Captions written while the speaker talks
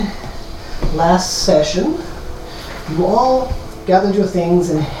last session, you all gathered your things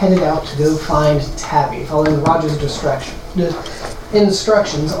and headed out to go find Tabby, following Roger's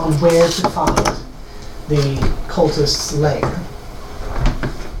instructions on where to find the cultist's lair.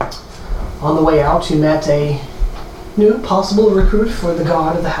 On the way out, you met a new possible recruit for the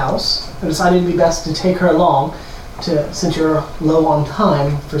guard of the house, and decided it'd be best to take her along since you're low on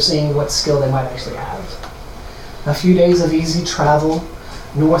time for seeing what skill they might actually have. A few days of easy travel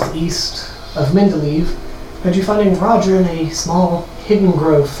northeast of Mendeleev had you finding Roger in a small hidden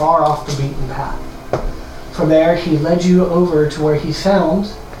grove far off the beaten path. From there, he led you over to where he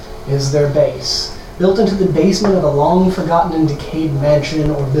found is their base, built into the basement of a long-forgotten and decayed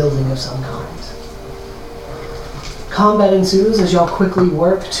mansion or building of some kind. Combat ensues as y'all quickly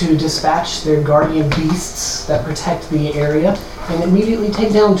work to dispatch their guardian beasts that protect the area and immediately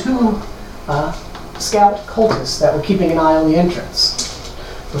take down two scout cultists that were keeping an eye on the entrance.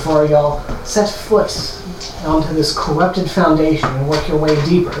 Before y'all set foot onto this corrupted foundation and work your way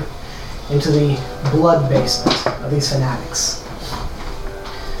deeper into the blood basement of these fanatics.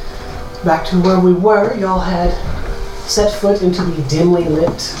 Back to where we were, y'all had set foot into the dimly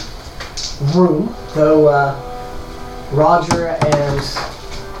lit room, though Roger and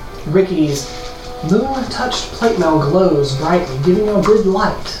Ricky's moon-touched plate mail glows brightly, giving you a good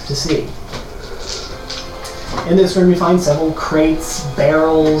light to see. In this room you find several crates,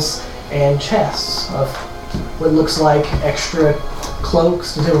 barrels, and chests of what looks like extra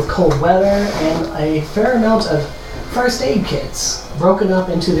cloaks to deal with cold weather, and a fair amount of first aid kits, broken up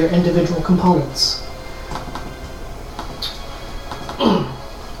into their individual components.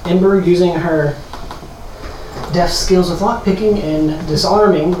 Ember, using her deft skills with lockpicking and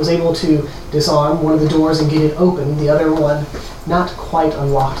disarming, was able to disarm one of the doors and get it open, the other one not quite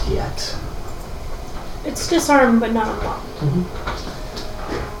unlocked yet. It's disarmed but not unlocked.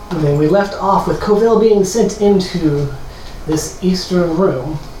 Mm-hmm. And then we left off with Covell being sent into this eastern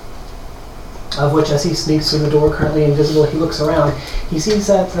room, of which as he sneaks through the door, currently invisible, he looks around. He sees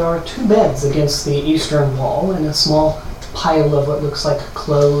that there are two beds against the eastern wall and a small pile of what looks like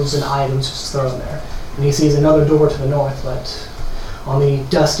clothes and items just thrown there. And he sees another door to the north, but on the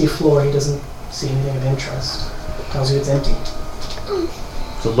dusty floor he doesn't see anything of interest. Tells you it's empty.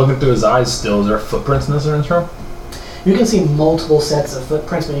 So looking through his eyes still, is there footprints in this room? You can see multiple sets of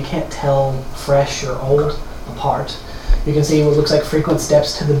footprints, but you can't tell fresh or old apart. You can see what looks like frequent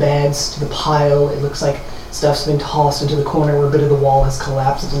steps to the beds, to the pile. It looks like stuff's been tossed into the corner where a bit of the wall has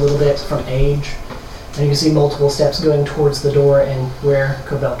collapsed a little bit from age. And you can see multiple steps going towards the door and where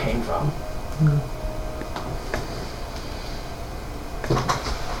Covell came from.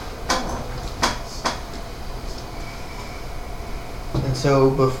 And so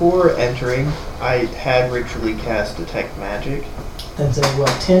before entering, I had ritually cast Detect Magic. That's a,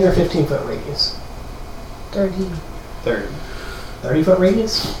 10 or 15 foot radius? 30. 30. 30 foot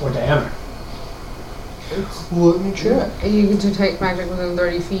radius or diameter? Let me check. You can detect magic within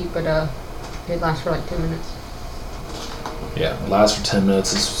 30 feet, but it lasts for like 2 minutes. Yeah, it lasts for 10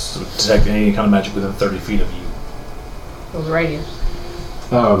 minutes. It's detect any kind of magic within 30 feet of you. Those radius.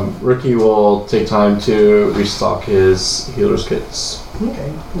 Ricky will take time to restock his healer's kits.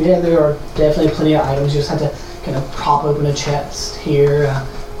 Okay. Yeah, there are definitely plenty of items. You just have to kind of prop open a chest here,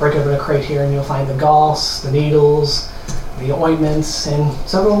 break open a crate here, and you'll find the gauze, the needles, the ointments, and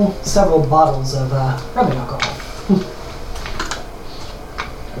several bottles of rubbing alcohol.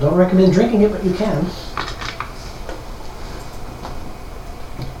 I don't recommend drinking it, but you can.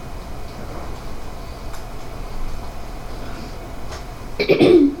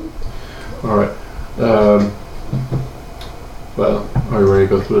 Alright. Well, are you ready to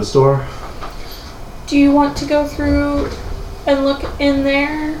go through the store? Do you want to go through and look in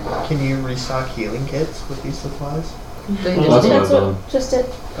there? Can you restock healing kits with these supplies? They That's just That's what what just did.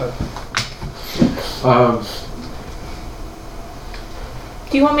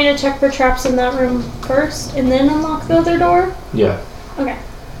 Do you want me to check for traps in that room first and then unlock the other door? Yeah. Okay.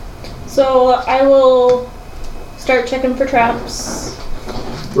 So I will start checking for traps.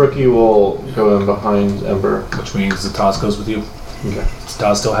 Ricky will go in behind Ember. Which means Taz goes with you. Okay.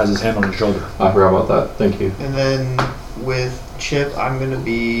 Taz still has his hand on your shoulder. I forgot about that. Thank you. And then with Chip, I'm going to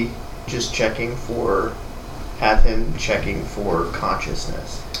be just have him checking for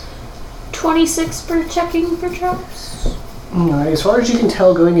consciousness. 26 for checking for traps. Alright, as far as you can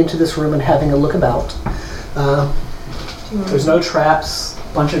tell going into this room and having a look about, there's no traps,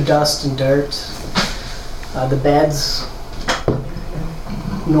 bunch of dust and dirt. The beds,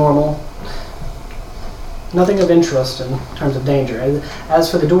 normal. Nothing of interest in terms of danger. As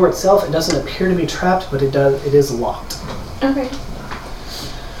for the door itself, it doesn't appear to be trapped, but it is locked. Okay.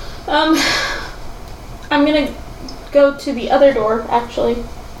 I'm gonna go to the other door, actually.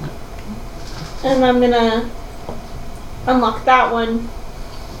 And I'm gonna unlock that one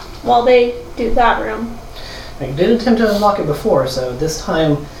while they do that room. Now, you did attempt to unlock it before, so this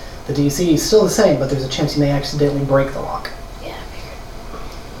time the DC is still the same, but there's a chance you may accidentally break the lock. Yeah, I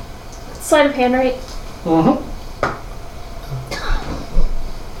figured. Sleight of hand, right? Mm-hmm.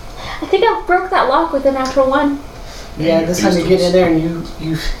 I think I broke that lock with a natural one. Yeah, this time you get in there and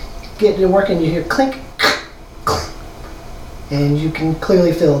you get to work and you hear clink, clink, and you can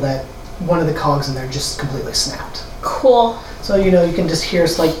clearly feel that one of the cogs in there just completely snapped. Cool. So you can just hear a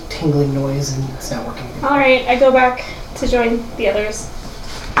slight tingling noise and it's not working again. Alright, I go back to join the others.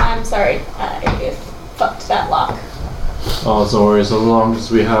 I'm sorry, I fucked that lock. Oh, no worries. As long as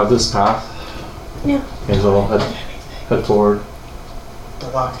we have this path, Yeah. may as well head forward. The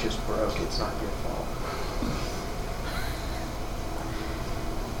lock just broke. It's not your fault.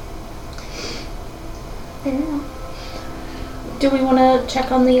 Yeah. Do we want to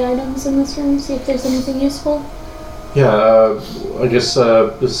check on the items in this room, see if there's anything useful? Yeah, I guess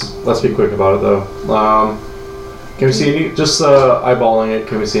let's be quick about it though. Can we see any? Just eyeballing it.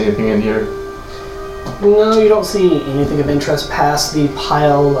 Can we see anything in here? No, you don't see anything of interest past the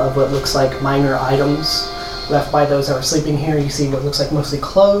pile of what looks like minor items left by those that were sleeping here. You see what looks like mostly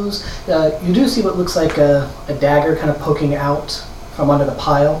clothes. You do see what looks like a dagger kind of poking out from under the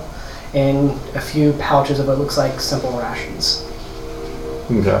pile, and a few pouches of what looks like simple rations.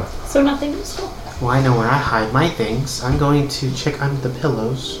 Okay. So nothing useful. Well, I know where I hide my things. I'm going to check under the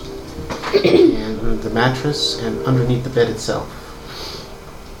pillows and under the mattress and underneath the bed itself.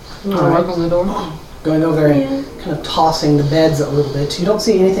 I'll work on the door. Going over Yeah. and kind of tossing the beds a little bit. You don't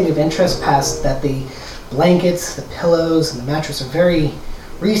see anything of interest past that the blankets, the pillows, and the mattress are very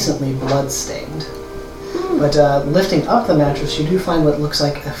recently blood-stained. But lifting up the mattress, you do find what looks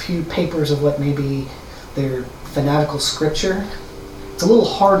like a few papers of what may be their fanatical scripture. It's a little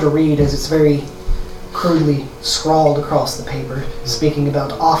hard to read as it's very crudely scrawled across the paper, speaking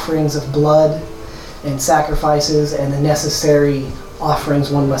about offerings of blood and sacrifices and the necessary offerings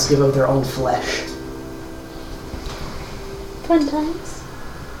one must give of their own flesh. Fun times.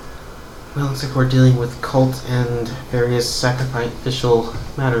 Well, looks like we're dealing with cult and various sacrificial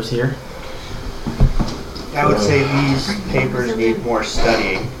matters here. I would say these papers need more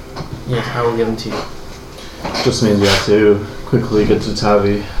studying. Yes, I will give them to you. Just means we have to quickly get to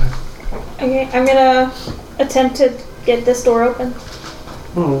Tavi. Okay, I'm gonna attempt to get this door open.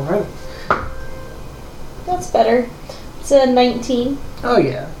 Alright. That's better. It's a 19. Oh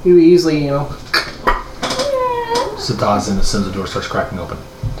yeah, you easily, Sada's in as soon as the door starts cracking open.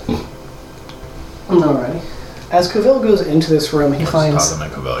 Alrighty. As Cavell goes into this room, he finds... Sada's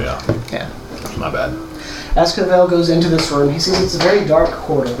and Cavell, yeah. Yeah. My bad. As Cavell goes into this room, he sees it's a very dark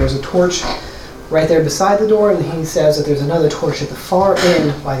corridor. There's a torch right there beside the door, and he says that there's another torch at the far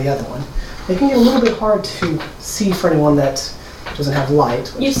end by the other one. It can get a little bit hard to see for anyone that doesn't have light,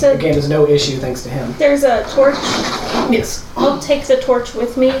 which You said- again is no issue thanks to him. There's a torch. Yes. I'll take the torch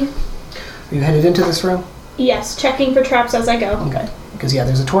with me. Are you headed into this room? Yes, checking for traps as I go. Okay. Because yeah,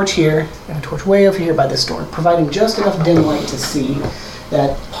 there's a torch here, and a torch way over here by this door, providing just enough dim light to see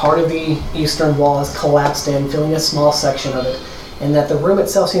that part of the eastern wall has collapsed in, filling a small section of it, and that the room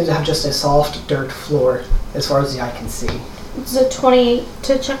itself seems to have just a soft dirt floor as far as the eye can see. It's a 28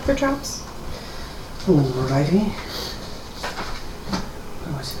 to check for traps. Alrighty.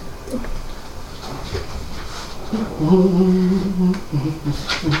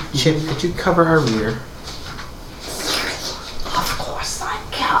 Chip, could you cover our rear? Of course I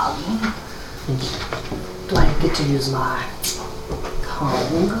can. Do I get to use my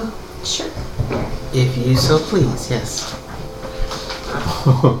tongue? Sure. If you so please, yes.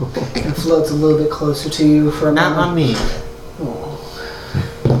 It floats a little bit closer to you for a Not on moment. me.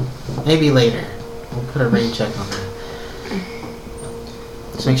 Oh. Maybe later. We'll put a rain check on that.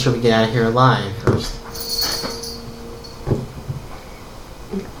 Let's make sure we get out of here alive first.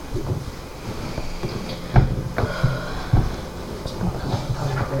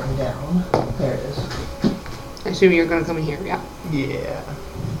 Very down. There it is. I assume you're gonna come in here, yeah. Yeah.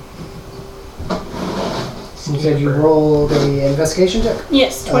 You said you rolled a investigation check?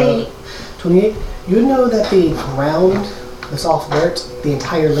 Yes, 28. 28. You would know that the ground, the soft dirt, the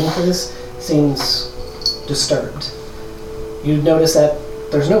entire length of this seems disturbed. You'd notice that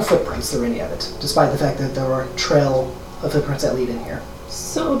there's no footprints through any of it, despite the fact that there are a trail of footprints that lead in here.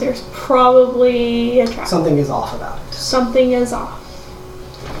 So there's probably a trap. Something is off about it. Something is off.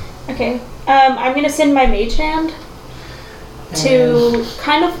 Okay. I'm gonna send my mage hand. to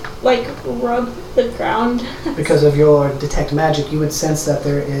kind of like rub the ground. Because of your detect magic, you would sense that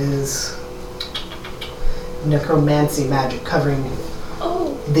there is necromancy magic covering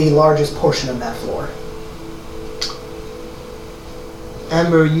Oh. the largest portion of that floor.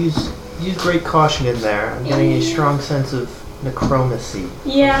 Ember, use great caution in there. I'm getting a strong sense of necromancy.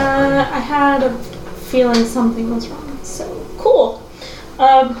 Yeah, I had a feeling something was wrong. So cool.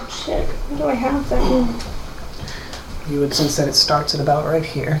 Shit. Where do I have that? You would sense that it starts at about right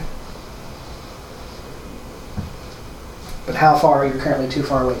here. But how far you're currently too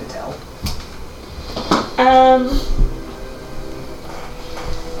far away to tell.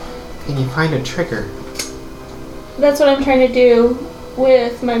 Can you find a trigger? That's what I'm trying to do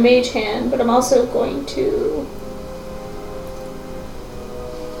with my mage hand, but I'm also going to.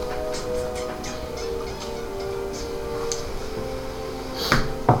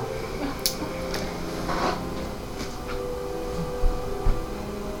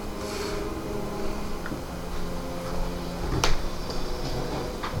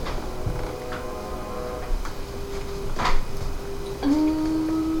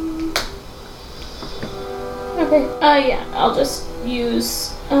 Okay, yeah, I'll just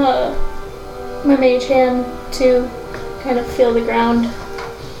use my mage hand to kind of feel the ground,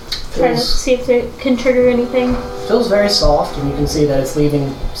 trying to see if it can trigger anything. Feels very soft, and you can see that it's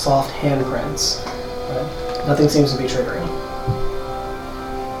leaving soft handprints, but nothing seems to be triggering.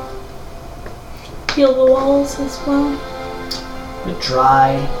 Feel the walls as well. Bit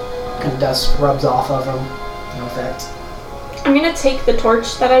dry, kind of dust rubs off of them, no effect. I'm gonna take the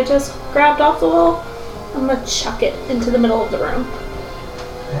torch that I just grabbed off the wall. I'm gonna chuck it into the middle of the room.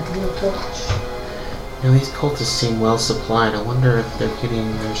 You know, these cultists seem well supplied. I wonder if they're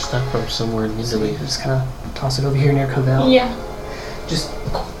getting their stuff from somewhere in So you Italy. just kind of toss it over here near Covell. Yeah. Just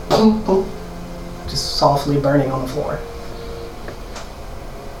boom, boom, just softly burning on the floor.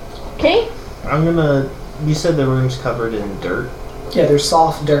 Okay. You said the room's covered in dirt. Yeah, there's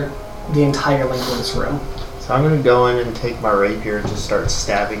soft dirt the entire length of this room. So I'm gonna go in and take my rapier and just start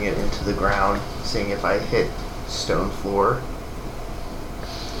stabbing it into the ground, seeing if I hit stone floor.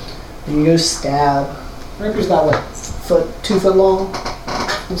 And you go stab. Rapier's about what, 2 foot long?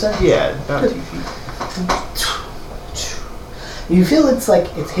 You said? Yeah, about 2 feet. You feel it's like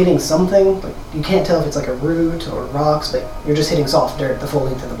it's hitting something, but you can't tell if it's like a root or rocks, but you're just hitting soft dirt the full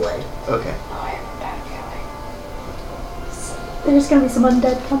length of the blade. Okay. There's gonna be some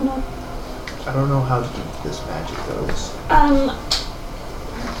undead coming up. I don't know how deep this magic goes.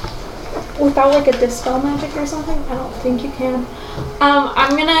 Without like a dispel magic or something, I don't think you can.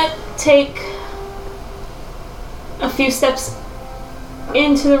 I'm gonna take a few steps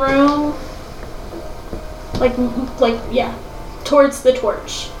into the room, like yeah, towards the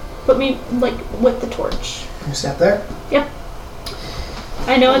torch. Put me like with the torch. You step there. Yep.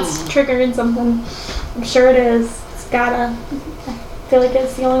 I know it's triggering something. I'm sure it is. It's gotta. I feel like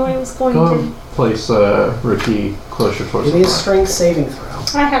it's the only way it was going Go to. and place Ricky closer towards Give the me a front. strength saving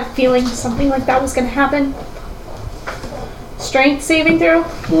throw. I had a feeling something like that was gonna happen. Strength saving throw?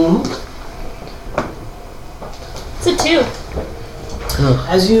 Mm-hmm. It's a 2.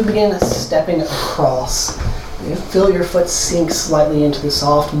 As you begin stepping across, you feel your foot sink slightly into the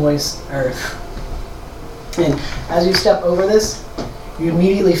soft, moist earth. And as you step over this, you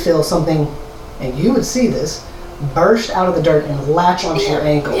immediately feel something, and you would see this, burst out of the dirt and latch onto your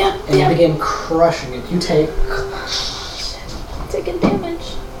ankle. And you begin crushing it. You take Taking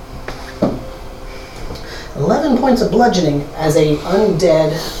damage. 11 points of bludgeoning as a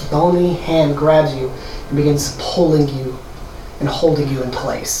undead, bony hand grabs you and begins pulling you and holding you in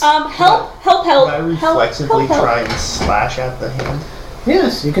place. Help! Can I Help! reflexively help. try and slash at the hand?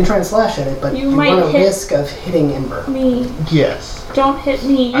 Yes, you can try and slash at it, but You you might run a hit- risk of hitting Ember. Me. Yes, Don't hit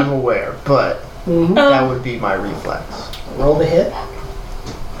me. I'm aware, but Mm-hmm. that would be my reflex. Roll the hit.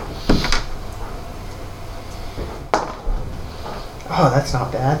 Oh, that's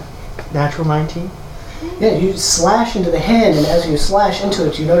not bad. Natural 19? Yeah, you slash into the hand, and as you slash into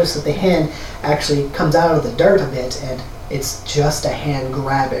it, you notice that the hand actually comes out of the dirt a bit, and it's just a hand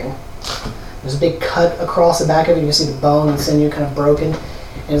grabbing. There's a big cut across the back of it. You can see the bone and sinew kind of broken,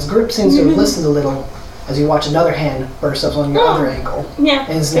 and his grip seems to have loosened a little as you watch another hand burst up on your other ankle, Yeah.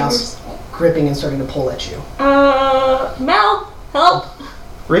 and is now figures. gripping and starting to pull at you. Mel, help!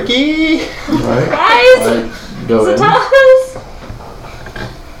 Ricky! Right? Guys! I go in. Zatas!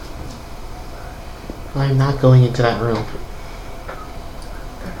 I'm not going into that room.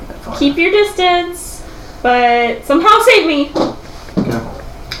 Keep your distance, but somehow save me. Okay.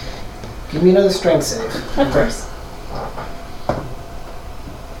 Give me another strength save. Of course.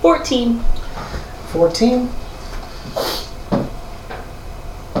 14. 14.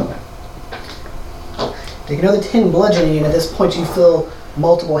 Take another 10 bludgeoning, and at this point you feel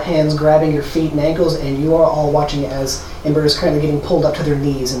multiple hands grabbing your feet and ankles, and you are all watching as Ember is currently getting pulled up to their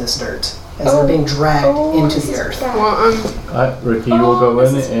knees in this dirt as they're being dragged into this the is earth. bad. Well, Ricky will go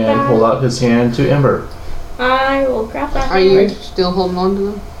this in is and bad. hold out his hand to Ember. I will grab that. are you Right. still holding on to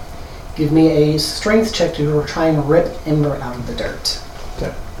them? Give me a strength check to try and rip Ember out of the dirt.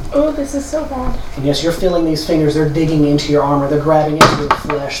 Oh, this is so bad. And yes, you're feeling these fingers. They're digging into your armor. They're grabbing into your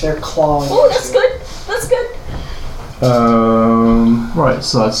flesh. They're clawing. Oh, at that's you. good. That's good. Right,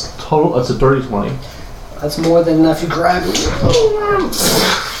 so that's total, that's a dirty 20. That's more than enough. You grab,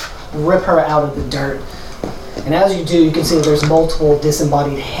 rip her out of the dirt. And as you do, you can see that there's multiple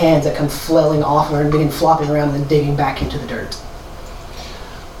disembodied hands that come flailing off her and begin flopping around and then digging back into the dirt.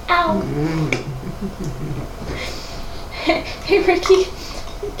 Ow. Hey, Ricky.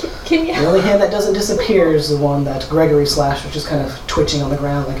 Can you? The only hand that doesn't disappear is the one that Gregory slashed, which is kind of twitching on the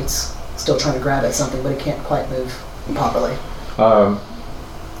ground like it's still trying to grab at something, but it can't quite move properly.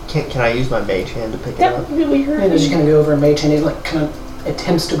 Can I use my mage hand to pick it That up? really hurt And as you me. kind of go over and mage hand, it like kind of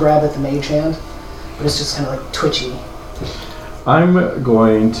attempts to grab at the mage hand, but it's just kind of like twitchy. I'm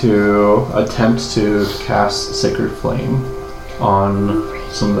going to attempt to cast Sacred Flame on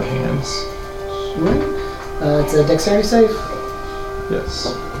some of the hands. It's a dexterity save.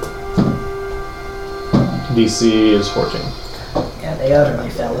 Yes. DC is 14. Yeah, they utterly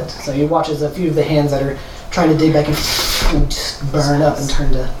fail it. So you watch as a few of the hands that are trying to dig back and just burn up and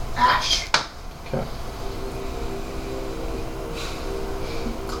turn to ash. Okay.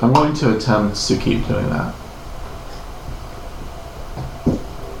 I'm going to attempt to keep doing that.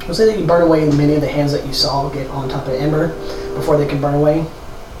 We'll say that you burn away many of the hands that you saw get on top of Ember before they can burn away.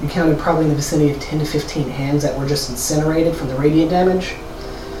 You counted probably in the vicinity of 10 to 15 hands that were just incinerated from the radiant damage.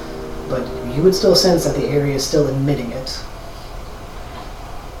 But you would still sense that the area is still emitting it.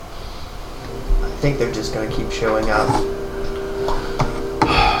 I think they're just gonna keep showing up.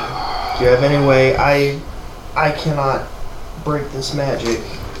 Do you have any way? I cannot break this magic.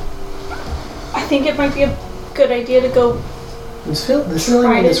 I think it might be a good idea to go The ceiling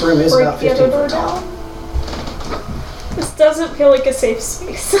try in this to room is break about the 15 other door foot tall. down. This doesn't feel like a safe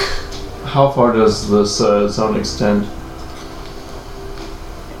space. How far does this zone extend?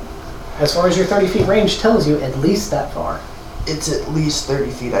 As far as your 30 feet range tells you, at least that far. It's at least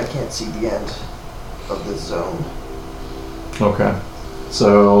 30 feet. I can't see the end of this zone. Okay.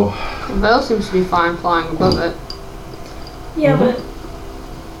 So, The veil seems to be fine flying above it. Yeah, but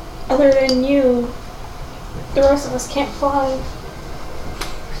other than you, the rest of us can't fly.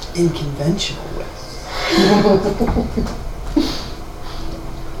 In conventional ways.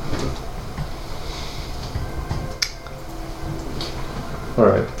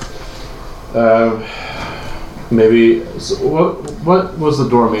 alright. Maybe, so what was the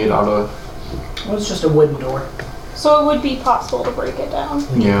door made out of? Well, it's just a wooden door. So it would be possible to break it down.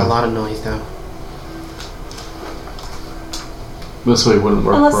 Yeah. A lot of noise though. This way wouldn't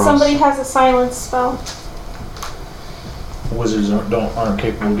work Unless for somebody us. has a silence spell. Wizards aren't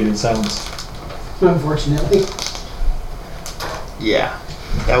capable of getting silence. Unfortunately. Yeah,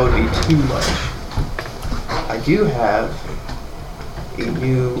 that would be too much. I do have a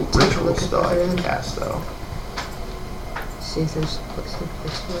new ritual spell I can cast though. See if there's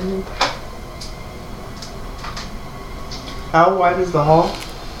something. How wide is the hall?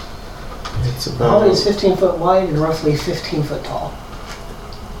 It's The hall about is 15 foot wide and roughly 15 foot tall.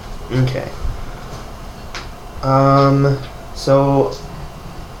 Okay. So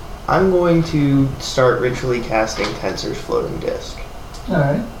I'm going to start ritually casting Tensor's floating disc.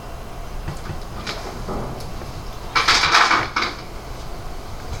 Alright.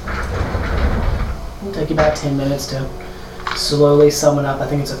 It'll take you about 10 minutes to slowly summon up. I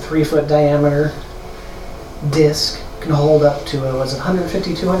think it's a 3 foot diameter disc. Can hold up to, was it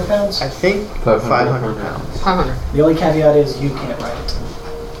 150, 200 pounds? I think 500 500 pounds. 500. The only caveat is you can't ride it.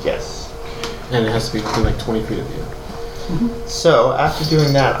 Yes. and it has to be within like 20 feet of you. So after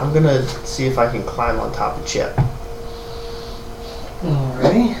doing that, I'm gonna see if I can climb on top of Chip.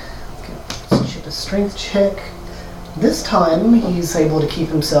 Alrighty. Let's Chip a strength check. This time he's able to keep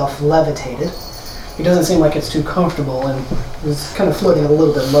himself levitated. He doesn't seem like it's too comfortable and he's kind of floating a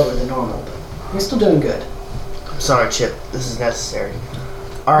little bit lower than normal, but he's still doing good. I'm sorry, Chip. This is necessary.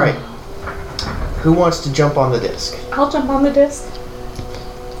 All right. Who wants to jump on the disc? I'll jump on the disc.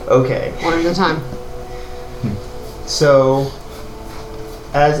 Okay. One at a time. So,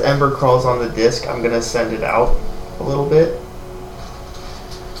 as Ember crawls on the disc, I'm gonna send it out a little bit.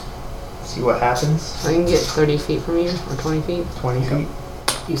 See what happens. I can get 30 feet from you, or 20 feet. 20 feet.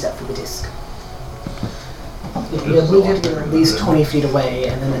 Use that for the disc. You believe you're at least 20 feet away,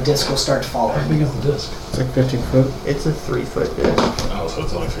 and then the disc will start to follow. How big is the disc? It's like 15 foot. It's a 3-foot disc. Oh, so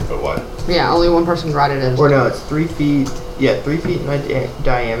it's only 3 foot wide. Yeah, only one person can ride it in. Or no, it's 3 feet. Yeah, 3 feet in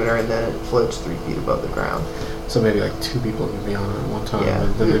diameter, and then it floats 3 feet above the ground. So maybe like 2 people can be on it at one time. Yeah.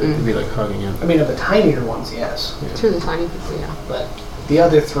 And then they could be like hugging it. I mean, of the tinier ones, yes. Two of the tiny people, yeah. But the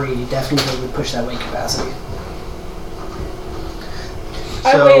other 3 definitely would push that weight capacity.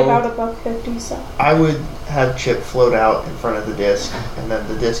 I So- weigh about above 50, so. I would have Chip float out in front of the disc, and then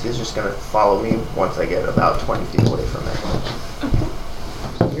the disc is just gonna follow me once I get about 20 feet away from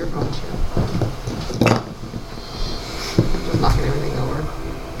it. You're going to. Just knocking everything over.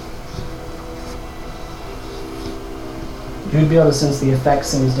 You'd be able to sense the effect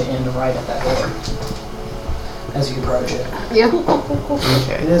seems to end right at that door as you approach it. Yeah.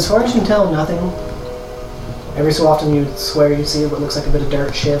 Okay. And as far as you can tell, nothing. Every so often you swear you see what looks like a bit of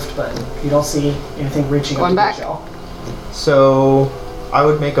dirt shift, but you don't see anything reaching up Going to back. the shell. So I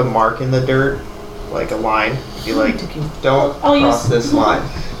would make a mark in the dirt, like a line. Be like, don't I'll cross use- this line.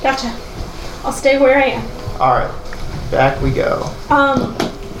 Gotcha. I'll stay where I am. All right, back we go.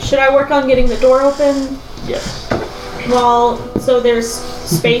 Should I work on getting the door open Yes. so there's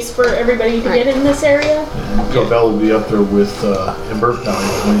space for everybody to get in this area? And Cobell will be up there with Ember.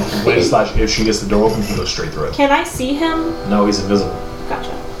 When/if she gets the door open, he goes straight through it. Can I see him? No, he's invisible.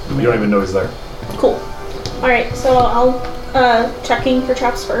 Gotcha. You don't even know he's there. Cool. Alright, so I'll checking for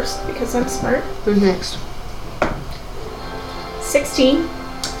traps first because I'm smart. Who's next? 16.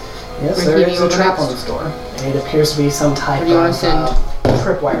 Yes, Ricky, there do is you a go trap next? on this door. It appears to be some type Or do you wanna of send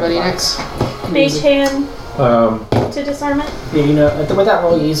tripwire everybody device. Mage hand to disarm it. Yeah, you know, with that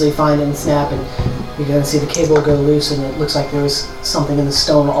roll you easily find and snap, and you can see the cable go loose, and it looks like there was something in the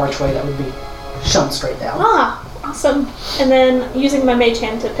stone archway that would be shunned straight down. Ah, awesome. And then using my mage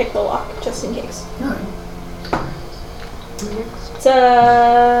hand to pick the lock just in case. Alright. It's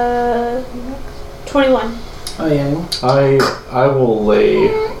 21. Oh yeah. I will lay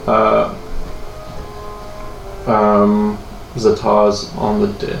Zataz on the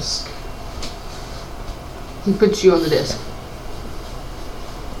disc. He puts you on the disc.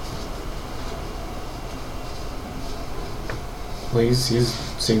 Well, he's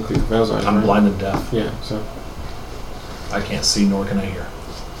seeing clear Cobell's eyes. I'm right? blind and deaf. Yeah, so. I can't see nor can I hear.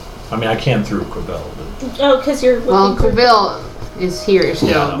 I mean, I can through Cobell, but Oh, because you're looking Well, for... Coville is here still.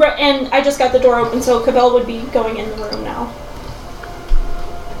 Yeah. Right, and I just got the door open, so Cabell would be going in the room now.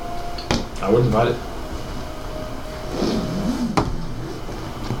 I wouldn't invite it.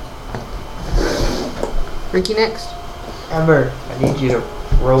 Ricky next. Ember, I need you to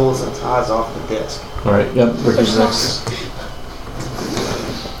roll Zataz off the disc. Alright, yep, Ricky's next.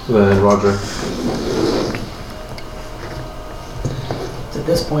 Then Roger. At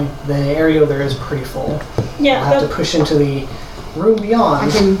this point, the area there is pretty full. Yeah, I'll have to push into the room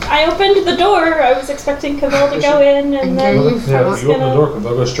beyond. I opened the door. I was expecting Cabell to go in, and Okay. then Yeah, was you open the gonna- door,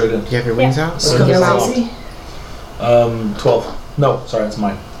 Cobell goes straight in. Do you have your wings out? Let's So go it's get locked. Lacey. 12. No, sorry, that's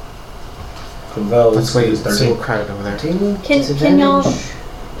mine. Cobell Let's wait. is It's so 13. crowded over there. 13. Can y'all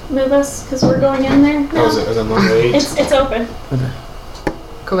move us because we're going in there now? Oh, is it unlocked? Wait. It's open.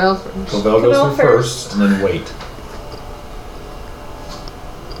 Coville first. Cobell Cobell goes through first. first, and then wait.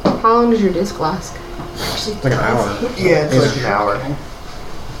 How long does your disc last? It's like an hour. Yeah, it's like an hour.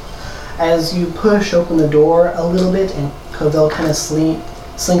 As you push open the door a little bit, and Covell kind of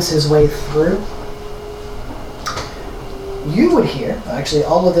slinks his way through, you would hear, actually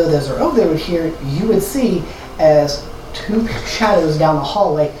all of those that are over there would hear, you would see as two shadows down the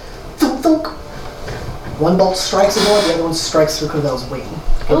hallway, thunk, thunk. One bolt strikes the door, the other one strikes through Covell's wing.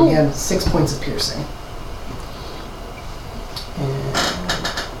 Ooh. Again, 6 points of piercing. And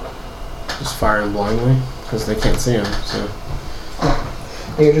Just firing blindly because they can't see him. So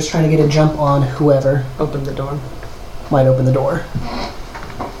you're just trying to get a jump on whoever Open the door. might open the door.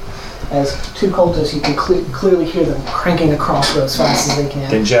 As two cultists, you can clearly hear them cranking across as fast as they can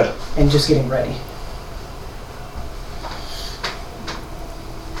Danger. and just getting ready.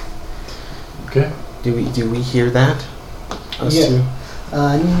 Okay. do we hear that? Us Yeah. two?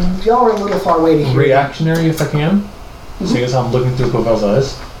 Y'all are a little far away to hear. Reactionary if I can. Seeing as how I'm looking through Cobell's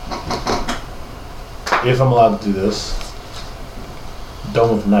eyes. If I'm allowed to do this.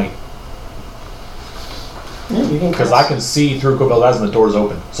 Dome of Night. Yeah, you can Because I can see through Cobell's eyes and the door's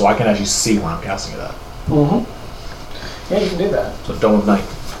open. So I can actually see where I'm casting it at. Mm-hmm. Yeah, you can do that. So Dome of Night.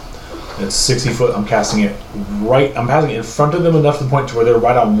 And it's 60 foot. I'm casting it right. I'm casting it in front of them enough to the point to where they're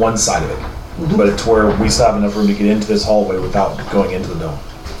right on one side of it. But it's where we still have enough room to get into this hallway without going into the dome.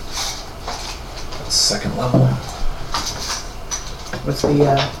 That's second level. What's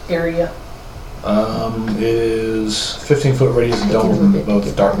the area? It is 15-foot radius dome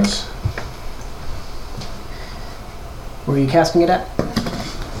of darkness. Where are you casting it at?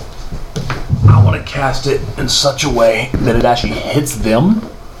 I want to cast it in such a way that it actually hits them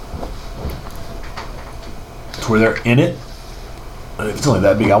to where they're in it. And if it's only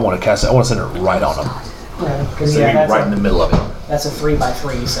that big, I want to cast it. I want to send it right on them. Yeah, because So yeah, you're right in the middle of it. that's a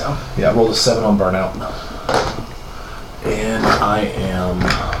 3x3, so. Yeah, I rolled a 7 on burnout. And I am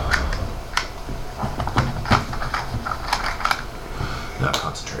not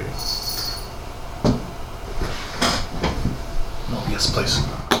concentrating. Oh, yes, please.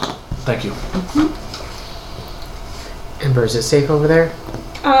 Thank you. Ember, is it safe over there?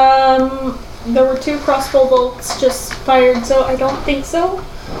 There were 2 crossbow bolts just fired, so I don't think so.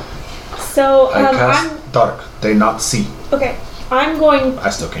 So, I cast I'm dark. They not see. okay. I'm going. I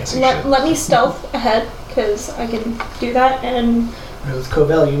still can't see shit. Let me stealth ahead because I can do that, and With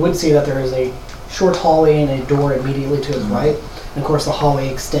Covell, you would see that there is a short hallway and a door immediately to his right. And of course, the hallway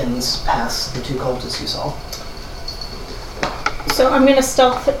extends past the 2 cultists you saw. so I'm gonna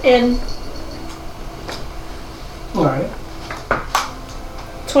stealth in. Alright.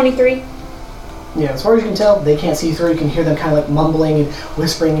 23. Yeah, as far as you can tell, they can't see through. You can hear them kind of like mumbling and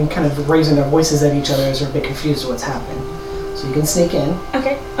whispering and kind of raising their voices at each other as they're a bit confused with what's happening. So you can sneak in.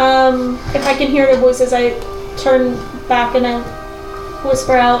 Okay. If I can hear their voices, I turn back and I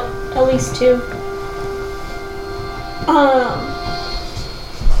whisper out at least 2.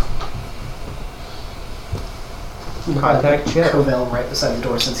 Contact Chip. Covell right beside the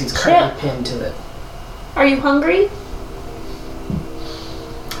door since he's currently pinned to it. Are you hungry?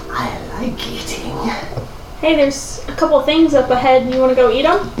 I like eating. Hey, there's a couple things up ahead. You want to go eat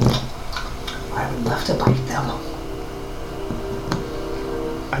them? I would love to bite them.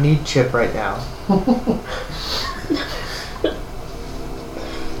 I need Chip right now.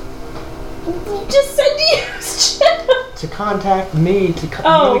 You just said to use Chip. To contact me, to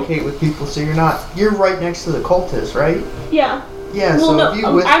communicate with people, so you're right next to the cultists, right? Yeah. Yeah, Well, so no, if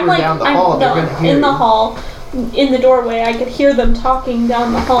you whisper I'm like down the hall, they're gonna hear in the you. hall, in the doorway. I could hear them talking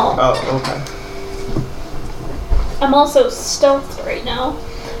down the hall. Oh, okay. I'm also stealthed right now,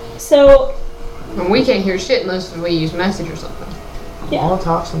 so And we can't hear shit unless we use message or something. Yeah.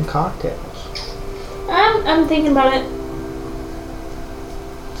 Molotov some cocktails. I'm thinking about it.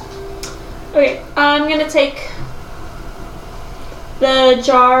 Okay, I'm gonna take the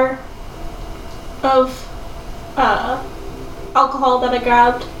jar of alcohol that I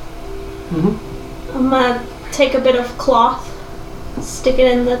grabbed. Mm-hmm. I'm gonna take a bit of cloth, stick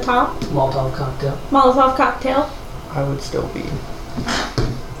it in the top, Molotov cocktail. Molotov cocktail, I would still be.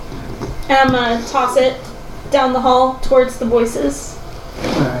 and I'm gonna toss it down the hall towards the voices.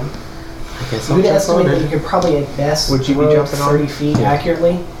 Alright. I guess You I'll would jump estimate on that you it. could probably at best Would you be throw jumping on 30 it? feet Yeah.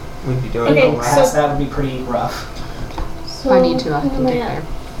 accurately. We'd be doing Okay, it. Go past so- that would be pretty rough. If I need to, I can get there.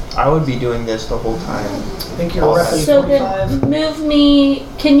 I would be doing this the whole time. I think you're Oh, roughly So 45. then move me.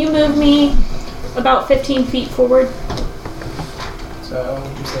 Can you move me about 15 feet forward? So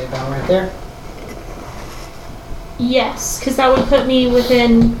would you say about right there? Yes, because that would put me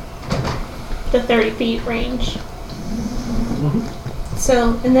within the 30 feet range. Mm-hmm.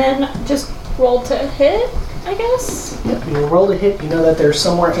 So, and then just roll to hit, I guess? Yep. You roll to hit. You know that there's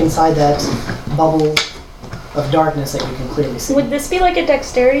somewhere inside that bubble of darkness that you can clearly see. Would this be like a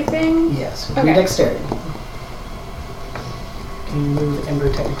dexterity thing? Yes. With Okay. your dexterity. Can you move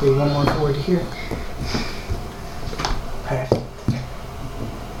Ember technically one more forward to here? Perfect.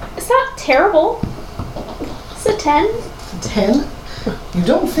 It's not terrible. It's a 10. 10. You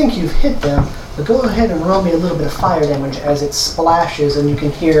don't think you've hit them, but go ahead and roll me a little bit of fire damage as it splashes and you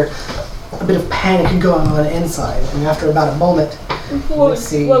can hear a bit of panic going on inside. And after about a moment, What Let's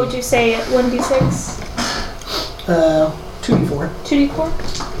see. would you say? 1d6? 2d4. 2d4?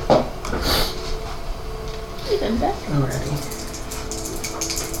 Even better. Alrighty.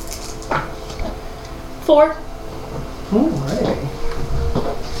 4. Alrighty.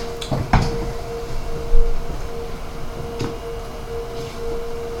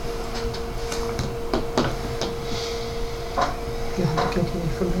 You have to continue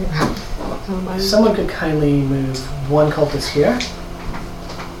from here. If someone could kindly move one cultist here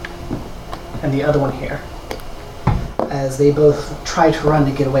and the other one here as they both try to run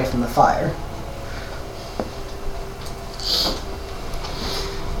to get away from the fire.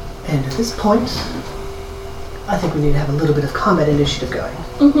 And at this point, I think we need to have a little bit of combat initiative going.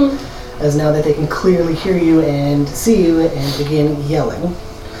 Mm-hmm. As now that they can clearly hear you and see you and begin yelling,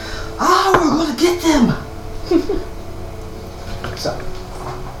 "Ah, we're going to get them!" So,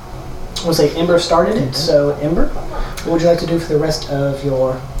 We'll say Ember started it, so Ember, what would you like to do for the rest of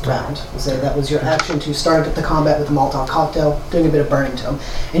your round? We'll say that was your action to start the combat with the Molotov cocktail, doing a bit of burning to him.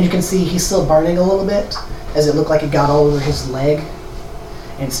 And you can see he's still burning a little bit, as it looked like it got all over his leg.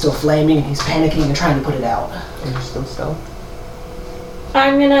 And it's still flaming, and he's panicking and trying to put it out. Are you still stealth?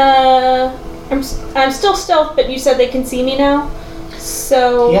 I'm still stealth, but you said they can see me now.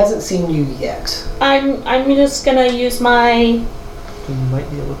 So He hasn't seen you yet. I'm just gonna use my You might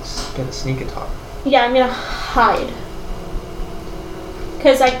be able to get a sneak attack. I'm gonna hide.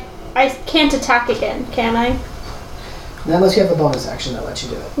 Cause I can't attack again, can I? Not unless you have a bonus action that lets you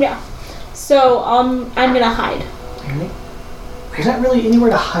do it. Yeah. So I'm gonna hide. Alright. There's not really anywhere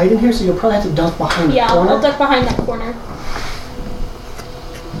to hide in here, so you'll probably have to duck behind the Yeah, corner. I'll duck behind that corner.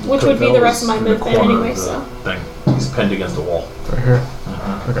 Which would be the rest of my In the movement corner anyway, of the so. Thing. He's pinned against the wall. Right here.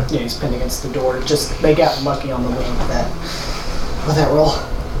 Yeah, he's pinned against the door. Just they got lucky on the wing with that roll.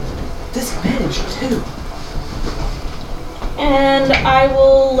 Disadvantage too. And I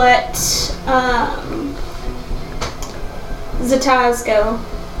will let Zataz go.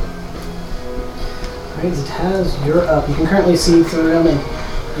 Alright, Zataz, you're up. You can currently see through him, and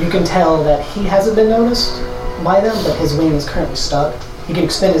you can tell that he hasn't been noticed by them, but his wing is currently stuck. He can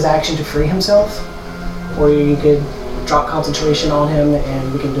expend his action to free himself, or you could drop concentration on him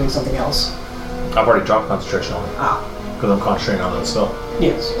and we can do something else. I've already dropped concentration on him. Ah, Because I'm concentrating on the spell.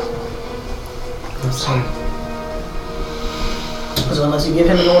 yes. So unless you give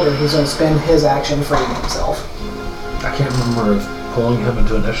him an order, he's going to spend his action freeing himself. I can't remember if pulling him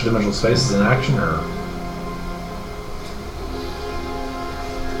into an extra dimensional space is an action or.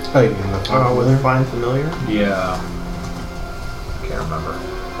 Oh, you can With a Find Familiar? Yeah. Can't remember.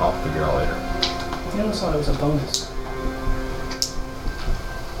 I'll figure it out later. I always thought it was a bonus.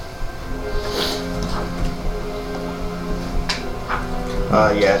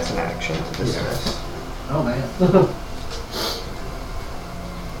 Yeah, it's an action to dismiss. Oh man.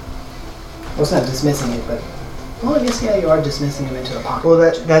 Well, it's not dismissing it, but... Well, I guess, yeah, you are dismissing him into the pocket. Well,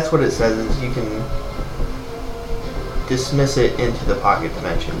 that's what it says, is you can dismiss it into the pocket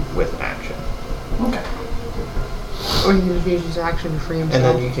dimension with an action. Okay. Or he can just use his action to free And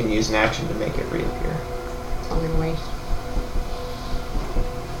himself. then you can use an action to make it reappear. It's not gonna waste.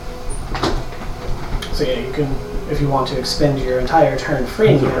 So yeah, you can, if you want to expend your entire turn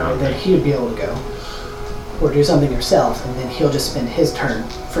freeing him, and then he would be able to go. Or do something yourself, and then he'll just spend his turn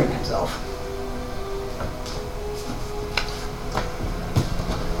freeing himself.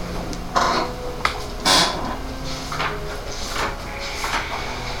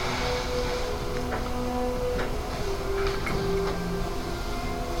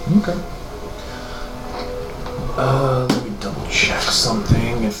 Okay. Let me double check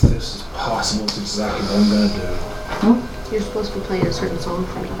something. If this is possible, it's exactly what I'm gonna do. You're supposed to be playing a certain song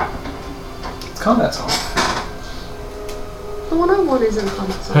for me. It's combat song. The one I want isn't a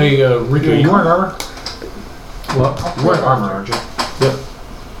combat song. Hey, Ricky, are you wearing armor? What? You're wearing armor, aren't you? Yep.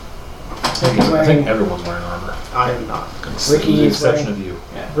 I think everyone's wearing armor. I am not. Ricky With the is exception wearing- of you.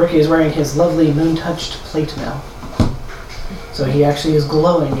 Yeah, Ricky is wearing his lovely moon-touched plate mail. So he actually is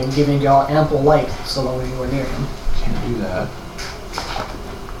glowing and giving y'all ample light so long as you are near him. Can't do that.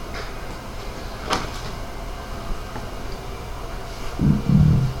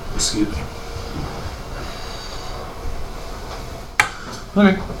 Excuse me.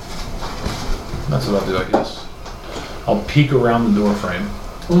 Okay. That's what I'll do, I guess. I'll peek around the door frame.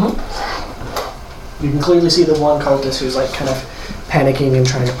 You can clearly see the one cultist who's like kind of panicking and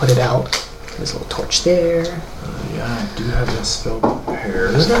trying to put it out. There's a little torch there. Yeah, I do have that spell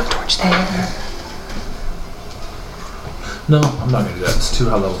prepared. There's another torch there. No, I'm not gonna do that. It's too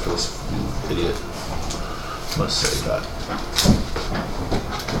high level for this idiot. Let's save that.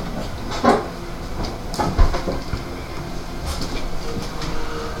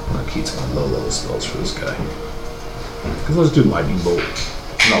 I'm gonna keep some low level spells for this guy. Because let's do lightning bolt.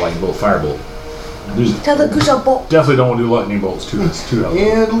 Not lightning bolt, firebolt. Telekusha bolt. Definitely don't want to do lightning bolts too. It's too high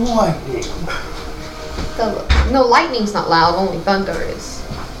level. And lightning. No, lightning's not loud, only thunder is.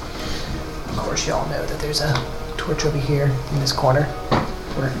 Of course, y'all know that there's a torch over here in this corner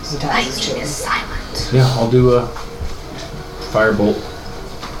where Zataz is Lightning chilling. is silent. Yeah, I'll do a firebolt.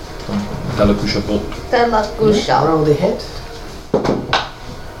 Telekusha bolt. Telekusha. Roll the hit.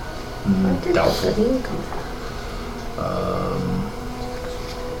 Where did the Doubtful. green come from?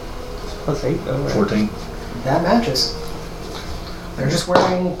 +8 though, right? 14. That matches. They're just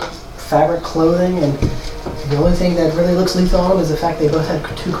wearing fabric clothing, and the only thing that really looks lethal on them is the fact they both had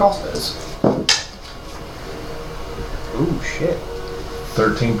 2 crossbows. Ooh, shit.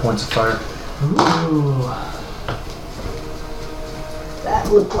 13 points of fire. Ooh. That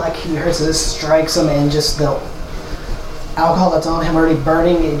look like he hurts as it strikes him, and just the alcohol that's on him already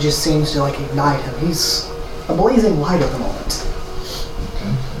burning, it just seems to like ignite him. He's a blazing light at the moment.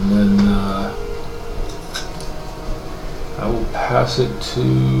 And then I will pass it to.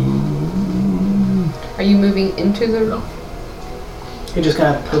 Are you moving into the No. He just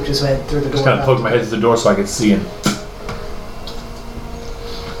kind of poked his head through the door. Just kind of poked my head through the door so I could see and.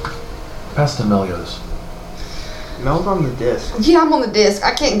 Pass to Meliodas. Mel's on the disc. Yeah, I'm on the disc.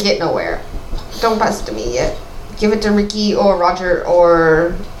 I can't get nowhere. Don't pass it to me yet. Give it to Ricky or Roger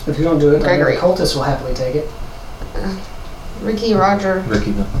or If you don't do it, Gregory. the cultist will happily take it. Ricky, Roger.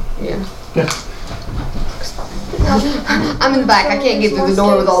 Ricky then. Yeah. Yeah. I'm in the back. I can't get through the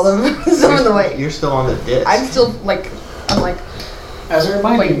door with all of them. So in the way. You're still on the disc. I'm still like, I'm like, As a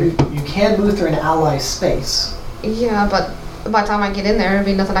reminder, Wait. you can move through an ally space. yeah, but by the time I get in there, there'll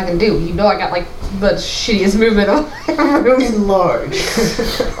be nothing I can do. You know, I got like the shittiest movement of my room. Enlarge.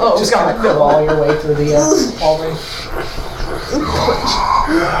 Oh Just kind of god. crawl your way through the hallway.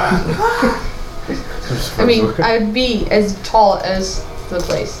 I mean, I would be as tall as the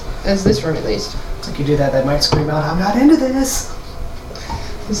place, as this room at least. If you do that, they might scream out, "I'm not into this!"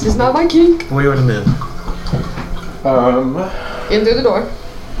 This is not my kink. Where you want to move? In through the door.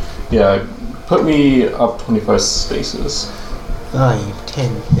 Yeah, put me up 25 spaces. 5,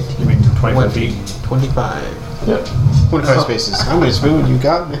 10, 15, You mean 25 feet? 25. Yep. 25 spaces. How much food you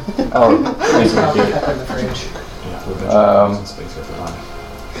got? Oh, thank I'll put you. that in the fridge. Yeah, we'll eventually space here for mine.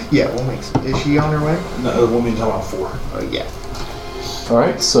 Yeah, we'll make some. Is she on her way? No, we'll be talking about 4. Oh, yeah.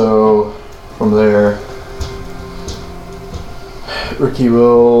 Alright, so from there, Ricky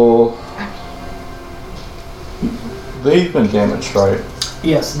will. They've been damaged, right?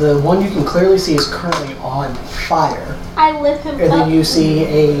 Yes, the one you can clearly see is currently on fire. I lit him And up. then you see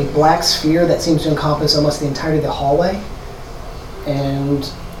a black sphere that seems to encompass almost the entirety of the hallway. And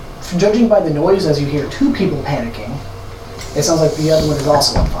judging by the noise as you hear 2 people panicking, it sounds like the other one is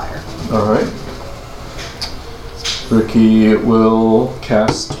also on fire. Alright. Ricky will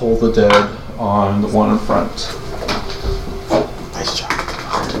cast Toll the Dead on the one in front. Nice job.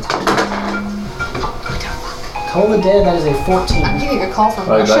 Toll the Dead, that is a 14. I'm getting a call from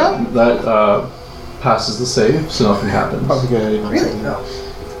Russia. That passes the save, so nothing happens. Probably good. Really? No.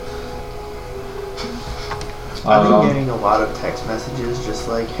 I've been Um, getting a lot of text messages just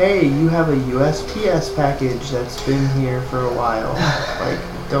like, hey, you have a USPS package that's been here for a while. Like,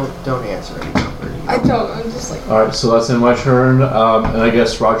 don't answer any number. You I know? don't. I'm just like. Alright, so that's in my turn, and I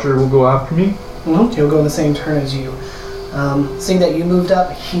guess Roger will go after me. He'll go in the same turn as you. Seeing that you moved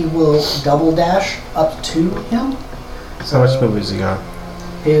up, he will double dash up to him. How much movement has he got?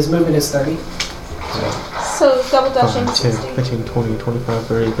 His movement is 30. So double dashing. 5, 10, 60. 15, 20, 25,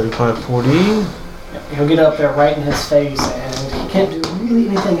 30, 35, 40. He'll get up there right in his face, and he can't do really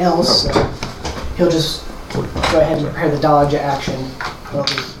anything else. So he'll just go ahead and prepare the dodge action. Well,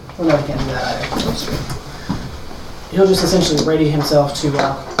 no, he can't do that either. He'll just essentially ready himself to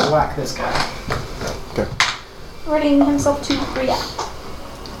whack this guy. Readying himself to react.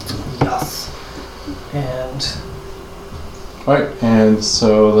 Yes. And Alright, and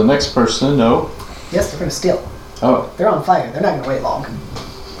so the next person, no. yes, they're going to steal. Oh, They're on fire. They're not going to wait long.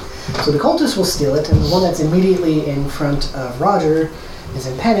 So the cultist will steal it, and the one that's immediately in front of Roger is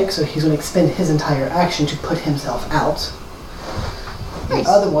in panic, so he's going to expend his entire action to put himself out. Nice. The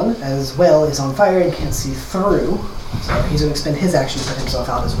other one, as well, is on fire and can't see through, so he's going to expend his action to put himself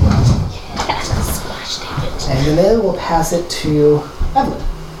out as well. Splash damage. And then we'll pass it to Evelyn.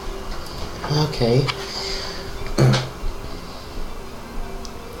 Okay.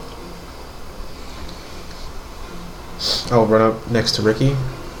 I'll run up next to Ricky.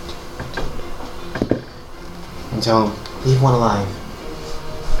 And tell him Leave one alive.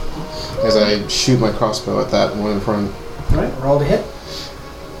 as I shoot my crossbow at that one in front. Alright, roll to hit.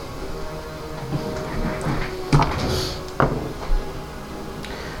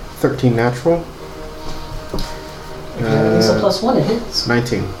 $13 natural. At least a +1 it hits.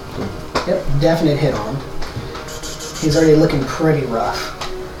 19. Yep, definite hit on him. He's already looking pretty rough.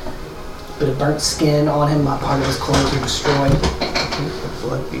 Bit of burnt skin on him, not part of his clothes are destroyed.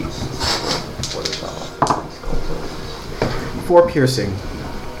 Blood beast. What is all? 4 piercing.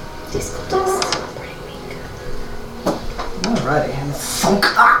 These cultists are pretty weak. Alrighty, and thunk.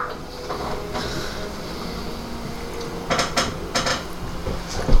 Ah!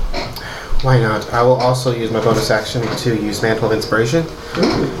 Why not? I will also use my bonus action to use Mantle of Inspiration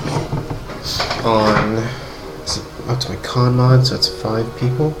on up to my con mod, so it's 5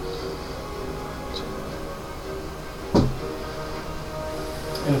 people.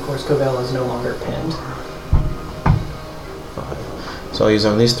 And of course, Covell is no longer pinned. 5. So So I'll use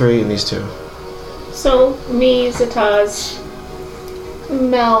on these 3 and these 2. So me, Zataz,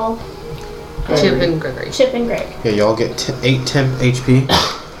 Mel, Chip and Gregory. Chip, and Greg. Yeah, y'all get 8 temp HP.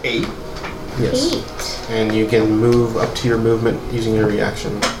 8. Yes. 8. And you can move up to your movement using your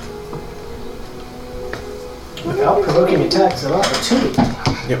reaction. Without provoking attacks of opportunity.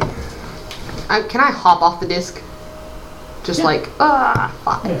 Yep. Can I hop off the disc? Just fuck.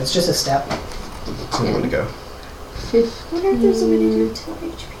 Yeah, it's just a step. So I'm going to go. 15. I wonder if there's a way to do 2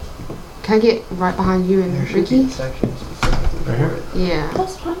 HP. Can I get right behind you and There should Ricky? be sections specifically Right here? for it. Yeah.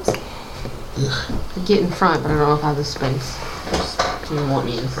 That's what I'm scared. I'd get in front, but I don't know if I have the space. You don't want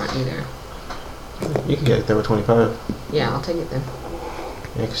me in front either. You can get it there with 25. Yeah, I'll take it then.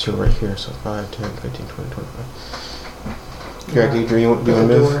 Yeah, because you're right here. So 5, 10, 15, 20, 25. Greg, do you want to The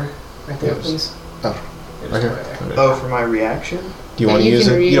move? door right there, Yes. please. Oh, Yeah, right just here. go right there. Oh, for my reaction? Do you want to use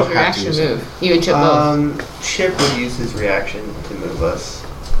can it? use You don't your have to action use it. move. You and Chip both. Chip would use his reaction to move us.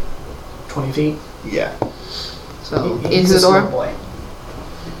 20 feet. Yeah. So, He's into a the small door. boy.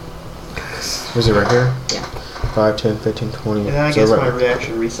 Was it right here? Yeah. 5, 10, 15, 20. And then I So guess right. my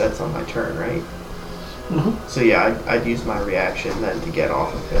reaction resets on my turn, right? Mhm. So yeah, I'd use my reaction then to get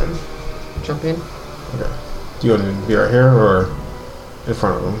off of him. Jump in. Okay. Do you want to be right here or in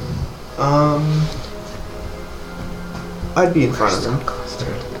front of him? I'd be in front of him.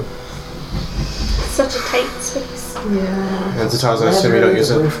 Such a tight space. Yeah. And Zataz, I assume you don't use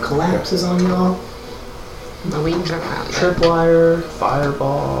The it. roof collapses on y'all. My wings aren't out yet. Tripwire,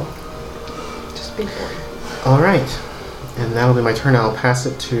 fireball. Just big boy. Alright. And that'll be my turn. I'll pass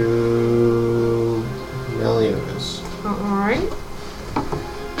it to Melius. Alright.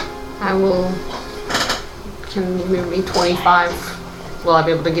 I will. Can you move me 25? Will I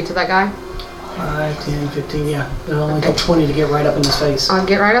be able to get to that guy? 5, 10, 15, yeah. It'll only take 20 to get right up in his face. I'll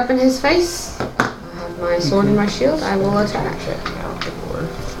get right up in his face. I have my sword and my shield. I will attack. Check me out before.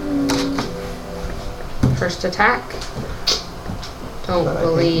 First attack. Don't But I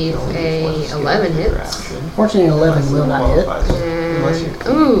think believe you only a use one skill 11 per hits. action. Fortunately, 11 will not hit. Unless And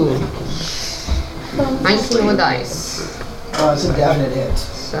you're- ooh, 19 with dice. It's a definite hit.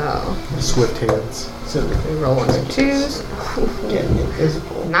 So Swift hands. we roll 1s and 2s. Getting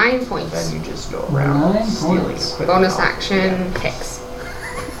invisible. 9 points. Then you just go around 9 stealing points. equipment. Bonus off. action, Hex.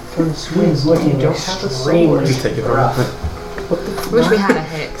 Swing's looking You don't have a extremely You take it from rough. it. Wish we had a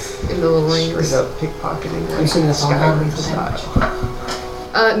Hex in the little Straight rings. up pickpocketing. I'm assuming that's all Skyrim non-lethal damage.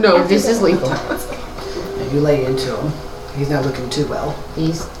 style. No, this is lethal. And you lay into him. He's not looking too well.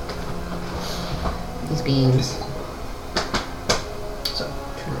 These beams. So,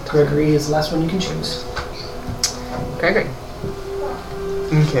 Gregory is the last one you can choose. Gregory.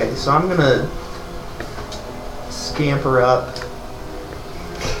 Okay, so I'm gonna scamper up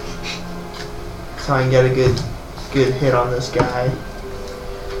so I can get a good hit on this guy.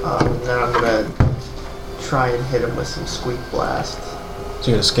 And then I'm gonna try and hit him with some squeak blast. So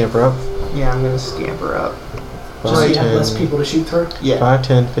you're going to scamper up? Yeah, I'm gonna scamper up. Just so you have 10, less people to shoot through. Yeah. 5,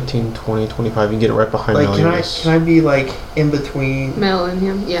 10, 15, 20, 25. You can get it right behind Like, Melius. can I be like in between? Mel and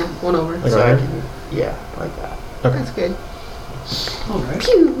him. Yeah, one over. Like So I right can, yeah, like that. That's good. Alright.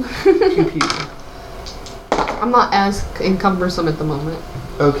 Pew! Pew pew. I'm not as encumbersome at the moment.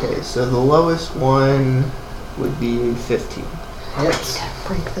 Okay, so the lowest one would be 15. Hits.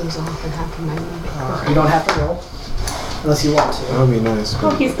 Break those off and have them You don't have to roll. Unless you want That to. would be nice.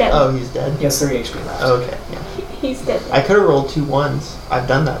 Oh, he's dead. Oh, he's dead? He has 3 HP left. Okay, yeah. He's dead. I could have rolled 2 1s. I've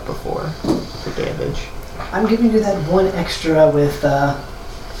done that before for damage. I'm giving you that 1 extra with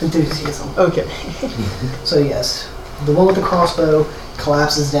enthusiasm. Okay. So yes, the one with the crossbow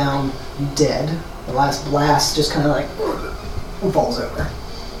collapses down dead. The last blast just kind of like falls over.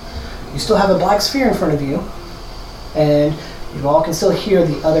 You still have a black sphere in front of you, and you all can still hear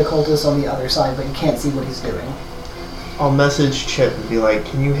the other cultist on the other side, but you can't see what he's doing. I'll message Chip and be like,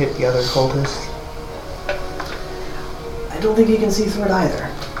 can you hit the other cultist? I don't think you can see through it either.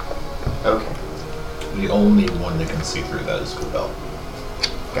 Okay, The only one that can see through that is Kubel.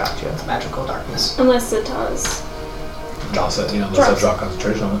 gotcha. It's magical darkness. Unless Zataz. Unless I drop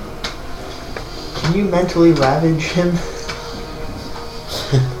concentration on it. Can you mentally ravage him?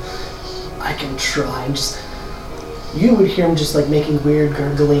 I can try. Just you would hear him just like making weird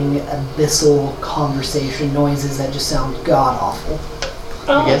gurgling abyssal conversation noises that just sound god awful.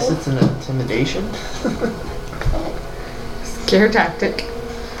 Oh. I guess it's an intimidation. Scare tactic.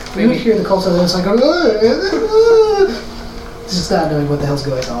 You would hear the cultist and it's like just not knowing what the hell's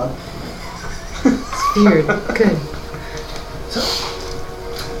going on. Weird. Good.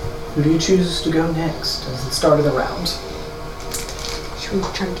 Who do you choose to go next as the start of the round? Should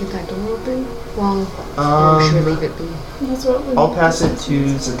we try to get that door open? Well, or should we leave it be? That's what we I'll pass it to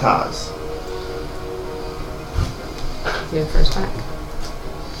Zataz. Yeah, first back.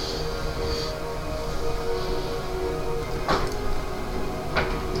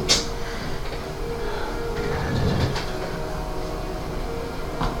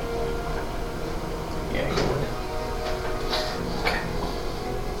 Yeah, you would.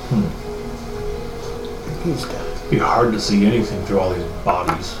 He's dead. It'd be hard to see anything through all these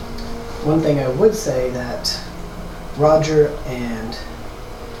bodies. One thing I would say that Roger and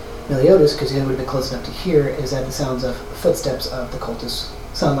Meliodas, because he would have been close enough to hear, is that the sounds of footsteps of the cultists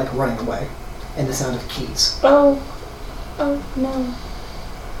sound like running away, and the sound of keys. Oh no.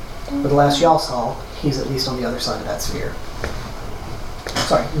 But the last y'all saw, he's at least on the other side of that sphere.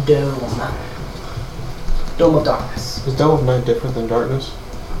 Sorry, dome. Dome of darkness. Is Dome of Night different than Darkness?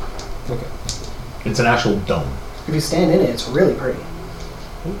 Okay. It's an actual dome. If you stand in it, it's really pretty.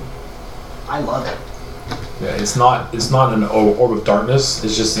 I love it. Yeah, it's not an orb of darkness.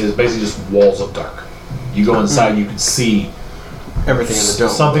 It's basically just walls of dark. You go inside, you can see Everything in the dome.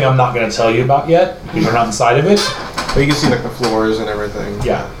 something I'm not going to tell you about yet because you're not inside of it. But you can see like the floors and everything.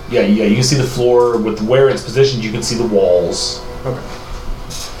 Yeah. You can see the floor with where it's positioned. You can see the walls. Okay.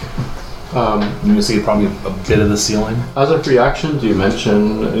 You can see probably a bit of the ceiling. As a free action, do you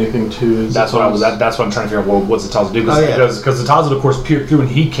mention anything to? That's what that's what I'm trying to figure out. Well, what's Zataz do? Oh, yeah. Because Zataz would of course peer through and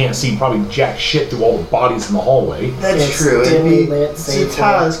he can't see probably jack shit through all the bodies in the hallway. That's It's true. It'd dimly be- lit, save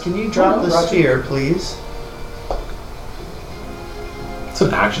Zataz, can you drop Oh, the Roger. sphere, please? It's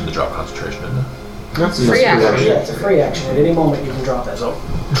an action to drop concentration, isn't it? That's Free action. Yeah, it's a free action. At any moment you can drop it. So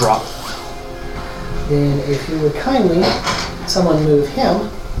drop. Then if you would kindly, someone move him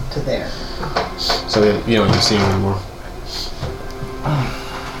to there. So you don't even see him anymore.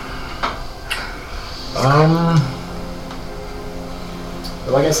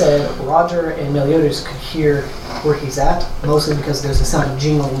 But like I said, Roger and Meliodas could hear where he's at, mostly because there's the sound of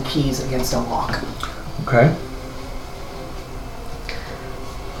jingling keys against a lock. Okay.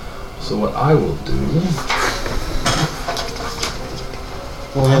 So what I will do,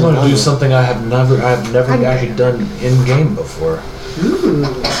 I'm going to do something I have never actually done in game before. Ooh.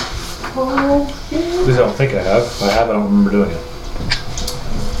 At least I don't think I have. If I have, I don't remember doing it.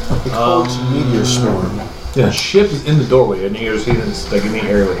 Meteor Storm. Yeah, ship is in the doorway, and he's like in the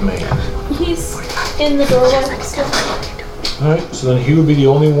area with me. He's in the doorway. So. All right, so then he would be the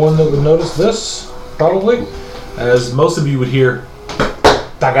only one that would notice this, probably, as most of you would hear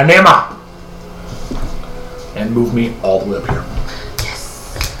Taganema, and move me all the way up here.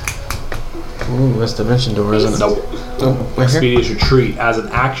 Ooh, that's Dimension Door, isn't it? Nope. Oh, right here? Expeditious retreat. As an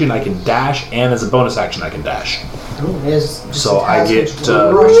action, I can dash, and as a bonus action, I can dash. Ooh, there's just So a I passage get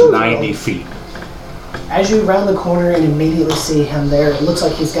to rush 90 feet. As you round the corner and immediately see him there, it looks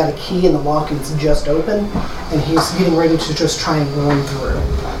like he's got a key in the lock and it's just open, and he's getting ready to just try and run through.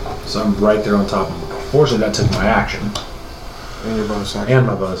 So I'm right there on top of him. Fortunately, that took my action, And your bonus action. and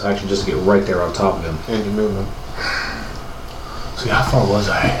my bonus action, just to get right there on top of him. And your movement. So how far was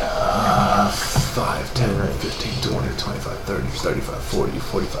I? 5, 10, 15, 20, 25, 30, 35, 40,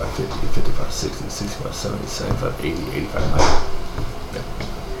 45, 50, 55, 60, 65, 70, 75, 80, 85, 90.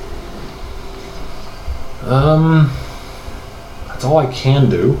 That's all I can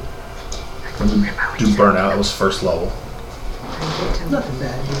do. I'm gonna do burnout. It was first level. Nothing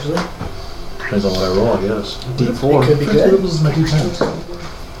bad, usually. Depends on what I roll, I guess. It D4. could be good. Was my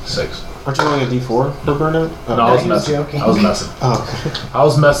D10. 6. Aren't you rolling a D4 for burnout? Oh. No, I was he was messing. joking. I was messing. Oh. I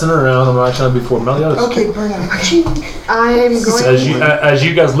was messing around. I'm actually on before Meliodas. Okay, burnout. I'm going. As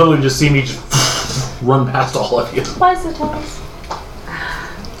you guys literally just see me just run past all of you. Why is the ties?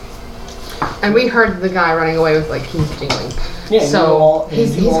 And we heard the guy running away with like keys jingling. Yeah, So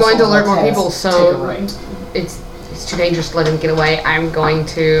he's going to alert more test, people. take a So right. it's too dangerous to let him get away. I'm going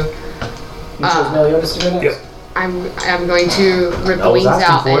to. You chose Meliodas to do that? Yep. I'm going to rip the I was wings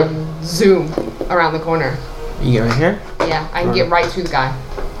asking out for it. and zoom around the corner. You get right here? Yeah, I can get right through the guy.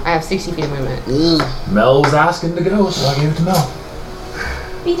 I have 60 feet of movement. Mel was asking to go, so I gave it to Mel.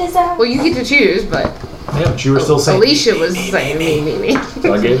 Beat his ass. Well, you get to choose, but Yeah, but you were still saying. Alicia was saying me.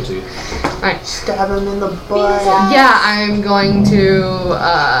 So I gave it to you. Alright. Stab him in the Beat his butt. ass. Yeah, I'm going to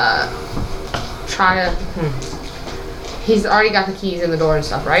try to. He's already got the keys in the door and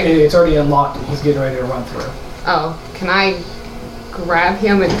stuff, right? It's already unlocked and he's getting ready to run through. Oh, can I grab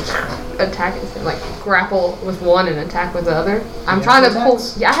him and attack? Like grapple with one and attack with the other? I'm You trying have to two pull.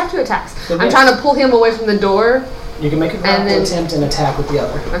 attacks? Yeah, I have 2 attacks. Then I'm yes. trying to pull him away from the door. You can make a grapple then- attempt and attack with the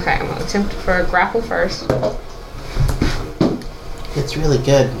other. Okay, I'm gonna attempt for a grapple first. It's really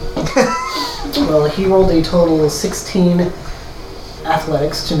good. Well, he rolled a total of 16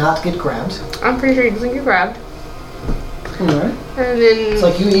 athletics to not get grabbed. I'm pretty sure he doesn't get grabbed. Alright. And then It's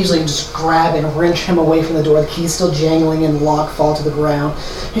like you easily just grab and wrench him away from the door. The key's still jangling and the lock fall to the ground.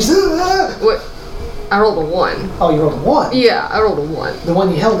 He's what? I rolled a 1. Oh, you rolled a 1. Yeah, I rolled a 1. The one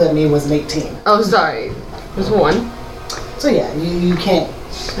you held at me was an 18. Oh, sorry. It was 1. So yeah, you can't.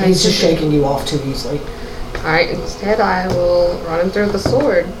 He's just shaking you off too easily. Alright, instead I will run him through the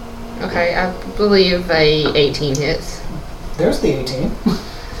sword. Okay, I believe a 18 hits. There's the 18.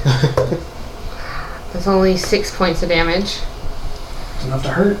 That's only 6 points of damage. It's enough to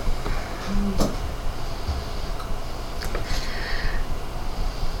hurt.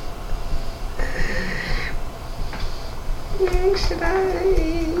 Where should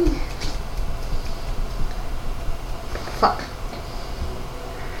I? Fuck.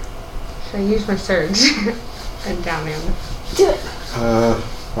 Should I use my surge? And down him. Do it.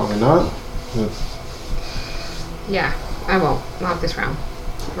 Probably not. Yeah, I won't. Not this round.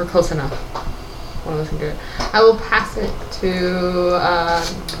 We're close enough. One of us can do it. I will pass it to.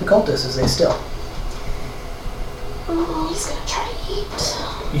 The cultist is a still. Oh, he's gonna try to eat.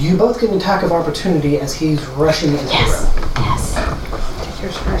 You both get an attack of opportunity as he's rushing into the room. Yes. Take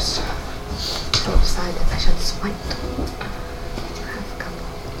yours first. Don't decide if I should smite. I have a couple.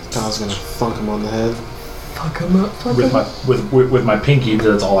 I was gonna thunk him on the head Fuck him up. With my pinky,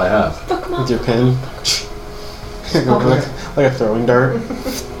 that's all I have. Fuck him up. with your pen. like a throwing dart.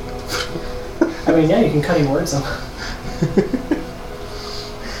 I mean, yeah, you can cut him words up.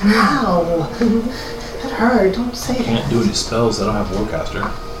 Ow! That hurt. Don't say Can't that. do any spells. I don't have Warcaster.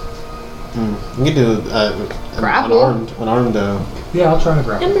 You can do Grapple? unarmed. Yeah, I'll try to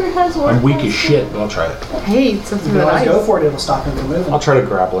grapple. Ember has one. I'm weak as shit, but I'll try it. Hey, it's You something can that always I. go for it. It'll stop him from moving. I'll try to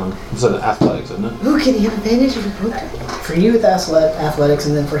grapple him. It's an athletics, isn't it? Ooh, can he have advantage if we both? For you, it's athletics,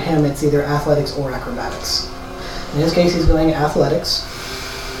 and then for him, it's either athletics or acrobatics. In his case, he's going athletics.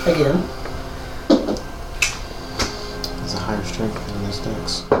 Again. There's a higher strength in this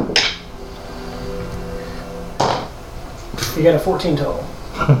dex. You got a 14 total.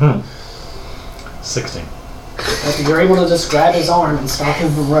 16. Like, you're able to just grab his arm and stop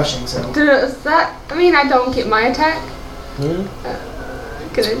him from rushing, so. Does that? I mean, I don't get my attack. Yeah.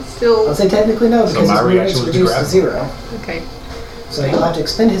 Can I still? I'll say technically no, So because my his reaction movement's was to reduced to grab 0. Okay. So he'll have to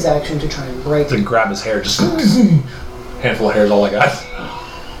expend his action to try and break. To grab his hair, just handful of hair is all I got.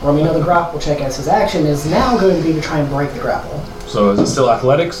 Or we know the grapple check as his action is now going to be to try and break the grapple. So is it still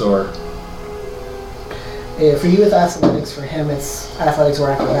athletics or? For you, it's athletics. For him, it's athletics or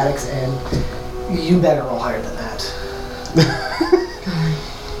acrobatics, and you better roll higher than that.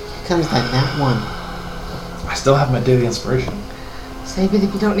 Here comes that one. I still have my daily inspiration. Save it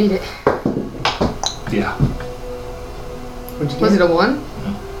if you don't need it. Yeah. What'd you Was it get? a 1?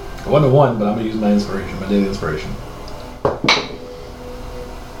 It wasn't a 1, but I'm gonna use my inspiration, my daily inspiration.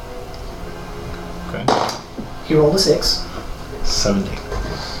 Okay. He rolled a 6. 17.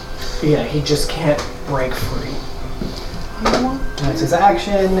 Yeah, he just can't break free. That's his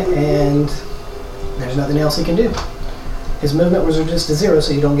action, and there's nothing else he can do. His movement was reduced to 0,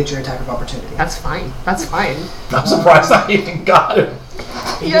 so you don't get your attack of opportunity. That's fine. That's fine. I'm surprised I even got him.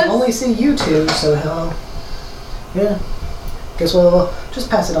 He Yes. can only see you two, so he'll... Yeah. Guess we'll just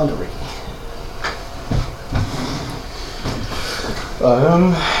pass it on to Ricky.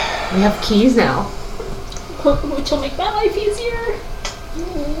 We have keys now. Which will make my life easier.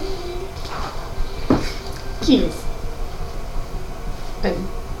 Keys. And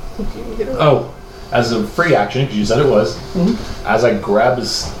Oh, as a free action, because you said it was, as I grab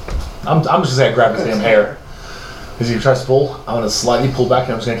his... I'm just gonna say I grab his damn hair. As he tries to pull, I'm gonna slightly pull back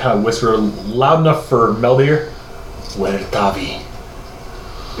and I'm just gonna kind of whisper loud enough for Mel to hear. Where Tavi?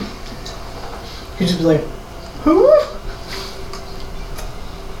 He'd just be like, who?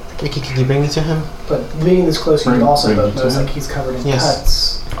 Ricky, can you bring it to him? But being this close, you Bring- can also bring both it to notice him? like he's covered in Yes.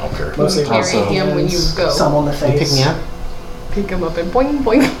 cuts. I don't care. Mostly carry Also- him when you go. Some on the Can you face. pick me up? Pick him up and boing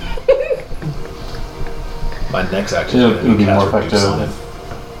boing. My next action Yeah, is it would be more cast Reduce effective.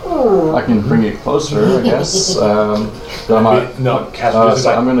 Oh. I can bring it closer, I guess. But I might. No, cast Reduce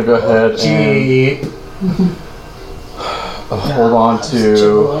So I'm gonna go ahead and Gee. hold on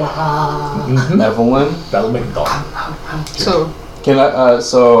to Evelyn. That'll make it dog. So Can I?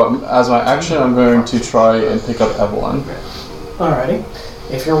 So as my action, I'm going to try and pick up Evelyn. Alrighty.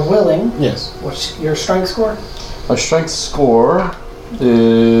 If you're willing, Yes. what's your strength score? My strength score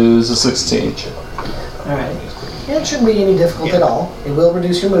is a 16. Alright. Yeah, it shouldn't be any difficult at all. It will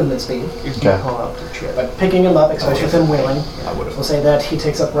reduce your movement speed. Okay. But picking him up, especially with him wheeling, I would have. we'll say that he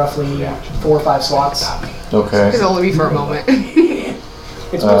takes up roughly 4 or 5 slots. it Okay. can only be for a moment.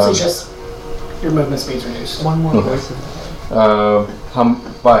 It's mostly just your movement speed's reduced. One more Okay. voice in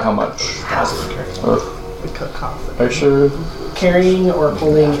By how much? The cacophony. Are you sure? Carrying or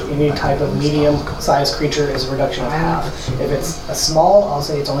pulling any type of medium-sized creature is a reduction of half. If it's a small, I'll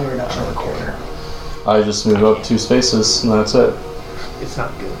say it's only a reduction of a quarter. I just move up 2 spaces and that's it. It's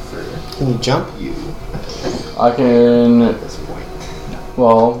not good for Can you jump? you I can. at this point.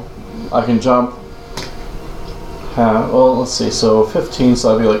 Well, I can jump. Well, let's see. So 15, so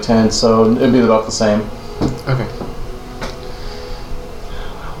that'd be like 10. So it'd be about the same. Okay.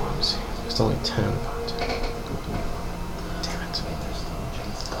 It's only 10. Damn it.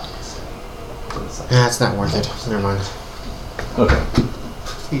 It's not worth it. Never mind. Okay.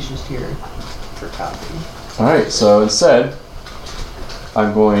 He's just here for coffee. All right. So instead,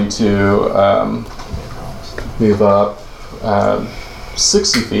 I'm going to move up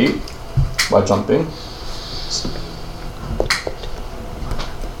 60 feet by jumping.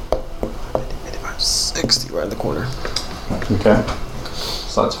 60 right in the corner. Okay.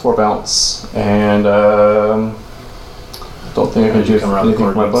 So that's 4 bounce, and don't think I can do Come around the anything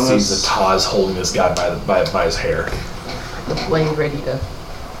with my corner and sees bonus. the Taz holding this guy by his hair. The blade ready to.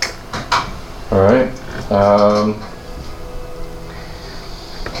 All right.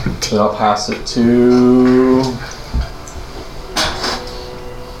 Then I'll pass it to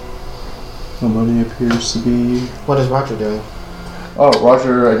somebody appears to be. What is Roger doing? Oh,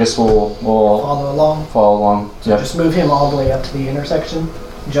 Roger. I guess will Follow along. follow along. So Yeah. just move him all the way up to the intersection,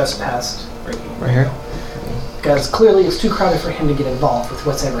 just past Ricky. Right here? Because clearly it's too crowded for him to get involved with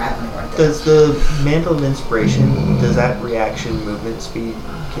what's ever happening right there. Does the Mantle of Inspiration, does that reaction movement speed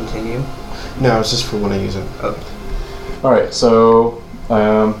continue? No, it's just for when I use it. Okay. All right. So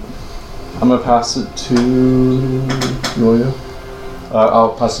I'm gonna pass it to Julia.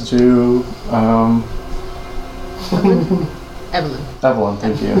 I'll pass it to Evelyn. Evelyn.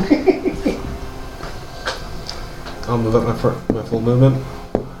 Thank you. I'll move up my full movement.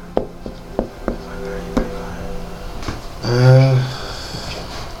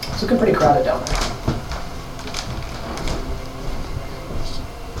 It's looking pretty crowded down there.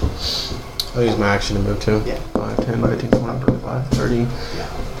 I'll use my action to move too. Yeah. 5, 10, 15, 20, 25, 30. There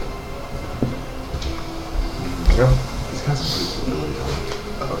you go.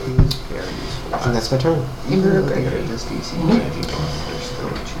 Oh, he was very useful. And that's my turn. Even Ember though they Gregory. get this DC, there's still a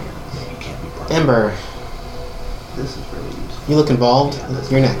chance. Ember, This is really useful. you look involved.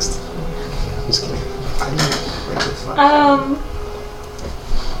 You're next. Just kidding. I didn't play this last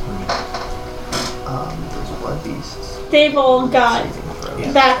those blood beasts. They've all got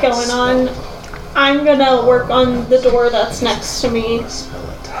Yeah. that going on. I'm gonna work on the door that's next to me. You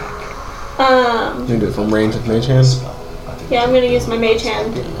can do it from range with Mage Hand. Yeah, I'm gonna use my mage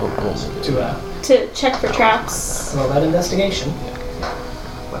hand To to check for traps. roll that investigation.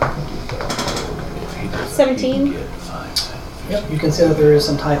 17. Yep, you can see that there is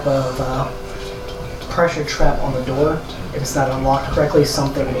some type of pressure trap on the door. If it's not unlocked correctly,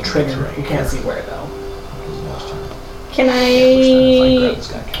 something will trigger. You can't see where though. Can I?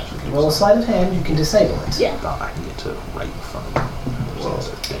 Roll a sleight of hand, you can disable it. Yeah, I can get to right in front of him.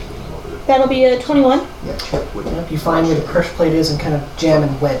 that'll be a 21. Yeah, check with Yep, you find where the pressure plate is and kind of jam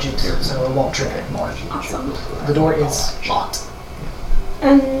and wedge it so it won't trigger anymore. Awesome. The door is locked.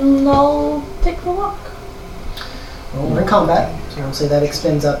 And I'll take the lock. Well, we're in combat, so I'll say that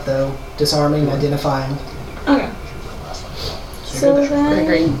expends up though. Disarming, identifying. Okay. So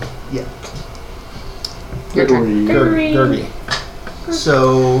Gregory. then, Yeah. Your turn. Gregory. Gergie.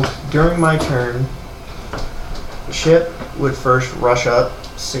 So during my turn, Chip would first rush up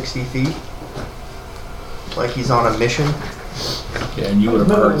 60 feet, like he's on a mission. Yeah, and you would have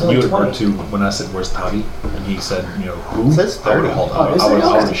No, it heard. was You only would have heard 20. too when I said, "Where's Pouty?" And he said, "You know who?" It says I would 30. have called. Oh, is I would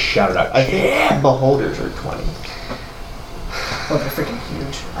it? have shouted out. I think beholders are 20. Oh, they're freaking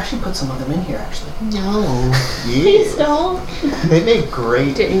huge. I should put some of them in here actually. No. Please don't. They make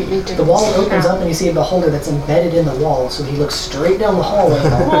great. Didn't need to. The wall opens up and you see a beholder that's embedded in the wall, so he looks straight down the hallway.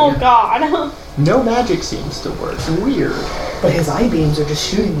 Oh God. No magic seems to work. Weird. But his eye beams are just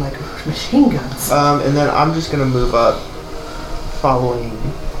shooting like machine guns. And then I'm just gonna move up, following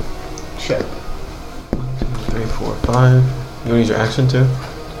Chip. 3, 4, 5. You want to use your action too?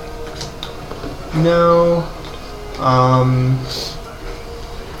 No.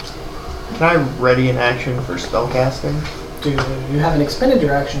 Can I ready an action for spellcasting? Do you haven't expended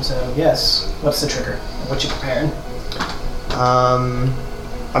your action, so yes. What's the trigger? What you preparing?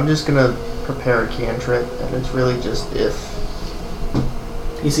 I'm just gonna prepare a cantrip, and it's really just if.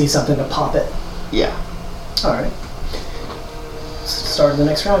 You see something to pop it. Yeah. Alright. Start of the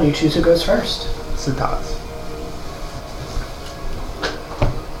next round, you choose who goes first. Sataz.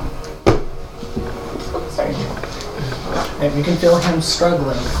 Sorry. And you can feel him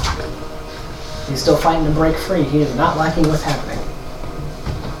struggling. He's still fighting to break free. He is not liking what's happening.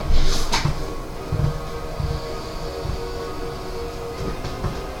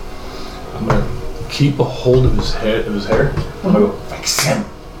 I'm gonna keep a hold of his head, of his hair. I'm gonna go fix him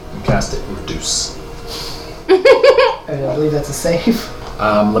and cast it. Reduce. And I believe that's a save.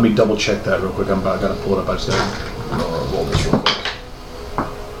 Let me double check that real quick. I gotta pull it up. I just gotta roll this real quick.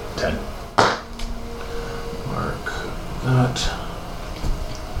 10. Mark that.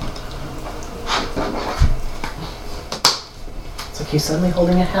 It's like he's suddenly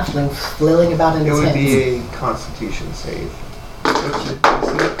holding a halfling flailing about in It his would hands. be a Constitution save. What's your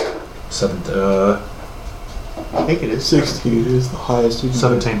DC? 7. I think it is 16 is the highest you can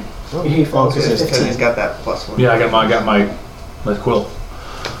 17. He falls Okay, to because 15. he's got that +1. Yeah, I got my quill.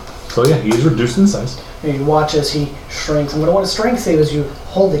 So yeah, he's reduced in size. And you watch as he shrinks. And what I want to strength save is you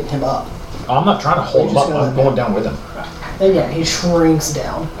holding him up. I'm not trying to hold him You're up. just I'm gonna- going down with him. And yeah, he shrinks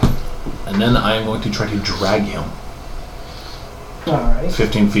down. And then I am going to try to drag him Alright.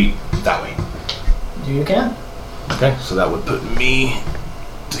 15 feet that way. You can. Okay, so that would put me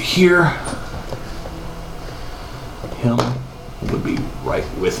to here. Him would be right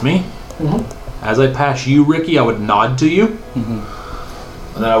with me. Mhm. As I pass you, Ricky, I would nod to you.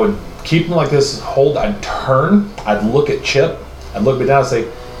 And then I would keep him like this, hold, I'd turn, I'd look at Chip, I'd look me down and say,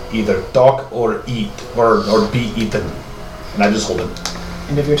 either talk or eat, or be eaten. And I just hold him.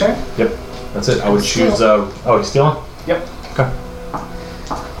 End of your turn. Yep, that's it. I would Steal. choose, oh, he's stealing? Yep. Okay.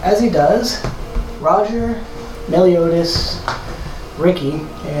 As he does, Roger, Meliodas, Ricky,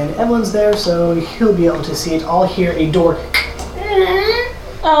 and Evelyn's there, so he'll be able to see it. All hear a door.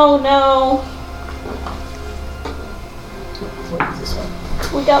 Oh no. What is this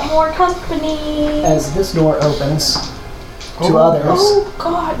one? We got more company. As this door opens to others Oh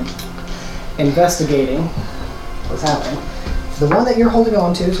god. investigating what's happening. The one that you're holding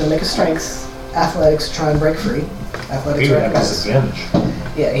on to is going to make a strength athletics to try and break free. Athletics He or would have athletics.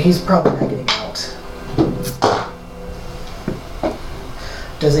 disadvantage. Yeah, he's probably not getting out.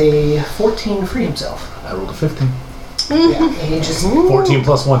 Does a 14 free himself? I rolled a 15. Yeah, he just 14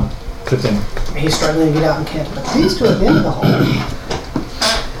 plus 1, 15. he's struggling to get out and can't. But these two at the end of the hall,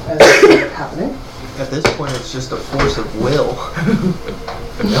 as this is happening, At this point, it's just a force of will.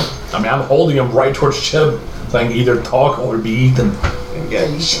 Yeah. I mean, I'm holding him right towards Chip, saying either talk or be eaten. And yeah,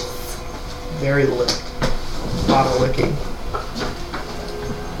 he's very licked. A lot of licking.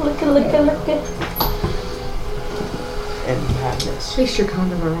 Look it. And madness. Place your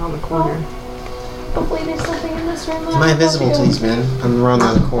condom around the corner. Hopefully there's something in this room. that Am I I invisible can to do. these men? I'm around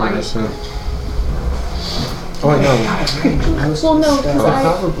that corner, Why? so. Oh, I know. Well, no, because I'll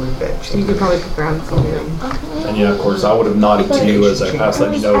I. probably bet You you. could probably put ground for them. And yeah, of course, I would have nodded to you as I passed,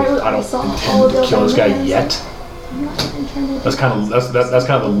 let you know I don't intend to kill this guy yet. I'm not even trying to. That's kind of that's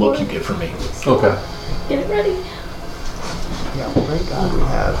kind of the look you get from me. Okay. Get it ready. Yeah, thank God we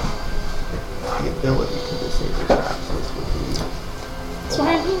have the ability to disable traps. This would be. That's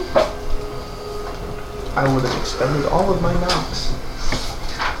why I'm here. I would have expended all of my knocks.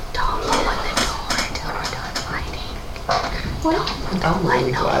 What? I'm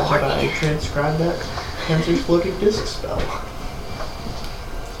really glad that I transcribed that cancer floating disc spell.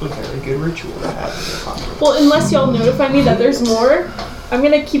 A very good ritual to have in your pocket. Well, unless y'all notify me that there's more, I'm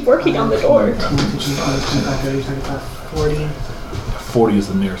gonna keep working on the door. 40. 40 is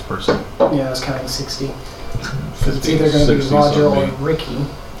the nearest person. Yeah, I was counting 60. 50, It's either going to be 60, Roger so or me. Ricky.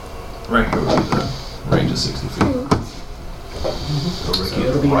 Right here would be the range of 60 feet. So So Ricky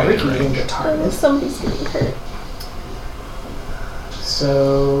it'll is be right Ricky in being range. the target. Somebody's getting hurt.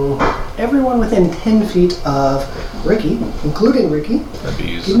 So everyone within 10 feet of Ricky, including Ricky, That'd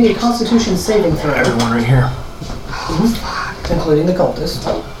be give me a Constitution saving throw, everyone right here. including the cultist.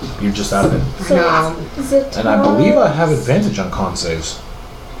 You're just out of it. So No. is it? And I believe I have advantage on con saves.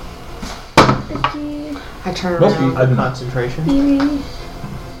 Ricky, I turn Nope. around. I didn't. Concentration. Phoebe.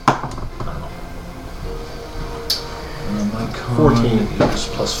 My con 14. is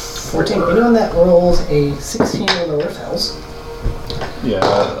plus 14. 4. Anyone that rolls a 16 or lower fails. Yeah,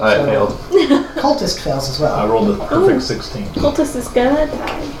 I failed. Cultist fails as I well. rolled a perfect 16. Cultist is gonna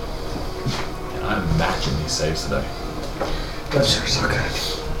die. And I'm matching these saves today. Those are so good.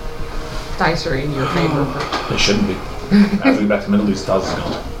 Dice are in your favor. They shouldn't be. After we get back to Middle East, Daz is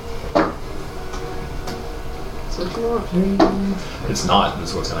gone. So go It's not.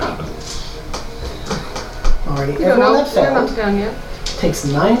 That's what's going to happen. Alrighty, We don't everyone know. that They're not failed done yet. takes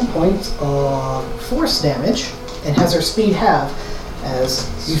 9 points of force damage and has their speed halved as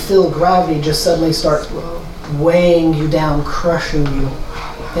you feel gravity just suddenly start weighing you down, crushing you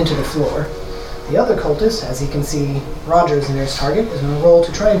into the floor. The other cultist, as he can see Roger is the nearest target, is going to roll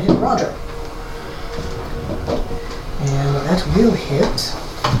to try and hit Roger. And that will hit.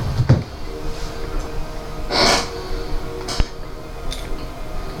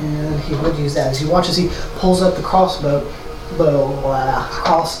 And he would use that as you watch as he pulls up the crossbow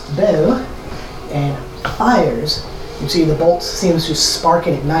and fires. You see the bolt seems to spark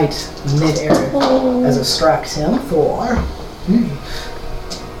and ignite mid-air as it strikes him for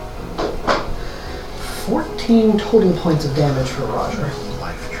 14 total points of damage for Roger.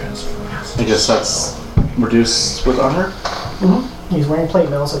 Life transforms. I guess that's reduced with armor. He's wearing plate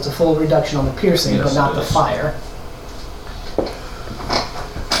mail, so it's a full reduction on the piercing, Yes, but not it the is. fire.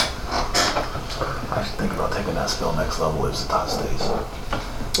 I should think about taking that spell next level if Zatat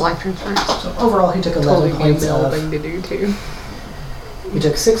stays. Life transference. So overall, he took 11 Totally points male of. thing to do too. He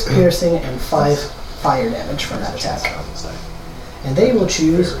took 6 piercing and 5 fire damage from that attack. And they will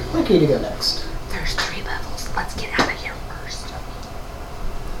choose Wiki to go next. There's 3 levels. Let's get out of here first.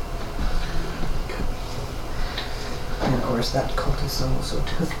 And of course, that cultist also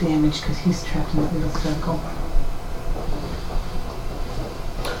took damage because he's trapped in that little circle.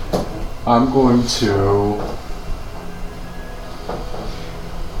 I'm going to.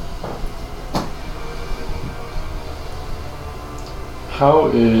 How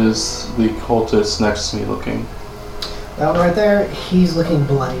is the cultist next to me looking? That one right there, he's looking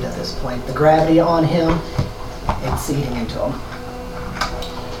bloodied at this point. The gravity on him, it's eating into him.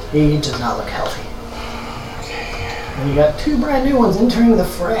 He does not look healthy. And you got 2 brand new ones entering the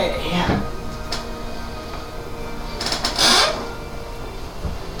fray.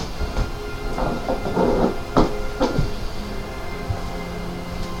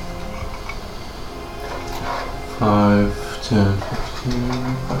 Five, 10, 15,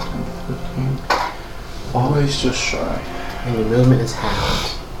 15. Always just shy. And your movement is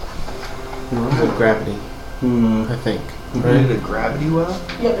halved. With gravity, I think. You did a gravity well?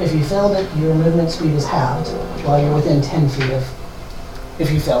 Yep, if you failed it, your movement speed is halved while you're within 10 feet of.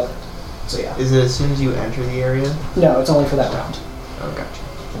 If you failed it. So yeah. Is it as soon as you enter the area? No, it's only for that round. Oh,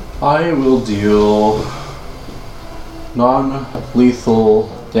 gotcha. I will deal non-lethal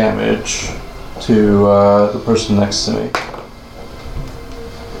damage to the person next to me.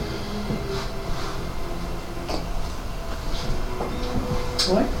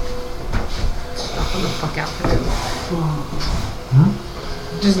 What? Knocking the fuck out for now.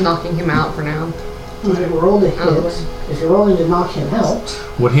 Just knocking him out for now. Okay, roll to hit. Oh. If you're rolling to knock him out,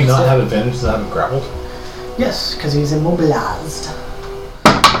 Would he not have advantage to have him grappled? yes, because he's immobilized.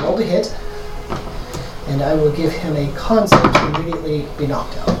 Roll to hit, and I will give him a con save to immediately be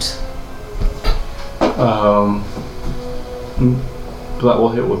knocked out. That will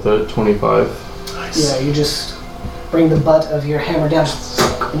hit with a 25. Nice. Yeah, you just bring the butt of your hammer down,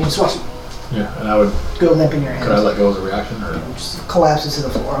 and you just watch it Yeah, and I would. go limp in your hand. Could I let go as a reaction, or It just collapses to the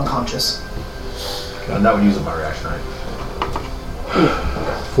floor, unconscious. and that would use my reaction, right? Just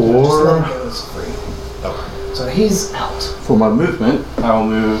let him For go, it's free. Okay. So he's out. for my movement, I'll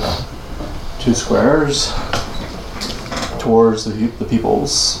move 2 squares towards the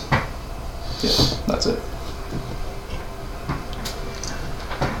peoples. Yeah, that's it.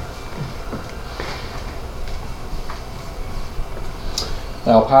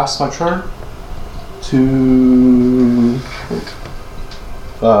 I'll pass my turn to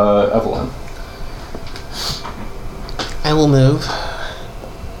Evelyn. I will move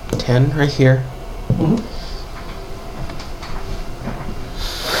 10 right here.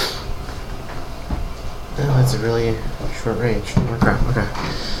 Oh, that's a really short range. Oh crap, okay.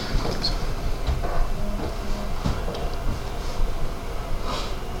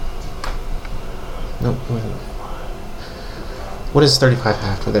 Nope. What is 35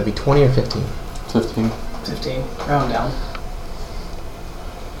 half? Would that be 20 or 15? 15. 15. Round down.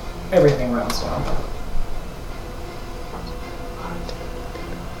 Everything rounds down.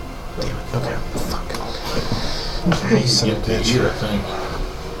 Damn it. Okay. Fuck. You get to eat, I think.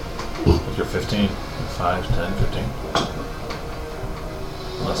 If you're 15, 5, 10, 15.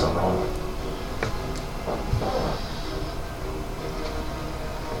 Unless I'm wrong.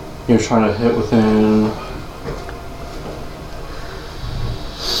 You're trying to hit within.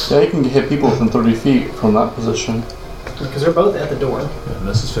 Yeah, you can hit people within 30 feet from that position. Because they're both at the door. And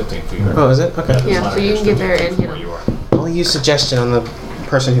this is 15 feet, right? Oh, is it? Okay. it doesn't Yeah, matter, so you you're can get still there 15 and from hit where him. you are. I'll use suggestion on the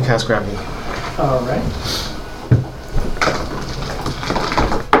person who casts gravity. Alright.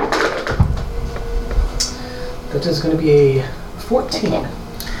 That is going to be a 14.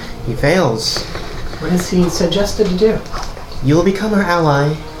 He fails. What is he suggested to do? You will become our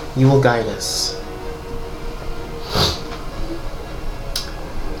ally. You will guide us.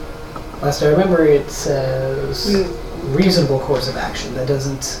 Last I remember, it says reasonable course of action that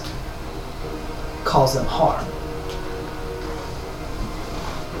doesn't cause them harm.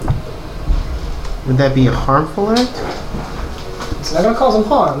 Would that be a harmful act? It's not going to cause him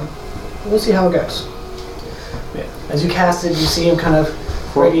harm. We'll see how it goes. Yeah. As you cast it, you see him kind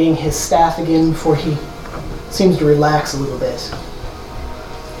of readying his staff again before he seems to relax a little bit.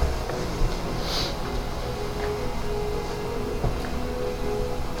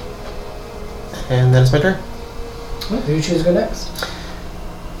 And then it's my turn. Who do you choose to go next?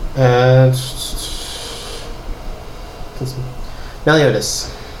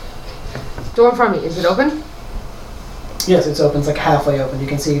 Meliodas. Door in front of me. Is it open? Yes, it's open. It's like halfway open. You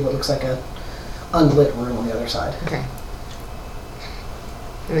can see what looks like a unlit room on the other side. Okay.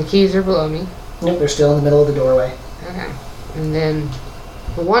 And the keys are below me. Yep, they're still in the middle of the doorway. Okay. And then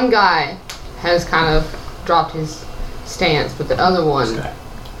the one guy has kind of dropped his stance, but the other one Yeah,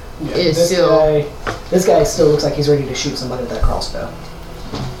 is this still. This guy still looks like he's ready to shoot somebody with that crossbow.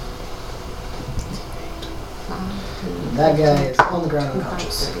 That guy is on the ground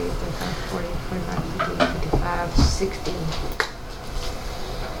unconscious. 30, 35, 40, 45, 50, 55, 60.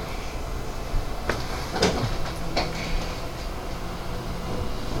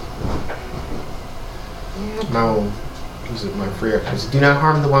 No. Use it my free actions. Do not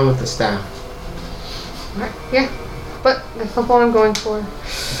harm the one with the staff. Alright, yeah. But that's not what I'm going for.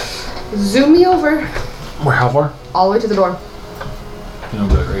 Zoom me over Where? How far? all the way to the door. You know,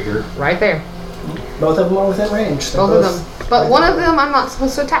 like right here. Right there. Both of them are within range. They're Both of both them. But right one there. of them I'm not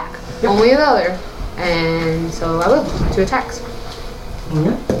supposed to attack. Only the other. And so I will. 2 attacks.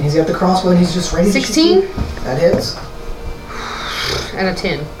 Mhm. He's got the crossbow and he's just ready to 16 shoot you. That hits. and a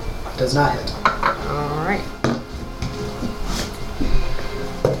 10. Does not hit. Alright.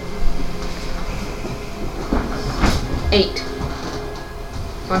 Eight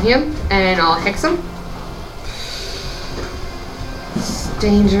on him, and I'll hex him. It's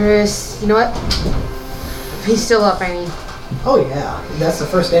dangerous. You know what? He's still up, I mean. Oh yeah, that's the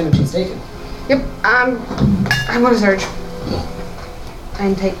first damage he's taken. Yep, I'm gonna surge.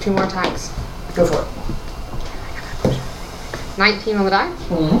 And take 2 more attacks. Go for it. 19 on the die,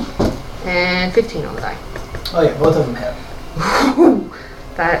 Mm-hmm. and 15 on the die. Oh yeah, both of them hit.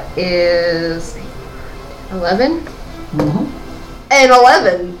 That is 11 Mm-hmm. and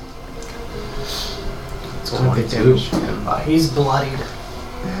 11. It's one big damage. He's bloodied.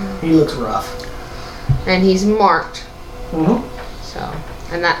 He looks rough. And he's marked. Mm-hmm. So,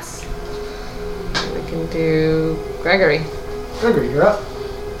 and that's. We can do Gregory. Gregory, you're up.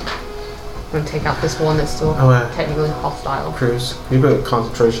 I'm gonna take out this one that's still Oh, technically hostile. Cruz. Can you put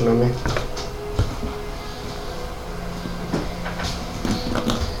concentration on me?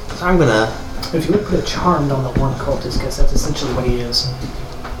 So I'm gonna. If you would put a charmed on the one cultist, because that's essentially what he is.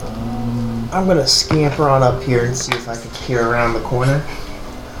 I'm gonna scamper on up here and see if I can peer around the corner.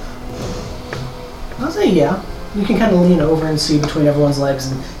 I'll say yeah. You can kind of lean over and see between everyone's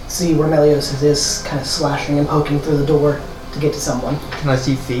legs and see where Meliodas is kind of slashing and poking through the door to get to someone. Can I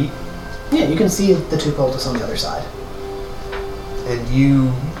see feet? Yeah, you can see the 2 cultists on the other side. And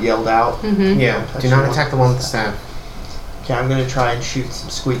you yelled out. Mm-hmm. Yeah. Do not attack the one with the staff. Okay, I'm gonna try and shoot some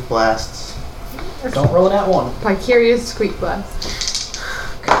squeak blasts. Don't roll it at 1. Vicarious Squeak Blast.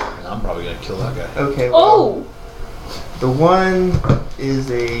 I'm probably gonna kill that guy. Okay. Well, Oh! the one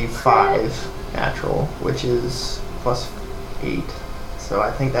is a 5 natural, which is plus 8. So I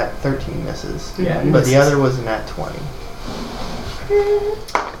think that 13 misses. Yeah, But the other was a nat 20,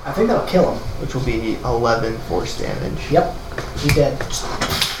 I think that'll kill him. which will be 11 force damage. Yep, he's dead.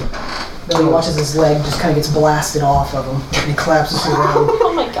 Then he watches his leg just kind of gets blasted off of him, and he collapses to the ground.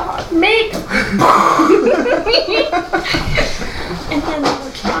 Oh my god. Make! And then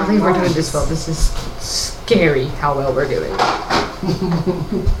I believe we're doing this well. This is scary how well we're doing.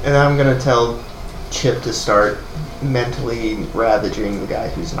 And I'm gonna tell Chip to start mentally ravaging the guy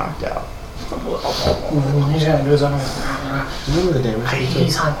who's knocked out. He kind of goes on. Remember the damage he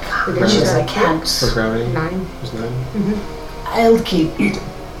He's took unconscious. I can't. for gravity? 9. It was 9. I'll keep Was that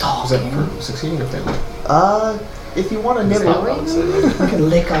talking. for succeeding or failing? If you want to nibble, I can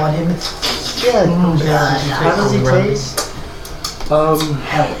lick on him. yeah. Blood. How does he taste?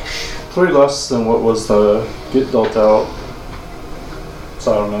 Hellish. Pretty less than what was the get dealt out.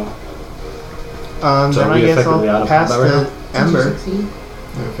 So I don't know. So Then are I we guess effectively out I'll of pass combat right the ember. Succeed.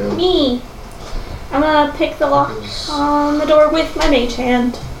 Okay. Me! I'm gonna pick the lock on the door with my mage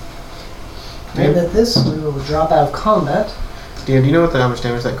hand. And at this, we will drop out of combat. Dan, do you know what the how much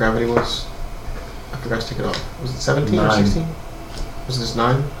damage that gravity was? I forgot to take it off. Was it 17 or 9. 16? Was this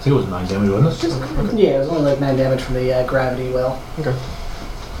 9? I think it was 9 damage, wasn't it? Yeah, it was only like 9 damage from the gravity well. Okay.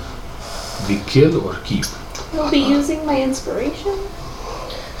 We kill or keep? You'll be using my inspiration?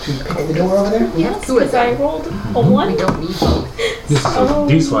 Should we pick the door over there? Yes, two of because I them. rolled a We 1. don't need both.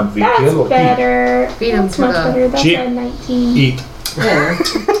 This one we That's kill or better. Feed 'em That's to much the better. That's sheep. a 19. keep? Eat. Yeah.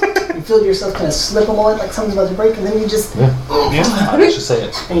 You feel yourself kind of slip a moment like something's about to break, and then you just. Yeah, I should say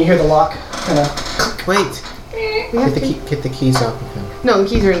it. And you hear the lock kind of. Wait. We have to Get the keys off of him. No, the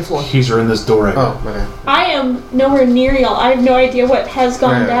keys are in the floor. Keys are in this door right Oh, my bad. I am nowhere near y'all. I have no idea what has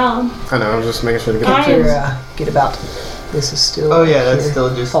gone Yeah. down. I know, I was just making sure to get I the am- keys. Get about. This is still. Oh yeah, that's here,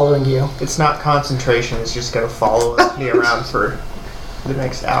 still just. following you. It's not concentration. It's just gonna follow me around for the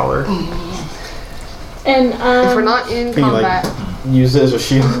next hour. And If we're not in Can you, like- combat, Use it as a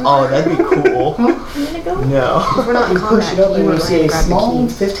shield. Oh, that'd be cool. I'm gonna go. No. if we're not in You push combat, it open you and want you to see a grab the small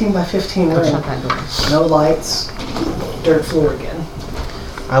keys. 15 by 15 Or shut room. that door. No lights. Dirt floor again.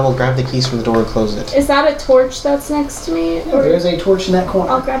 I will grab the keys from the door and close it. Is that a torch that's next to me? Or There's a torch in that corner.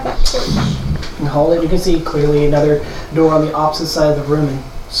 I'll grab that torch. And hold it. You can see clearly another door on the opposite side of the room and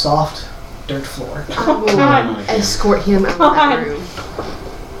soft dirt floor. I will God. escort him out of God. that room.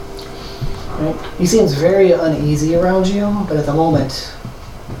 Right? He seems very uneasy around you, but at the moment,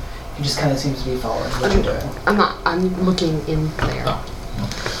 he just kind of seems to be following what you're doing. I'm looking in there.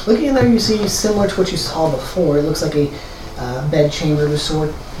 Looking in there, you see similar to what you saw before. It looks like a bed chamber of a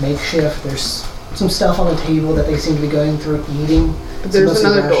sort, makeshift. There's some stuff on the table that they seem to be going through, eating. But there's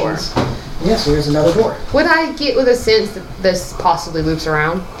Some mostly another door. rations. Yes, there's another door. Would I get with a sense that this possibly loops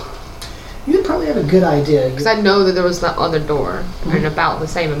around? You'd probably have a good idea. Because I know that there was that other door, and about the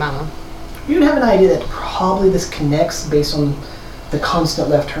same amount of. You'd have an idea that probably this connects based on the constant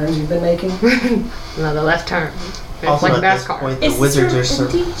left turns you've been making. Another left turn. It's Also, like at this NASCAR. point, the Is this wizards room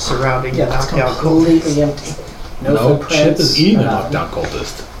are empty? surrounding Yeah, the it's knockout completely empty. No No, footprints. Chip is eating a nothing. knockdown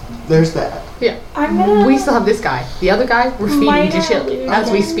cultist. There's that. I'm gonna. We still have this guy. The other guy, we're feeding Minor to Chip as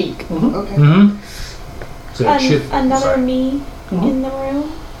we illusion. speak. Okay. Mm-hmm. So Chip. Another sorry. me Mhm. in the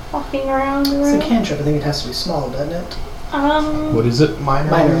room, walking around the It's a room. cantrip. I think it has to be small, doesn't it? What is it? Minor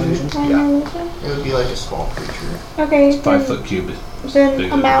Minor illusion. illusion. Minor illusion. It would be like a small creature. Okay, 5 then, foot cube. then bigger a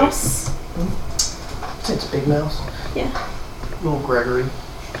than mouse. It's a big mouse. Little Gregory.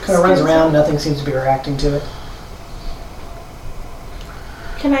 Kind of runs around. Nothing seems to be reacting to it.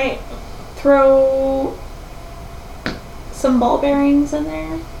 Can I throw some ball bearings in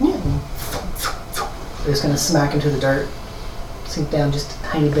there? Yeah. They're just gonna smack into the dirt. Sink down just a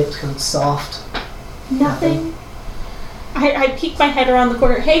tiny bit because it's soft. Nothing. I peek my head around the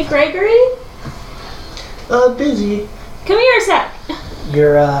corner. Hey, Gregory, Busy. come here a sec.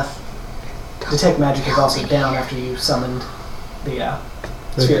 Your detect magic is also down after you summoned the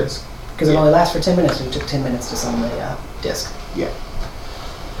spheres. Because it only lasts for 10 minutes, and you took 10 minutes to summon the disc.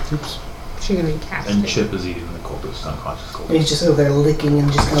 Oops. She's gonna cast And it. Chip is eating the cultist, unconscious And cultist. he's just over there licking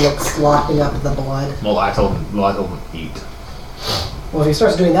and just kind of like slopping up the blood. Well, I told him eat. Well, if he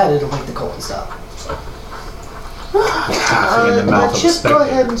starts doing that, it'll wake the cultist up. Coughing in the mouth of a Chip, go ahead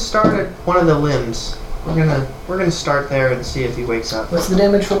spectator. and start at one of the limbs. We're gonna start there and see if he wakes up. What's the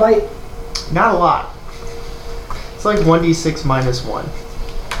damage for bite? Not a lot. It's like 1d6 minus 1.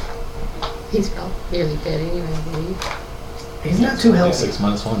 He's about nearly dead anyway, I believe. He's not too healthy. 6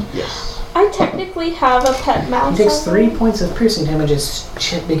 minus 1. Yes. I technically have a pet mouse. He takes over 3 there. points of piercing damage as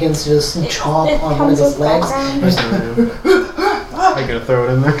Chip begins to just chomp It on one of comes his with legs. background. I'm gonna throw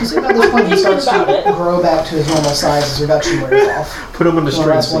it in there. So about this point, he He's starts good about to it. grow back to his normal size as reduction wears off. Put him in the For the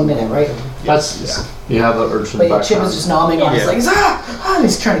street. last 1 minute, right? That's you have the urge in But the yeah, Chip background. is just nomming on his Yeah. legs. And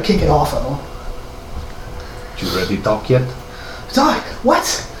he's trying to kick it off of him. You ready to talk yet? Doc,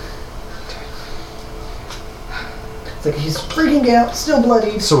 what? It's like he's freaking out, still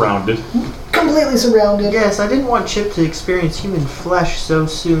bloodied, Surrounded. completely surrounded. Yes, I didn't want Chip to experience human flesh so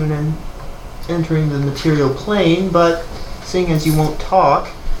soon and entering the material plane, but seeing as you won't talk,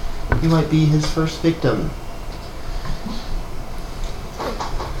 you might be his first victim.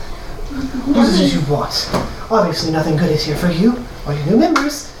 What is it you want? Obviously nothing good is here for you. Are you new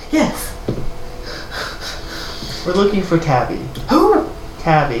members? Yes. We're looking for Tabby. Who?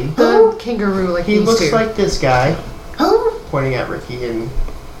 Tabby. The kangaroo, like He these looks two. like this guy, Who? pointing at Ricky and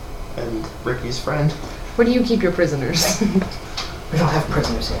Ricky's friend. Where do you keep your prisoners? We don't have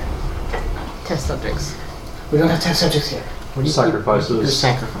prisoners here. Test subjects. We don't have test subjects here. Where do you Sacrifices. keep your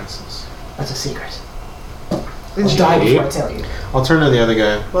sacrifices? That's a secret. Then I'll she- die before I tell you. I'll turn to the other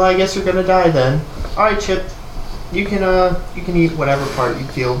guy. Well, I guess you're gonna die then. All right, Chip. You can eat whatever part you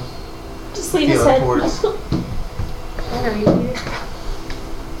feel Just lean his feeling head. towards. I know you need it.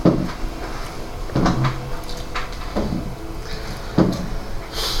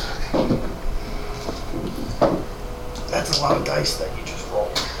 That's a lot of dice that you just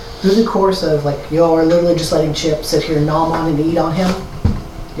rolled. through the course of, like, y'all are literally just letting Chip sit here, nom on and eat on him?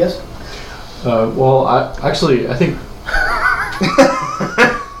 Yes? Well, I think...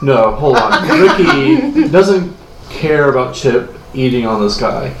 No, hold on. Ricky doesn't care about Chip eating on this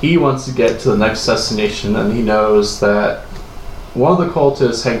guy. He wants to get to the next destination, and he knows that one of the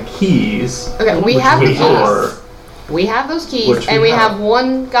cultists had keys. Okay, we which have the we keys. are- We have those keys, Which and we we have. have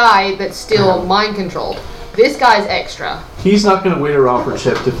one guy that's still mind controlled. This guy's extra. He's not going to wait around for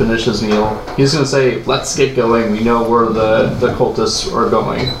Chip to finish his meal. He's going to say, let's get going. We know where the cultists are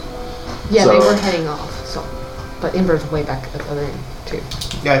going. Yeah, So- they were heading off. So, but Ember's way back at the other end too.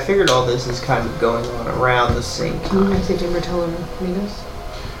 Yeah, I figured all this is kind of going on around the same Can you time. message Ember tell him to meet us?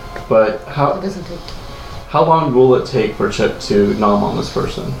 But It doesn't take. how long will it take for Chip to nom on this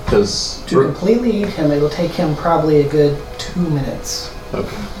person? Because... To completely eat him, it'll take him probably a good 2 minutes.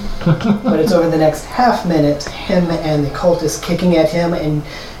 Okay. But it's over the next half minute, him and the cultist kicking at him, and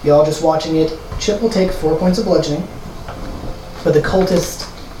y'all just watching it. Chip will take 4 points of bludgeoning, but the cultist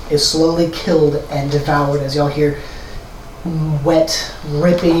is slowly killed and devoured as y'all hear wet,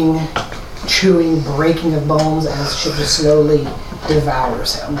 ripping, chewing, breaking of bones as Chip just slowly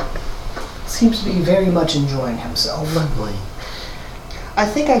devours him. Seems to be very much enjoying himself. Lovely. I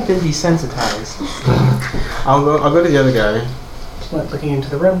think I've been desensitized. I'll go to the other guy. Went looking into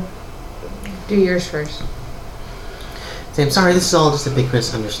the room. Do yours first. Say, I'm sorry, this is all just a big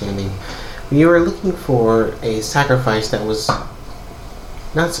misunderstanding. When you were looking for a sacrifice that was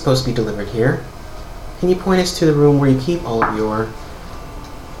not supposed to be delivered here, can you point us to the room where you keep all of your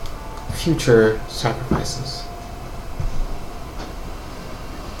future sacrifices?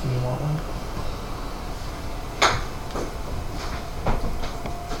 Do you want one?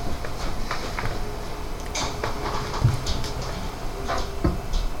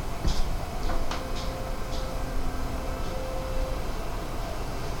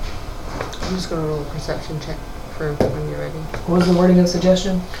 I'm just gonna roll a perception check for when you're ready. What was the wording of the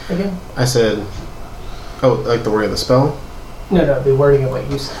suggestion again? I said, oh, like the word of the spell? No, the wording of what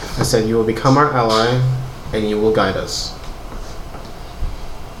you said. I said, you will become our ally, and you will guide us.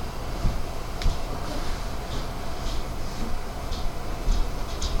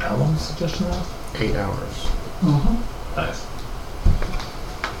 How long is the suggestion now? 8 hours. Nice.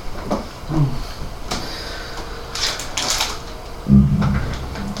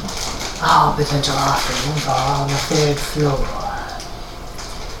 Ah, potential offerings are on the 3rd floor.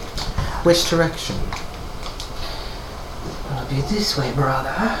 Which direction? It'll be this way, brother.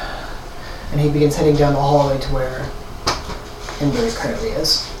 And he begins heading down the hallway to where Ember currently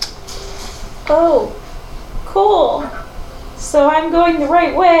is. Oh, cool. So I'm going the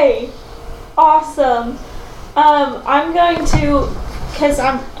right way. Awesome. I'm going to, because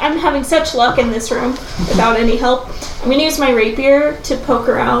I'm having such luck in this room without any help. I'm going to use my rapier to poke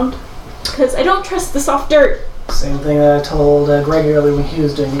around because I don't trust the soft dirt. Same thing that I told Greg earlier when he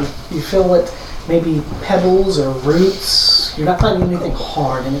was doing it. You feel what maybe pebbles or roots. You're not finding anything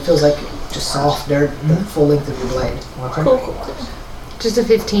hard, and it feels like just soft dirt the full length of your blade. Cool. Just a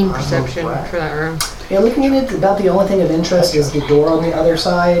 15 perception for that room. Yeah, looking at it, about the only thing of interest is the door on the other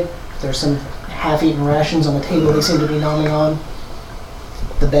side. There's some half-eaten rations on the table they seem to be nomming on.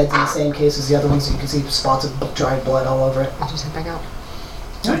 The bed's in the same case as the other ones. You can see spots of dried blood all over it. I'll just head back out.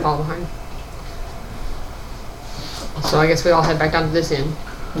 Fall behind. So I guess we all head back down to this inn.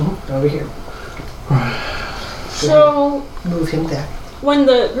 Over here. So Move him there. when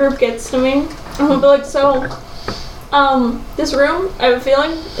the group gets to me, I'm gonna be like, so, this room, I have a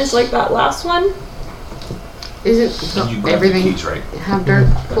feeling, is like that last one. Isn't You grab everything the keys, right? have dirt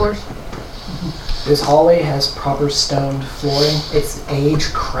floors? This hallway has proper stoned flooring. It's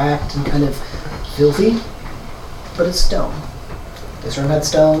aged, cracked, and kind of filthy, but it's stone. This room had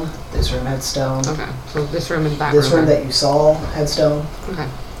stone. This room had stone. Okay, so this room and that This room room. that you saw had stone. Okay.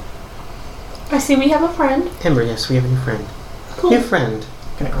 I see we have a friend. Timber, yes, we have a new friend. Cool. New friend.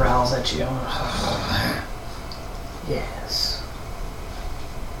 Kind of growls at you. Yes.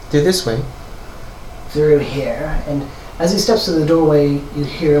 Through this way. Through here, and as he steps to the doorway, you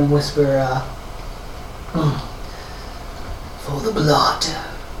hear him whisper, "For the blood."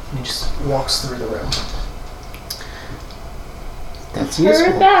 And he just walks through the room. That's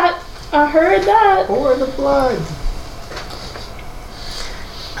useful. Heard that. I heard that. For the blood.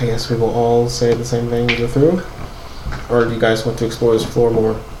 I guess we will all say the same thing and go through? Or do you guys want to explore this floor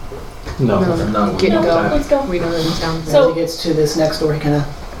more? No. No, Get No, go. let's go. We know that it's down As there. So- he gets to this next door, he kind of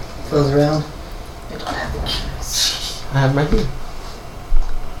fills around. I don't have the keys. I have my key.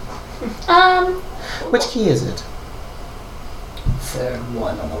 Um, Which key is it? Third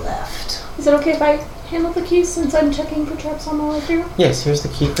one on the left. is it okay if I handle the keys since I'm checking for traps on the way through? Yes, here's the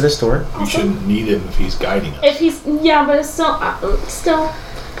key for the store. You shouldn't need him if he's guiding us. If he's but it's still.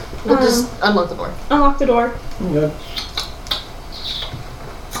 We'll just unlock the door. Unlock the door. Good.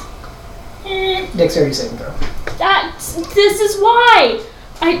 Dexterity saving throw. This is why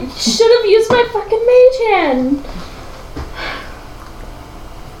I should have used my fucking mage hand.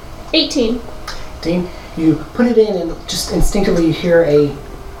 18. Dean, you put it in and just instinctively you hear a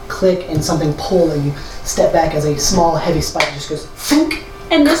click and something pull and you step back as a small heavy spike just goes thunk.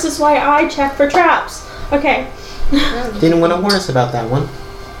 And this is why I check for traps. Okay. Didn't want to warn us about that one.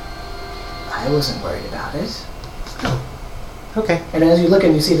 I wasn't worried about it. Okay. And as you look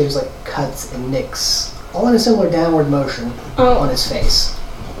and you see there's like cuts and nicks, all in a similar downward motion on his face.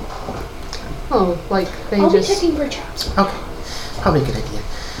 Oh, like they I'll be just. checking for traps. Okay. Probably a good idea.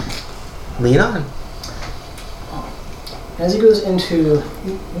 Lead on. As he goes into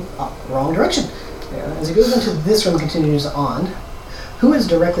wrong direction. Yeah, as he goes into this room, continues on. Who is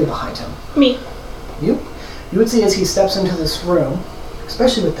directly behind him? Me. You. You would see as he steps into this room,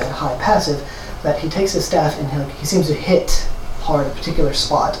 especially with that high passive, that he takes his staff and he seems to hit hard a particular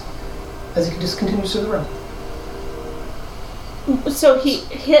spot as he just continues through the room. So he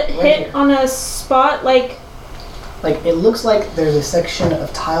hit here. on a spot like It looks like there's a section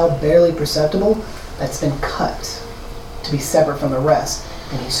of tile barely perceptible that's been cut to be separate from the rest,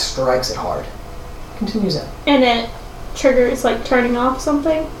 and he strikes it hard. Continues in. and it triggers like turning off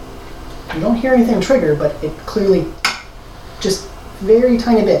something. You don't hear anything trigger, but it clearly just very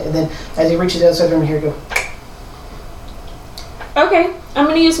tiny bit, and then as he reaches outside the room, here you go. Okay, I'm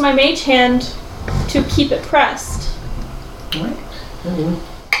gonna use my mage hand to keep it pressed. Alright.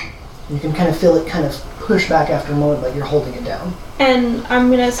 You can kind of feel it kind of push back after a moment, but you're holding it down. And I'm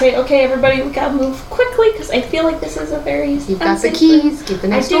gonna say, okay, everybody, we gotta move quickly because I feel like this is a very You've got the sensitive- keys. Get the I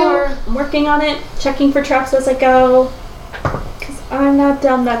next do. door. I'm working on it, checking for traps as I go. Because I'm not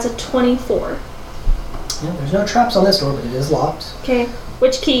dumb. That's a 24. Yeah, there's no traps on this door, but it is locked. Okay,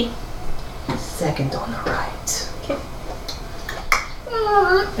 which key? Second on the right. Okay.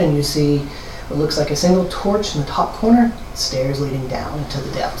 And you see what looks like a single torch in the top corner, stairs leading down into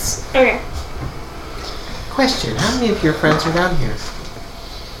the depths. Okay. Question, how many of your friends are down here?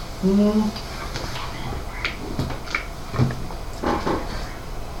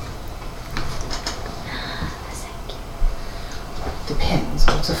 Depends.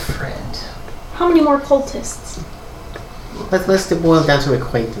 What's a friend? How many more cultists? Let's boil it down to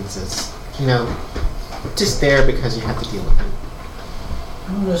acquaintances. You know, just there because you have to deal with them.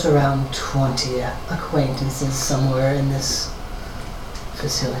 There's around 20 acquaintances somewhere in this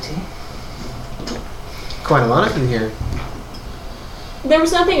facility. Quite a lot of you here. There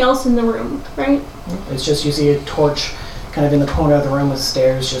was nothing else in the room, right? It's just you see a torch kind of in the corner of the room with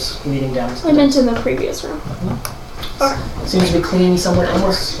stairs just leading down to the I meant depths. in the previous room. Seems to be clean somewhat,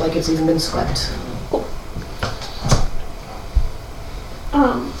 almost like it's even been swept.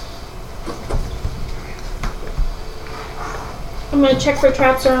 I'm gonna check for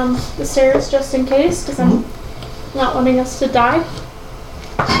traps around the stairs just in case, because I'm not wanting us to die.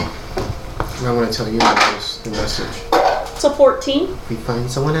 I want to tell you guys the message. It's a 14. If we find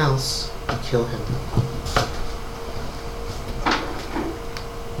someone else, we kill him.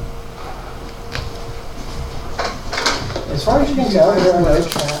 As far as you can tell, there are no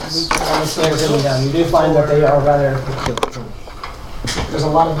traps on the stairs leading down. You do find that they are rather... There's a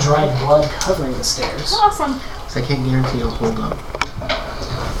lot of dried blood covering the stairs. Awesome. So I can't guarantee I'll hold up.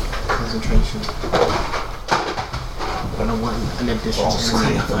 Concentration. But I want an additional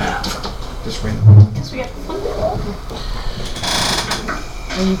enemy. Just random. Because we have to flip it.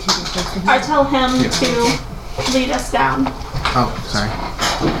 I tell him to lead us down. Oh, sorry.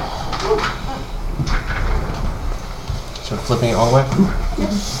 So flipping it all the way?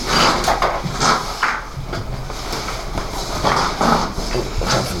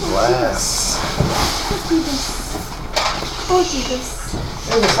 Glass. Oh, Jesus.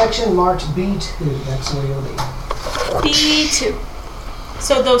 There's a section marked B2. That's where you'll be. B2.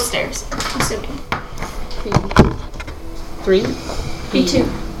 So those stairs, I'm assuming. Three. B2.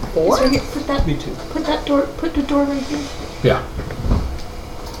 Four? It's right here. Put that. B2. Put the door right here. Yeah.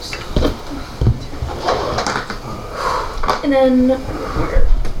 And then where?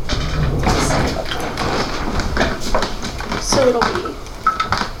 So it'll be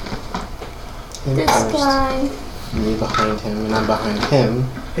Him this first. guy. Me behind him, and I'm behind him.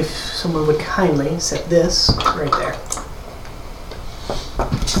 If someone would kindly set this right there.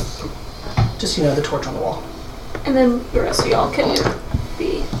 Just, the torch on the wall. And then the rest of y'all can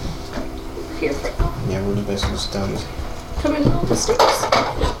be here for now. Yeah, we're the best ones done. Coming down the stairs.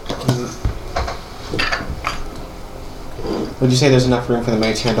 Would you say there's enough room for the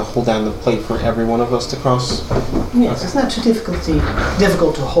mage hand to hold down the plate for every one of us to cross? Yes, it's not too difficult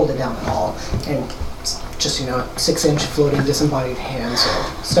to hold it down at all. And it's just, 6-inch floating disembodied hand, so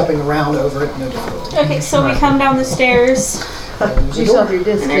stepping around over it, no difficulty. Okay, so we come down the stairs. And there's a You door. still have your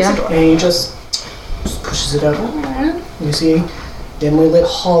disc, And there's a yeah? door. And he just pushes it open. You see dimly lit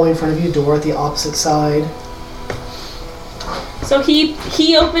hallway in front of you, door at the opposite side. So he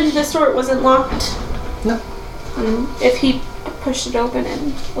opened this door. It wasn't locked. No. If he pushed it open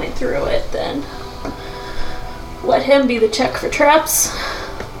and went through it, then let him be the check for traps.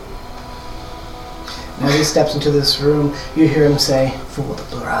 And as he steps into this room, you hear him say, "For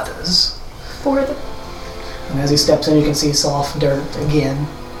the brothers." For the And as he steps in, you can see soft dirt again.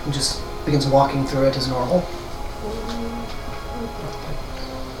 He just begins walking through it as normal.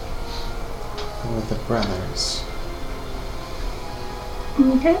 With the brothers.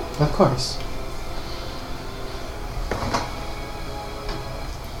 okay. Of course.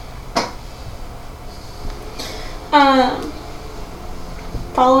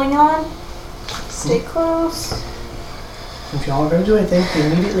 Following on. Stay close. If y'all aren't going to do anything, he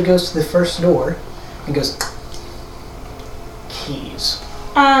immediately goes to the first door and goes, keys.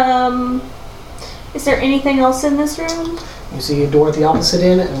 Is there anything else in this room? You see a door at the opposite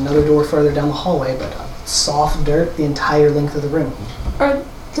end and another door further down the hallway, but soft dirt the entire length of the room. Are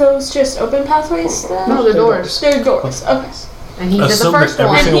those just open pathways then? No, the They're doors. They're doors. Okay. And he did the Assume first that every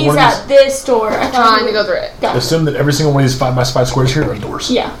one. And single he's one of at this door. Trying to go through it. Got it. Assume that every single one of these 5x5 squares here are doors.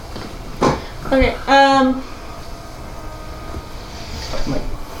 Yeah. Okay.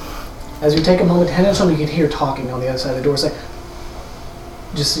 As you take a moment to hand it to him, you can hear talking on the other side of the door. It's like,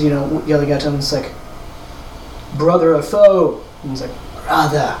 just, yelling at him. It's like, brother or foe? And he's like,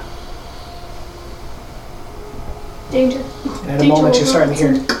 brother. Danger. And in a moment, you're starting to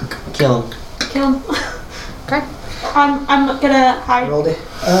hear, Kill him. Kill him. Okay. I'm gonna hide. roll it.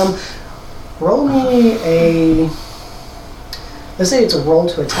 Roll me a, let's say it's a roll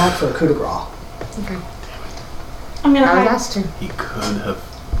to attack for a coup de grace. Okay. I'm gonna I was hide. asked to. He could have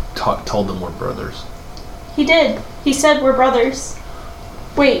told them we're brothers. He did. He said we're brothers.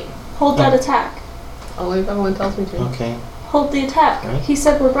 Wait. Hold that attack. Only if everyone tells me to. Okay. Hold the attack. Right. He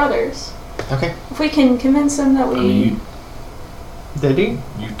said we're brothers. Okay. If we can convince him that we. I mean, Did he?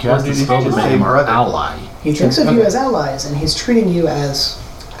 you cast did the he spell to just make say him our brother? ally. He thinks of you Okay. as allies, and he's treating you as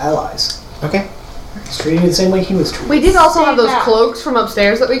allies. Okay. He's treating you the same way he was treated. We did also Stay have those back. cloaks from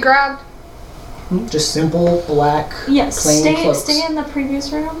upstairs that we grabbed. Just simple, black, Yes. plain Stay cloaks. in the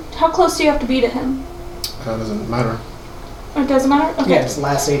previous room. How close do you have to be to him? That doesn't matter. It doesn't matter. Okay. Yeah, it's the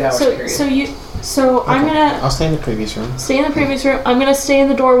last 8 hours period. So I'm Okay. gonna I'll stay in the previous room. stay in the previous room. I'm gonna stay in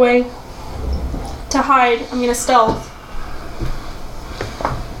the doorway to hide. I'm gonna stealth.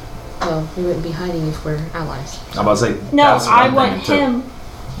 Well, we wouldn't be hiding if we're allies. I'm about to say. No, that's what I I'm want thinking, too. him.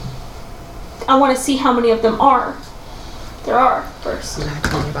 I want to see how many of them there are first. I'm not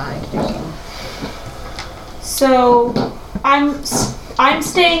going to hide. So I'm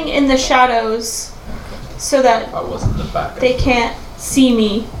staying in the shadows so that I wasn't in the back. they can't see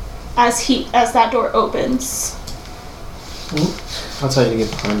me as that door opens. I'll tell you to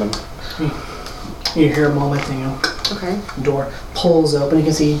get behind them. You hear a moment, Okay. the door pulls open. You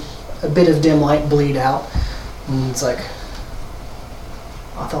can see a bit of dim light bleed out. And it's like,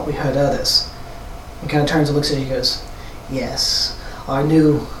 I thought we heard others. He kind of turns and looks at you and goes, yes, our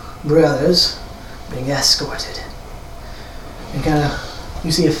new brothers being escorted. And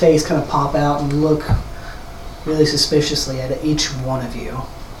you see a face kind of pop out and look really suspiciously at each one of you.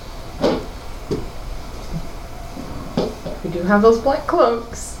 We do have those black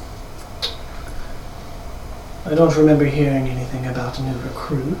cloaks. I don't remember hearing anything about new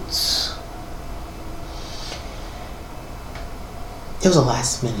recruits. It was a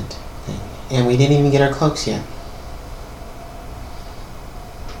last minute thing. And we didn't even get our cloaks yet.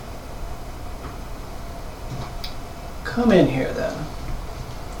 Come in here then.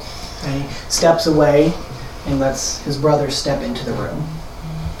 And he steps away and lets his brother step into the room.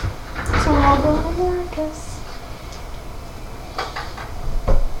 So we're all going in there, I guess.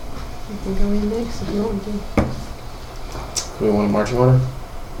 You can go in next if you want to. Do we want a marching order?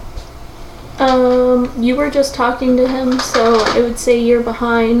 You were just talking to him, so I would say you're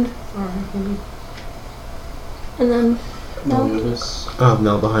behind, Alright, maybe. and then Mel. Oh,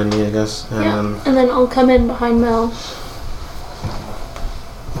 Mel behind me, I guess. Yeah, and then I'll come in behind Mel.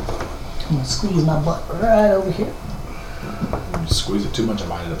 I'm gonna squeeze my butt right over here. You squeeze it too much, I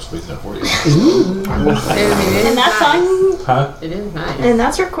might end up squeezing it for you. It is And that's nice. on, Huh? It is nice. and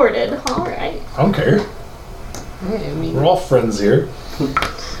that's recorded. All right. I don't care. Yeah, I mean, We're all friends here.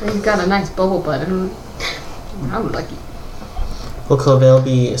 he's got a nice bubble butt. I would like it. Will Clovell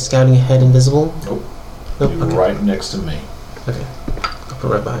be scouting ahead invisible? Nope. Nope. You're Okay. right next to me. Okay. I'll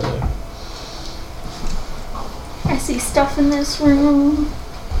put right behind you. I see stuff in this room.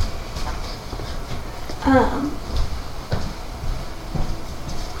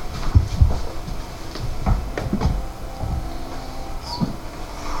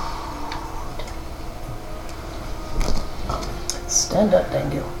 Stand up,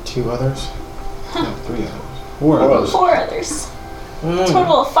 Dango. 2 others? No, 3 others. 4 Four others. 4 others. Mm.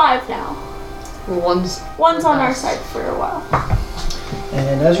 Total of 5 now. One's One's on our side for a while.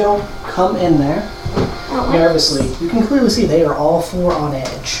 And as y'all come in there, I don't like nervously, this. you can clearly see they are all 4 on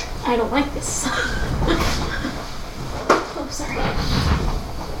edge. I don't like this. Oh, sorry.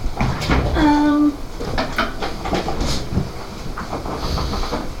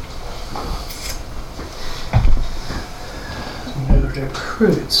 No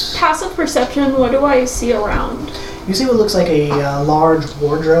recruits. Passive perception, what do I see around? You see what looks like a large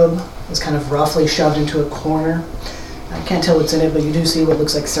wardrobe is kind of roughly shoved into a corner. I can't tell what's in it, but you do see what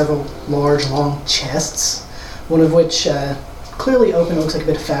looks like several large, long chests, one of which clearly open, looks like a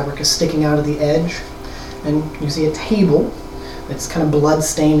bit of fabric is sticking out of the edge. And you see a table that's kind of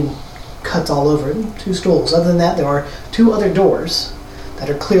blood-stained and cuts all over it, and 2 stools. Other than that, there are 2 other doors that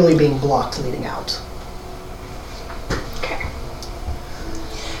are clearly being blocked leading out. Okay.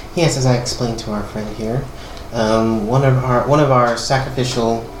 Yes, as I explained to our friend here, one of our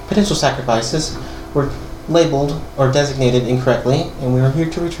potential sacrifices were labeled or designated incorrectly, and we are here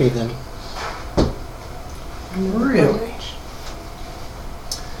to retrieve them. Really?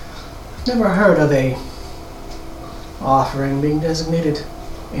 Never heard of a offering being designated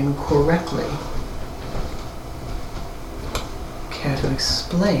incorrectly. Care to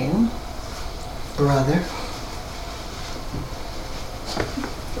explain, brother?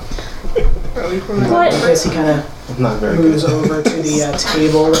 What? I guess he kind of I'm not very moves good. over to the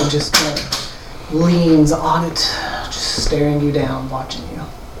table and just kind of leans on it, just staring you down, watching you.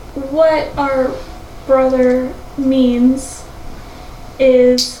 What our brother means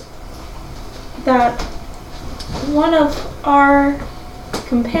is that one of our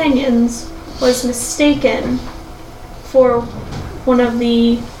companions was mistaken for one of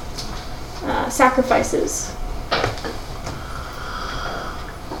the sacrifices.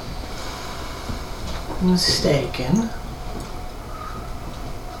 Mistaken.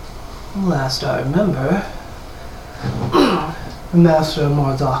 Last I remember, Master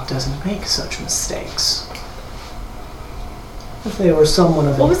Mordok doesn't make such mistakes. If they were someone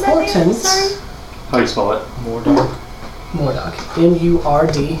of What was that name? importance, Sorry? How do you spell it? Mordok. Mordok, Murdock.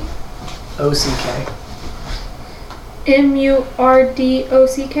 Murdock?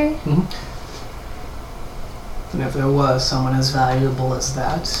 And if there was someone as valuable as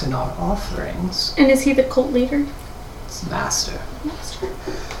that in our offerings, And is he the cult leader? it's Master. Master.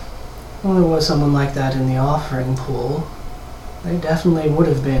 Well, there was someone like that in the offering pool. They definitely would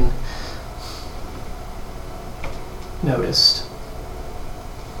have been noticed.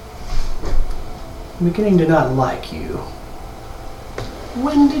 I'm beginning to not like you.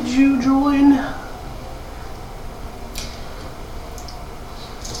 When did you join?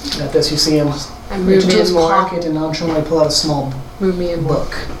 At this, you see him And reach move into me his in more. pocket and nonchalantly pull out a small Move me in more.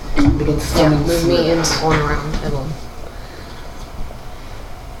 book and begin Yeah, thumbing move through me in it. on around Evelyn.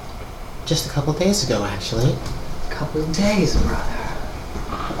 Just a couple days ago, actually. A couple of days, brother.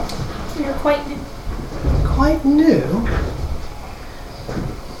 You're quite new. Quite new.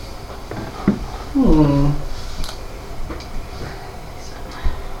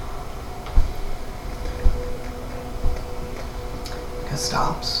 It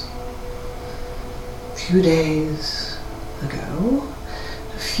stops. A few days ago,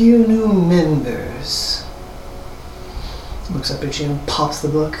 a few new members. Looks up at you and pops the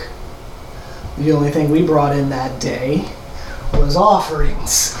book. The only thing we brought in that day was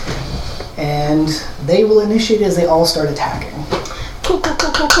offerings. And they will initiate as they all start attacking. Cool.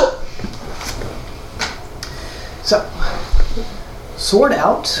 So, sword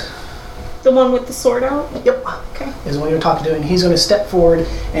out. The one with the sword out? Yep. Okay. Is what you're talking to, and he's going to step forward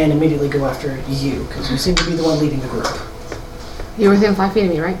and immediately go after you because you seem to be the one leading the group. You're within 5 feet of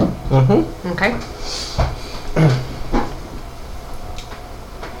me, right? Mm-hmm. Okay.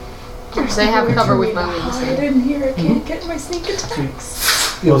 So I have cover with my wings. I didn't hear. I can't get my sneak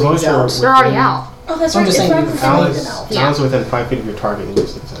attacks. Your As long legs as you're out. within- They're already out. Oh, that's I'm right. just If saying I'm you within- found Alice, an elf. as long as within 5 feet of your target, then you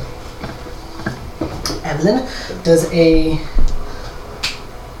sticks out. Evelyn does a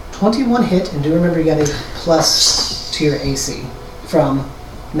 21 hit, and do remember you got a plus to your AC from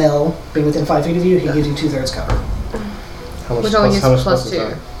Mel being within 5 feet of you. He gives you 2/3 cover. How much Which only how much gets plus is 2.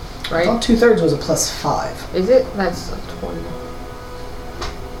 that? I Right? thought 2/3 was a plus 5. Is it? That's a 20.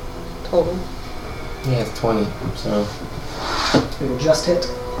 total? Yeah, it's 20. So, It will just hit.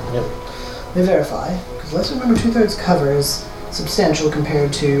 yep. Let me verify, because let's remember 2/3 cover is substantial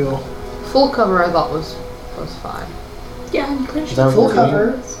compared to Full cover I thought was +5. Yeah, I'm pretty Is sure. that full what you mean?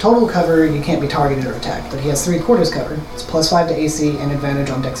 cover. Total cover, you can't be targeted or attacked, but he has 3/4 cover. It's +5 to AC and advantage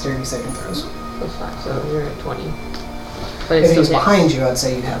on dexterity saving throws. +5, so you're at 20. But If it's still he's hits. behind you, I'd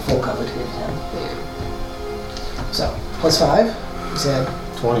say you'd have full cover to hit him. Yeah. So, +5, you said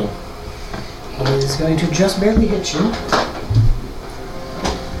 20. he is going to just barely hit you.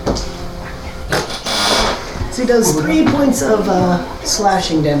 So he does 3 points of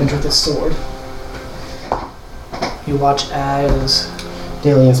slashing damage with his sword. You watch as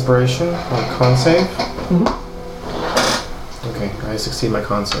Daily inspiration on con save. Mhm. Okay, I succeed my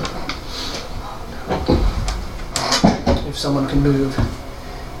con save. if someone can move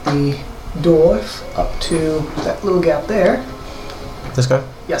the dwarf up to that little gap there. This guy?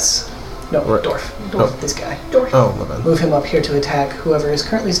 Yes. No, Right. dwarf. Oh. This guy. Oh, my bad. Move him up here to attack whoever is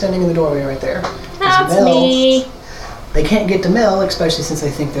currently standing in the doorway right there. 'Cause That's Mel- me. They can't get to Mel, especially since they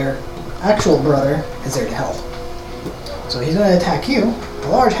think their actual brother is there to help. So he's going to attack you. A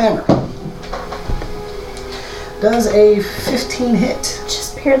large hammer. Does a 15 hit.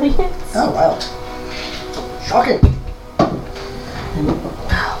 Just barely hits. Oh, wow. Shocking. And,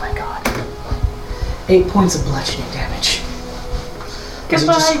 oh my god. 8 points of bludgeoning damage. Is it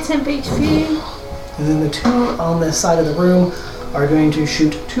Goodbye, just- temp HP. And then the two on the side of the room are going to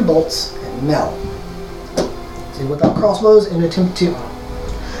shoot 2 bolts at Mel. See, without crossbows in an attempt to...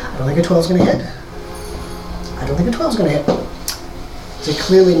 I don't think a 12's going to hit. I don't think a 12's going to hit. They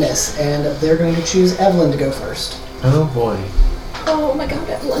clearly miss, and they're going to choose Evelyn to go first, Oh boy. Oh my god,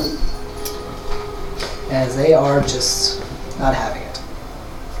 Evelyn. as they are just not having it.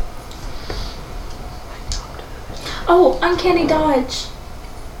 Oh, uncanny dodge.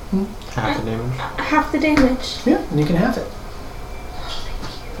 Half the damage. Half the damage. Yeah, and you can have it.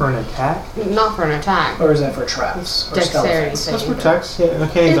 For an attack? Not for an attack. Or is that for traps? Or spell Dexterity effects? That's saving. protects. Yeah,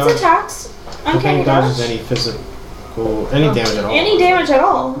 okay. It's Dodge. attacks. Okay, Uncanny dodges dodge. any physical, any damage at all. Any damage at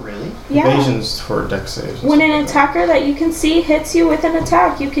all. Really? Yeah. Evasion's for dex saves. and When stuff an like that. attacker that you can see hits you with an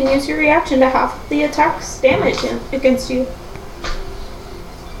attack, you can use your reaction to half the attack's damage against you.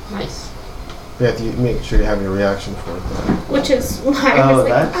 Nice. You have to make sure you have your reaction for it. Though. Which is why I Oh, was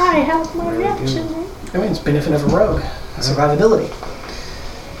like, that's I have my really reaction. I mean, it's benefit of a rogue. Survivability.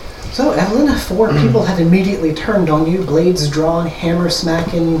 So, Evelyn, 4 people have immediately turned on you. Blades drawn, hammer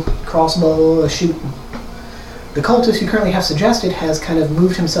smacking, crossbow shooting. The cultist you currently have suggested has kind of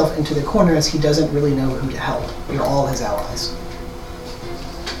moved himself into the corner as he doesn't really know who to help. You're all his allies.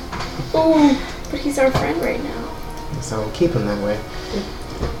 Oh, but he's our friend right now. So I'll keep him that way.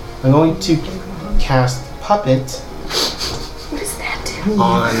 I'm going to cast Puppet What does that do?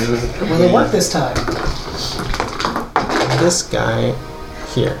 on Will it work this time? this guy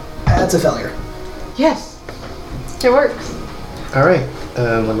here. That's a failure. Yes. It works. All right.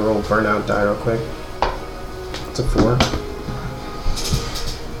 Let me roll burnout die real quick. It's a 4.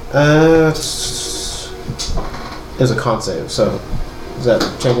 It's a con save. So does that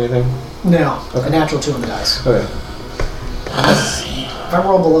change anything? No, Okay. a natural 2 on the dice. Okay. If I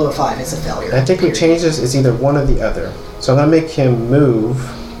roll below a 5, it's a failure. I think we change this. It's either one or the other. So I'm gonna make him move.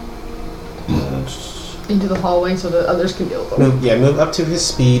 Into the hallway so the others can deal with them. Move up to his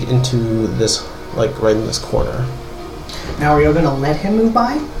speed into this, like right in this corner. Now, are you going to let him move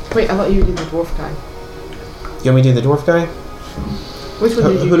by? Wait, I thought you did the dwarf guy. You want me to do the dwarf guy? Which one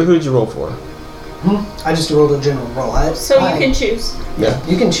Who, did you who, do? who did you roll for? I just rolled a general roll. So you can choose. Yeah.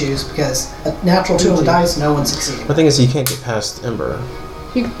 You can choose, because a natural 2 on the dice, no one's succeeding. The thing is, you can't get past Ember.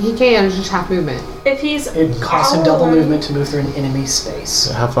 He can, it's just half movement. If he's It costs him double our- movement to move through an enemy space.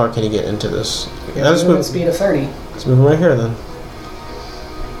 So how far can he get into this? You I'll have just a movement move, speed of 30. let's move him right here then.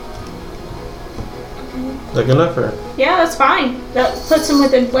 Is that good enough or? Yeah, that's fine. That puts him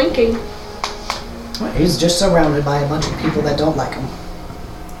within blinking. He's just surrounded by a bunch of people that don't like him.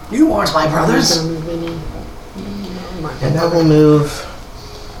 You aren't my I'm brothers. gonna move any. And I will move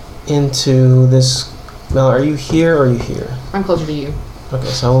into this. Mel, are you here or are you here? I'm closer to you. Okay,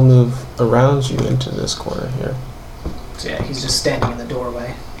 so I will move around you into this corner here. So yeah, he's just standing in the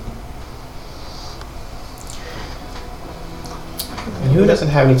doorway. And who doesn't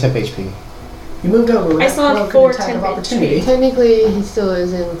have any temp HP? You moved over. I still have Rogue 4 attack of temp opportunity. Technically, he still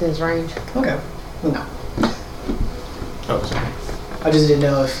is in within his range. Okay. Well, no. Oh, sorry. I just didn't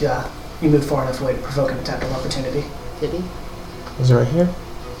know if you moved far enough away to provoke an attack of opportunity. Did he? Is it right here?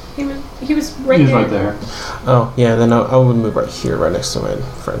 He was right He's there. right there. Oh, yeah, then I would move right here, right next to my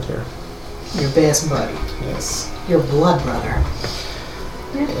friend here. Your best buddy. Yes. Your blood brother.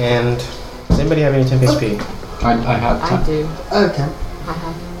 And does anybody have any temp HP? I have I time. do. Okay. I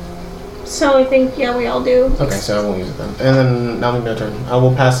have. So I think, yeah, we all do. Okay, so I won't use it then. And then now my turn. I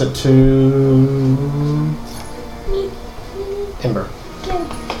will pass it to Ember.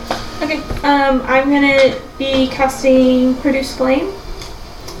 Okay, I'm gonna be casting Produce Flame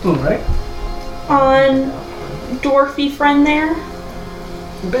Alright. on Dwarfy friend there.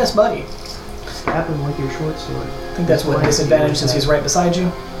 Your best buddy. Stab him with your short sword. I think that's what disadvantage since he's right beside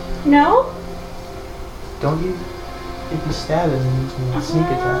you. No? Don't you? If you stab him, you can sneak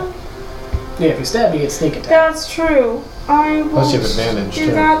attack. Yeah, if you stab, you get sneak attack. That's true. I will Plus you have advantage do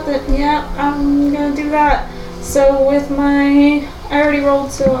too. that. Yeah, I'm gonna do that. So with my, I already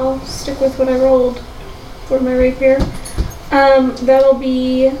rolled, so I'll stick with what I rolled for my rapier. That'll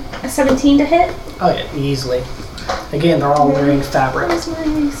be a 17 to hit. Oh yeah, easily. Again, they're all wearing fabric. What is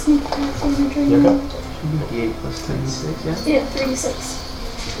my sneak attack damage right You now? okay? D8 plus 36, yeah? Yeah, 36.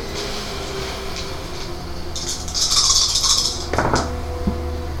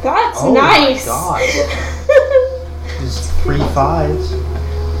 That's Oh nice. my god. Just 3 5s.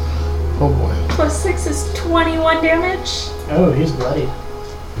 Oh boy. Plus 6 is 21 damage. Oh, he's bloody.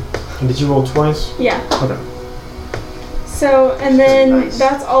 And did you roll twice? Yeah. Okay. So, and then Nice.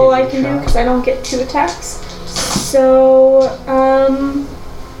 that's all I Hitting can do shot. because I don't get 2 attacks. So,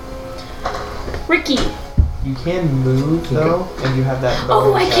 Ricky. You can move though, and you have that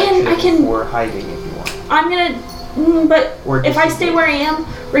Oh, bonus I can- action for hiding if you want. I'm gonna, but Or if I disengage. stay where I am,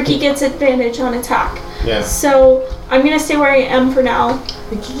 Ricky gets advantage on attack. Yeah. So, I'm gonna stay where I am for now.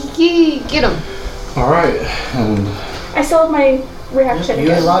 Get him. Alright, and I still have my reaction You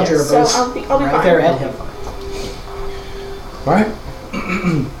again. and Roger are so both I'll be right fine. there at him. alright.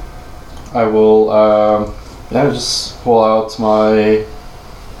 I will just pull out my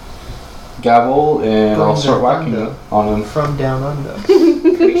gavel and I'll Bring start the whacking thunder. it on him. From down under.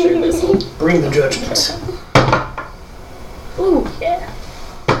 Pretty sure this will. Bring the judgment. Ooh, yeah.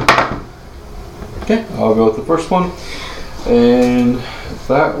 Okay, I'll go with the first one. And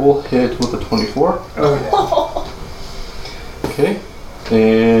that will hit with a 24. Oh yeah. Okay.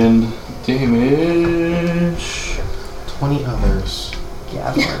 And damage. 20 others.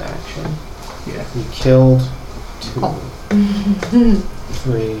 Gavel in action. You killed 2.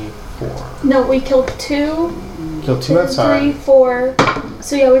 3, 4. No, we killed 2. Killed 2 3, outside. 4.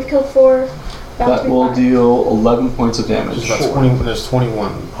 So yeah, we've killed 4. About That to be will 5. deal 11 points of damage. There's about 20. There's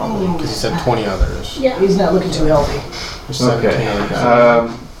 21 probably because you said 20 others. Yeah. He's not looking too healthy. There's 17 Okay. other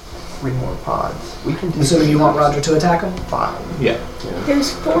guys. 3 more pods. We can do Assuming you want Roger to attack him. 5. Yeah.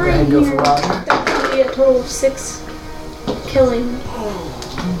 There's 4 Go ahead in and go here. for Roger. That would be a total of 6 killing.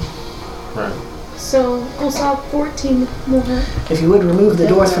 Right. So we'll still have 14 more. If you would remove the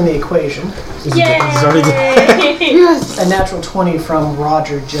dwarf from the equation, Yay! Yes. a natural 20 from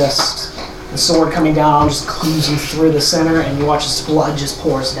Roger, just the sword coming down, just cleaving through the center, and you watch his blood just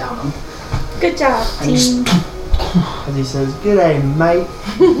pours down him. Good job, And just- team. As he says, "G'day, mate."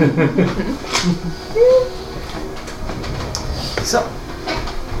 So,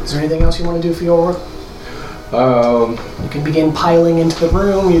 is there anything else you want to do for your work? You can begin piling into the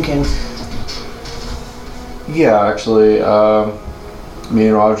room. You can. Yeah, actually, me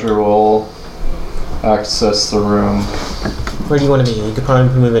and Roger will access the room. Where do you want to be? You could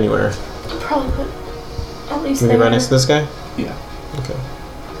probably move anywhere. Probably put at least Maybe there. right next to this guy? Yeah. Okay.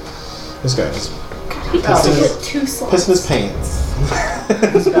 This guy is He has to Oh, put 2 slots. pissing his pants.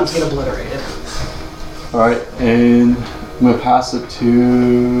 He's about to get obliterated. Alright, and I'm gonna pass it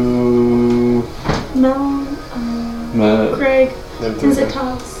to No, Greg. Them three Is it guys.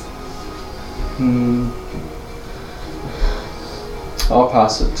 Toss? I'll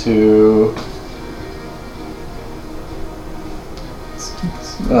pass it to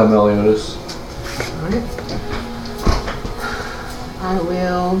Meliodas. I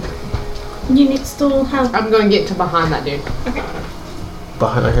will. You need still have. I'm going to get to behind that dude.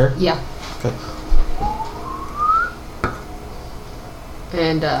 Behind right here? Yeah. Okay.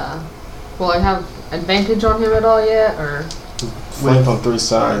 And, will I have advantage on him at all yet, or? Flank on 3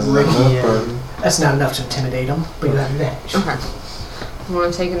 sides. Is that Ricky enough, or- and That's not enough to intimidate him, but you have advantage. Okay. I'm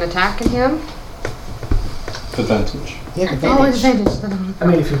going to take an attack at him. Advantage. Yeah, Oh, advantage. advantage. I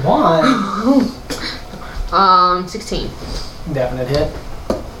mean, if you want, 16. definite hit.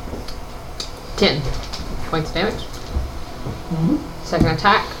 10 points of damage. Second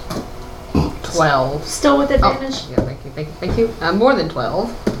attack. 12. Still with Oh, advantage. yeah, thank you. More than 12.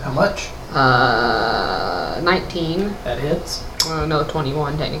 How much? 19. That hits. No,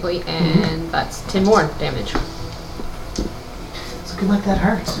 21 technically, and that's 10 more damage. It's looking like that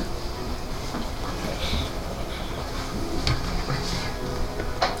hurts.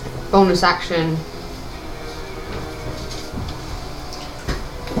 bonus action,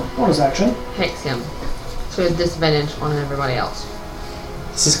 Bonus action. hex him. So a disadvantage on everybody else.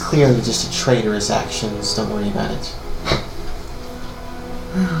 This is clearly just a traitorous actions. Don't worry about it.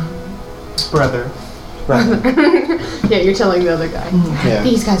 Brother. Right. Yeah, you're telling the other guy. Yeah.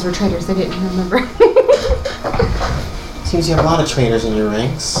 These guys were traitors, they didn't remember. Seems you have a lot of traitors in your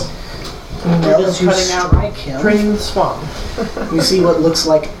ranks. Well, just as you cutting out strike him, Draining the swamp. you see what looks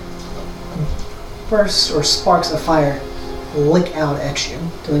like bursts or sparks of fire lick out at you,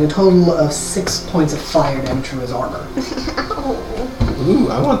 dealing a total of 6 points of fire damage from his armor. Ooh,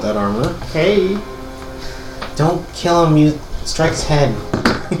 I want that armor. Hey. Don't kill him. You strike his head.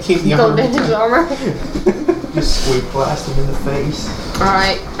 Keep the Don't armor. damage his armor. Just sweep blast him in the face.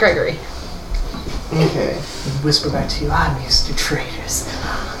 Alright, Gregory. Okay. Whisper back to you, I'm used to traitors.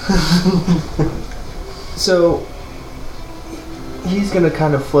 So he's gonna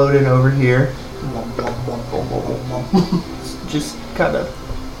kind of float in over here. Just kind of.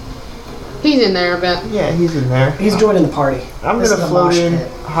 He's in there a bit. Yeah, he's in there. He's joining the party. I'm This gonna is a float mosh in,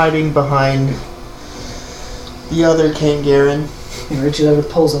 pit. hiding behind the other Kangaren. And Richie Lever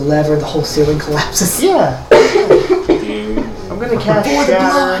pulls a lever, the whole ceiling collapses. Yeah. I'm gonna cast For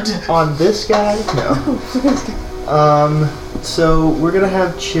the Shatter on this guy. No. So we're gonna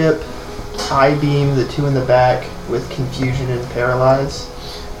have Chip I-beam the two in the back with Confusion and Paralyze.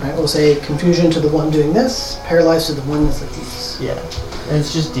 Alright, we'll say confusion to the one doing this, paralyzed to the one that's like this. Yeah. And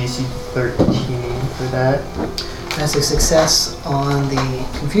it's just DC 13 for that. That's a success on the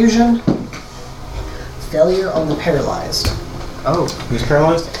confusion, failure on the paralyzed. Oh. Who's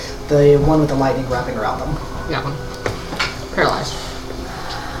paralyzed? The one with the lightning wrapping around them. That one. Paralyzed.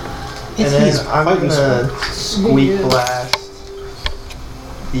 And then I'm gonna squeak blast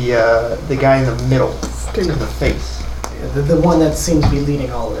the guy in the middle in the face. The one that seems to be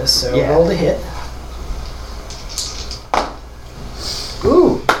leading all of this. So Yeah. roll to hit.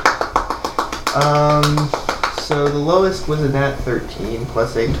 Ooh. So the lowest was a nat 13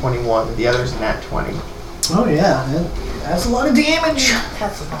 plus a 21. The other's a nat 20. Oh yeah, that's a lot of damage.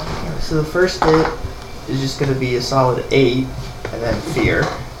 So the first hit is just gonna be a solid 8, and then fear.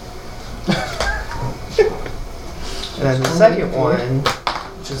 And then the second one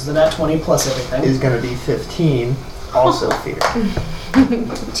Which is the nat 20 plus everything. is gonna be 15, also fear.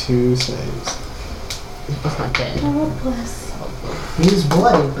 2 saves. That's not dead. Oh, bless. He is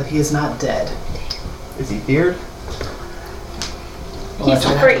bloody, but he is not dead. Is he feared? Well, He's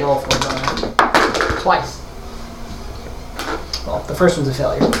actually, I have afraid. to roll for it, don't I? Twice. Well, the first one's a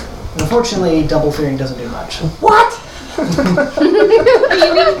failure. Unfortunately, double fearing doesn't do much. What?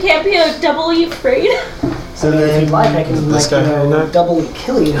 You mean you can't be a doubly afraid? So If then you'd like, I can This guy here, no? doubly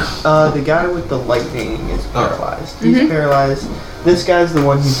kill you. the guy with the lightning is paralyzed. He's paralyzed. This guy's the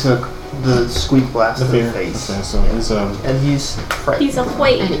one who took the squeak blast The to fear. the face. Okay, so he's And he's frightened. He's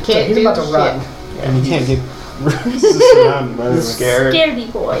afraid. And he So can't he's do about to run. shit. and he can't get. He's just surrounded by He's everyone. scared.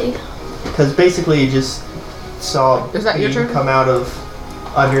 Scaredy boy. Because basically he just saw Is that your beam turn? come out of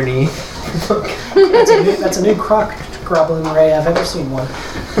underneath. That's a new croc goblin ray I've ever seen one.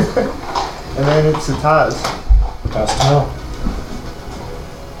 And then it's Ataz. Pass to Mel.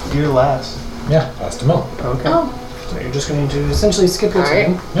 You're last. Yeah, pass to Mel. Okay. Oh, So you're just going to essentially skip your Alright.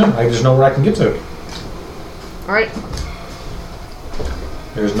 turn. Yeah, I just know where I can get to. Alright.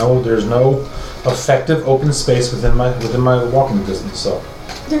 There's no effective open space within my walking distance. So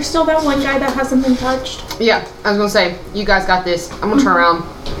there's still that one guy that hasn't been touched. Yeah, I was gonna say, you guys got this. I'm gonna turn around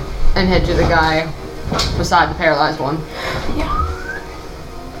and head to the guy beside the paralyzed one.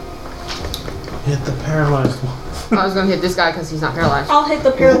 Hit the paralyzed one. I was gonna hit this guy because he's not paralyzed. I'll hit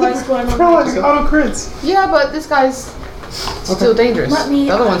the paralyzed one. on my Paralyzed turn. auto crits. Yeah, but this guy's still dangerous. Let me-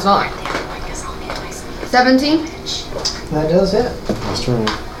 The other one's not. 17. That does hit. That's true.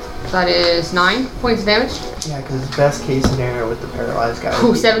 That is 9 points of damage. Yeah, because best case scenario with the paralyzed guy.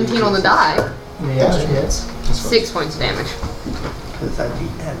 Ooh, 17 on the die. Yeah, it hits. 6 points of damage. Because at the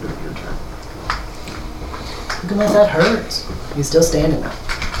end of your turn. Look at like that hurts. He's still standing now.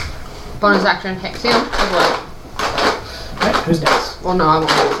 Bonus action, hex him as well. Alright, who's next? Well, no, I won't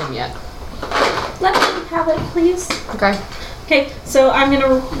hex him yet. Let me have it, please. Okay. Okay, so I'm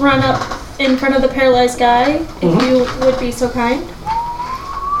gonna run up in front of the paralyzed guy, if you would be so kind.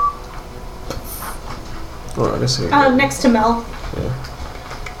 Oh, I guess Next to Mel.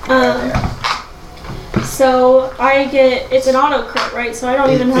 So I get, it's an auto crit, right? So I don't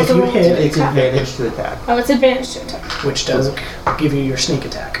even have If to you roll hit, to It's attack. advantage to attack. Oh, it's advantage to attack. Which does give you your sneak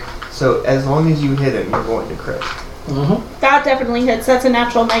attack. So as long as you hit him, you're going to crit. Mm-hmm. That definitely hits. That's a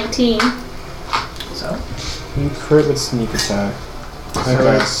natural 19. So, You crit with sneak attack. That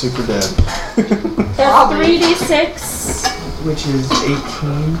guy's super dead. That's 3d6, Which is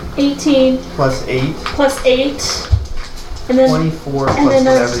 18 18 plus 8, plus 8, and then 24 and plus then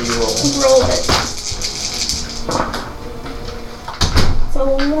whatever you roll. roll it. It's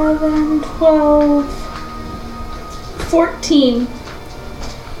 11, 12, 14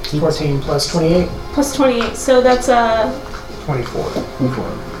 14 plus 28. plus 28. So that's 24.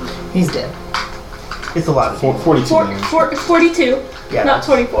 24. He's dead. It's a lot of 42 four, damage. 42, Yeah. not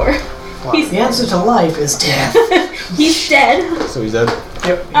 24. He's The answer to life is death. he's dead. So he's dead.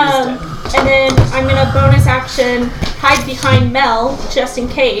 Yep, he's And then I'm gonna bonus action hide behind Mel just in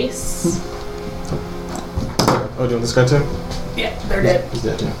case. Oh, do you want this guy too? dead. Yeah, they're dead. He's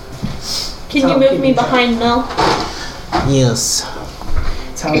dead too. Can you Oh, move keep me me track. behind Mel? Yes.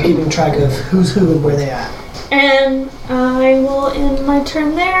 That's how I'm keeping track of who's who and where they at. And I will end my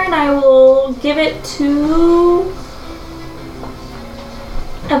turn there, and I will give it to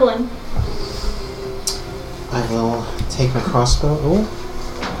Evelyn. I will take my crossbow.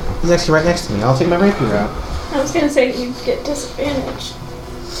 Oh, he's actually right next to me. I'll take my rapier out. I was gonna say you get disadvantage,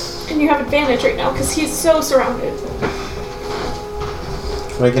 and you have advantage right now because he's so surrounded.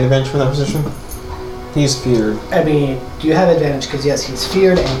 Do I get advantage from that position? He's feared. I mean, do you have advantage? Because yes, he's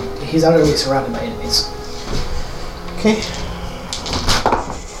feared and he's utterly surrounded by enemies. Okay.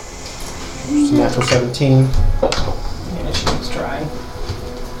 It's a natural 17. Yeah, she was trying.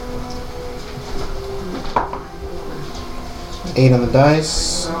 8 on the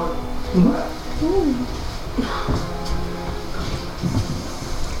dice.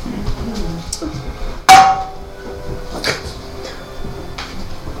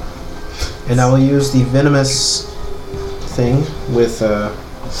 And I will use the venomous thing with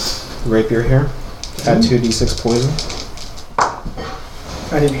rapier here. Add 2d6 poison.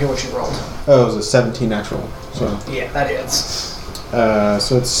 I didn't hear what you rolled. Oh, it was a 17 natural. So, Yeah, that is.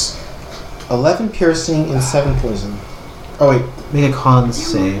 so it's 11 piercing and 7 poison. Oh wait, make a con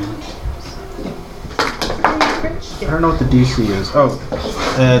save. I don't know what the DC is. Oh,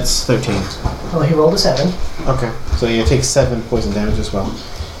 it's 13. Well, he rolled a 7. Okay, so you take 7 poison damage as well.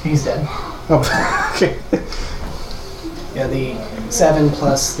 He's dead. Oh, okay. Yeah, the 7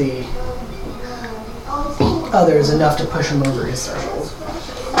 plus the other is enough to push him over his threshold.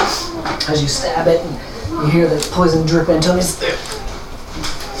 As you stab it, and you hear the poison drip into him. He's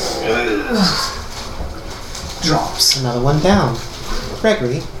drops. Another one down.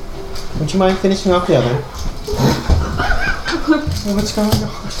 Gregory, would you mind finishing off the other? What's going on?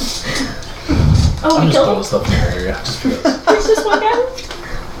 Oh, I'm we just killed throwing him. stuff in your area. Just because. There's just one guy.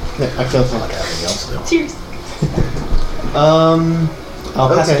 Yeah, I killed him. Like everything else to do. Cheers. I'll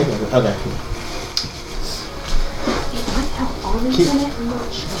pass Okay. it over. Okay.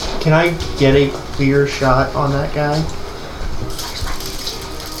 Can I get a clear shot on that guy?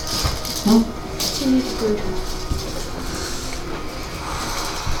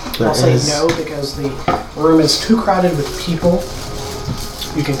 I'll say no because the room is too crowded with people.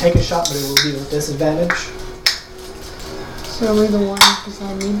 You can take a shot, but it will be with disadvantage. So we're the one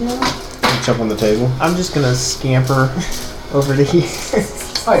beside me now? Jump on the table. I'm just gonna scamper over to here.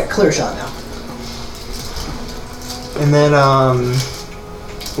 Alright, clear shot now. And then,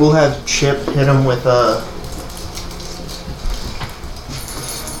 we'll have Chip hit him with a...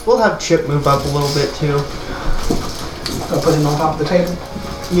 We'll have Chip move up a little bit too. I'll put him on top of the table.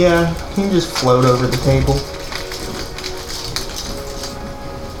 Yeah, he can just float over the table.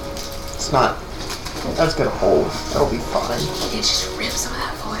 It's not... That's gonna hold. That'll be fine. It just rips some of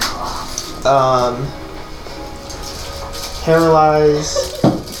that foil off. Paralyze,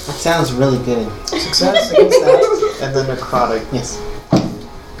 That sounds really good. Success against that. and then necrotic. Yes. I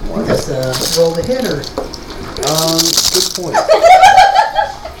think that's the roll to hit, or Good point.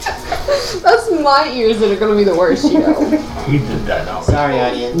 That's my ears that are gonna be the worst, you know. He did that now. Sorry,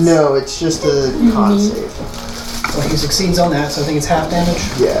 audience. No, it's just a con save. well, he succeeds on that, so I think it's half damage.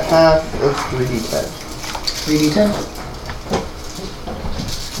 Yeah, half of 3d10. 3d10.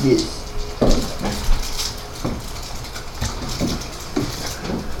 Yes.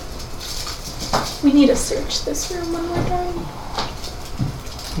 We need to search this room one more time.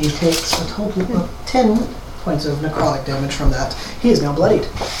 He takes a total of 10 points of necrotic damage from that. He is now bloodied.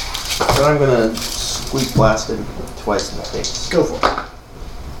 So I'm gonna squeak blast him twice in the face. Go for it.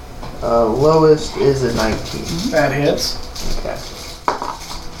 Lowest is a 19. That hits. Okay.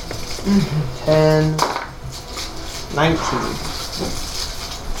 10, 19.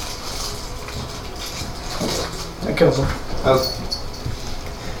 That kills him. Okay.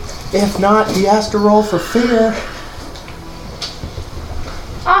 If not, he has to roll for fear.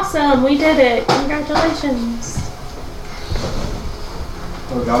 Awesome, we did it. Congratulations.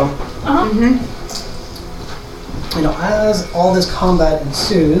 Oh, got him? You know, as all this combat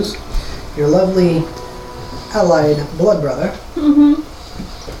ensues, your lovely allied blood brother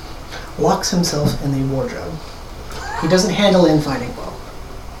locks himself in the wardrobe. He doesn't handle infighting well.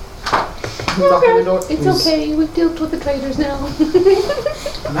 Knocking the door. It's He's- okay. We've dealt with the traitors now.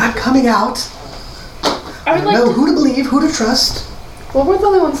 I'm not coming out. I I would don't like know to, who to believe, who to trust. Well, we're the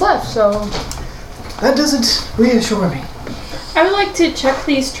only ones left, so That doesn't reassure me. I would like to check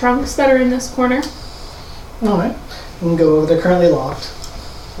these trunks that are in this corner. Alright. We can go over. They're currently locked.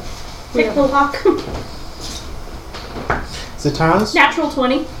 Pick the lock. Zataras, Natural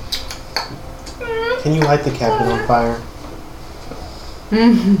 20. can you light the cabinet on fire?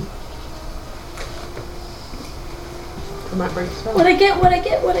 I might break the spell. What I get?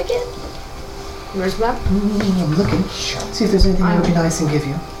 Where's that? I'm looking. See if there's anything that would be nice and give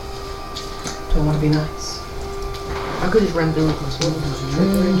you. Don't want to be nice. I could just run through with my sword and just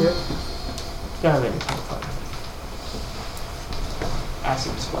straight into it. Yeah, maybe.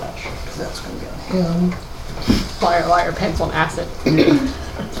 Acid splash. That's going to be on him. Liar, pencil and acid.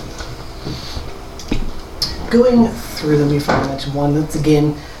 Going through them, you find that one that's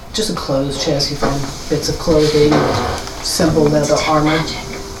again just a closed chest. You find bits of clothing, simple leather armor.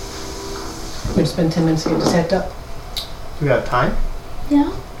 We're going to spend 10 minutes to get detect up. We got time?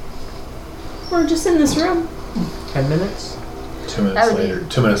 Yeah. We're just in this room. 10 minutes? 2 minutes That would be- later.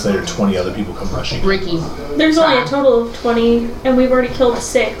 2 minutes later, 20 other people come rushing. Ricky. There's only a total of 20, and we've already killed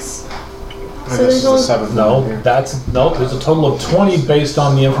 6. So there's only... There's a total of 20 based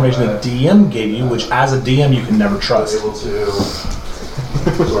on the information that DM gave you, which as a DM you can never trust. Able to.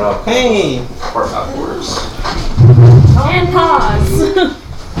 We're out. Hey! Part afterwards. And pause.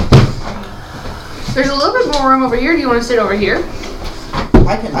 There's a little bit more room over here. Do you want to sit over here?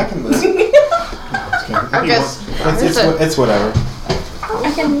 I can move. I guess. It's whatever.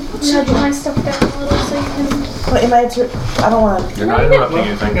 I can nudge my stuff down a little so you can... But am I I don't want to. You're not interrupting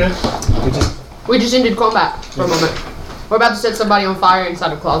anything. We just ended combat for a moment. We're about to set somebody on fire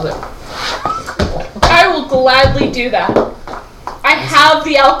inside a closet. I will gladly do that. I have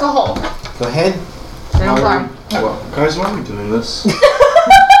the alcohol. Go ahead. Set on fire. Well, guys, why are we doing this?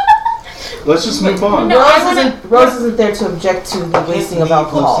 Let's just move on. No, I wanna... Rose isn't there to object to the wasting of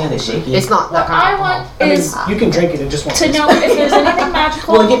alcohol. Close in, Is she? It's not that What kind I of want I mean, is you can drink it, it just won't. to know if there's anything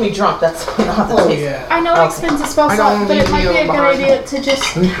magical. Well, get me drunk. That's not the Oh, taste. yeah. I know it expensive spell I slot, don't but it leave might you be a good behind. idea to just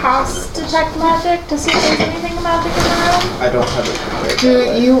cast detect magic to see if there's anything magic in the room. I don't have it prepared. Do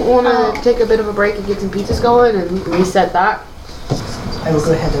you want to take a bit of a break and get some pizzas going and reset that? I will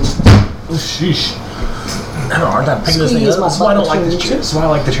go ahead and Sheesh. I don't know, aren't that picking this thing Squeeze up? my This is why I don't butt like this between chair. This is why I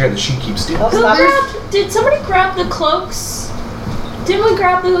like the chair that she keeps stealing. Who grabbed? Did somebody grab the cloaks? Didn't we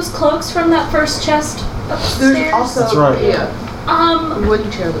grab those cloaks from that first chest upstairs? There's also That's right. a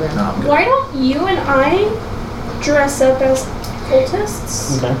wooden chair over there. No, I'm good. Why don't you and I dress up as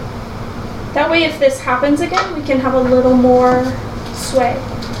cultists? Okay. That way, if this happens again, we can have a little more sway.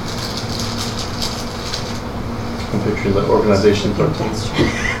 I'm picturing the organization 13.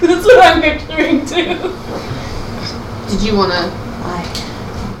 That's what I'm picturing too. Did you want to?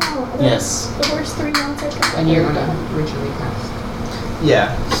 Oh, Yes. The worst 3 months I could. And you're going to ritually cast.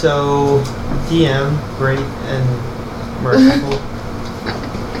 Yeah, so DM, great, and merciful.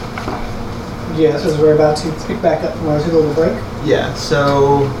 yes, as we're about to pick back up from our little break. Yeah,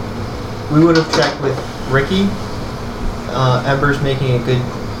 so we would have checked with Ricky. Ember's making a good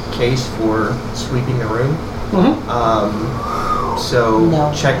case for sweeping the room. So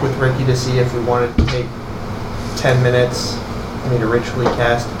No. check with Ricky to see if we wanted to take 10 minutes for me to ritually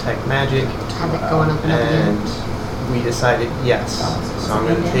cast detect magic, Have it going up and up again. and we decided yes. So I'm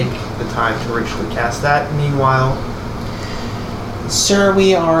going to take the time to ritually cast that. Meanwhile, Sir,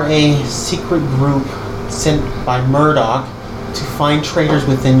 we are a secret group sent by Murdoch to find traitors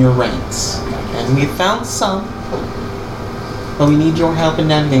within your ranks. And we found some. But we need your help in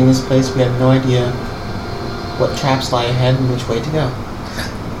navigating this place. We have no idea what traps lie ahead and which way to go.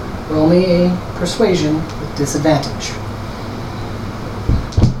 Roll me a persuasion with disadvantage.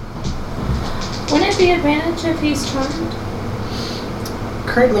 Wouldn't it be advantage if he's charmed?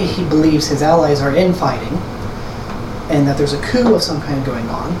 Currently, he believes his allies are infighting, and that there's a coup of some kind going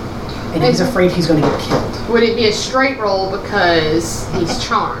on, and he's afraid he's going to get killed. Would it be a straight roll because he's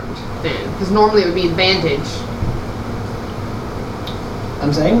charmed then? Because normally it would be advantage.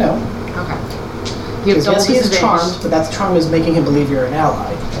 I'm saying no. Okay. You have Because yes, he is disadvantage. charmed, but that charm is making him believe you're an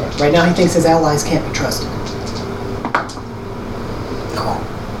ally. Right now, he thinks his allies can't be trusted.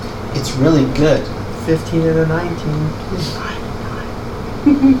 It's really good. 15 and a 19.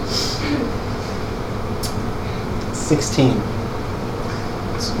 16.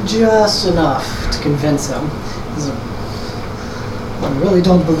 It's just enough to convince him. I really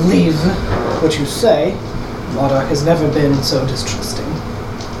don't believe what you say. Marduk has never been so distrusting.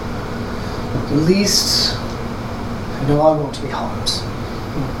 At least, I know I won't be harmed.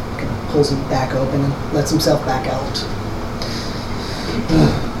 He kind of pulls him back open and lets himself back out.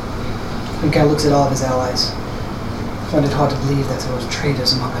 He kind of looks at all of his allies. I find it hard to believe that there were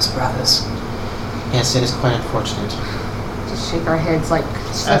traitors among us brothers. Yes, it is quite unfortunate. Just shake our heads like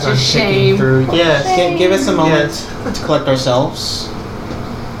such As a I'm shame. thinking through, yes. Give us a moment Yes. to collect ourselves,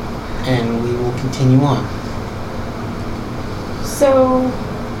 and we will continue on. So,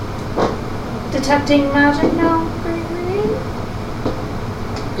 detecting magic now, Gregory?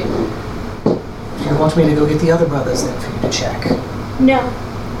 Do you want me to go get the other brothers then for you to check? No.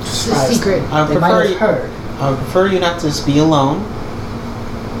 It's a secret. I would They might prefer have you, heard. I would prefer you not to just be alone.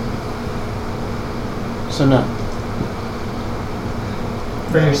 So no.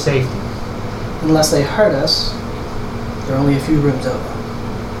 For your safety. Unless they heard us, they're only a few rooms over.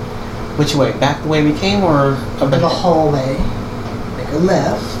 Which way? Back the way we came, or Up up in the ahead? hallway, make a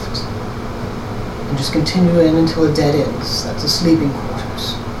left, and just continue in until it dead ends. That's the sleeping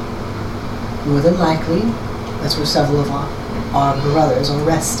quarters. More than likely, that's where several of our brothers are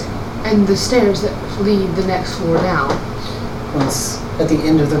resting. And the stairs that lead the next floor down. Once at the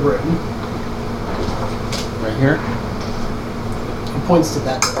end of the room, Right here. he points to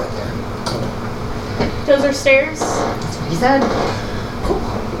that door right there. Those are stairs? That's what he said.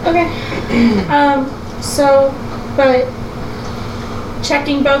 Okay. So, but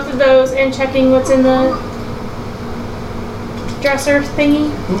checking both of those and checking what's in the dresser thingy.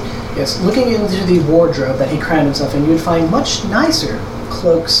 Yes, looking into the wardrobe that he crammed himself in, you would find much nicer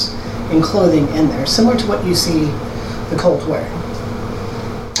cloaks and clothing in there, similar to what you see the cult wearing.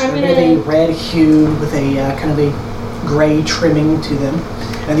 I'm They're maybe gonna. red hued with a kind of a gray trimming to them,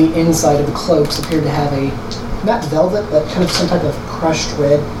 and the inside of the cloaks appear to have a not velvet, but kind of some type of crushed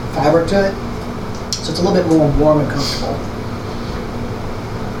red fabric to it. So it's a little bit more warm and comfortable.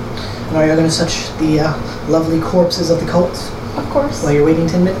 And are you going to touch the lovely corpses of the cult Of course. while you're waiting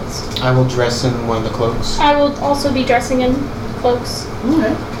 10 minutes? I will dress in one of the cloaks. I will also be dressing in cloaks.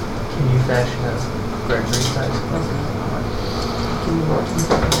 Alright. Can you fashion a Gregory size cloak?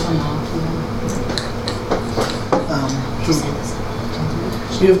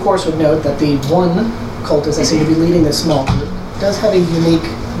 You, of course, would note that the one cultist that seemed to be leading this small group does have a unique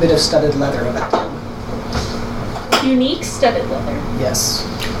bit of studded leather about him. Unique studded leather. Yes.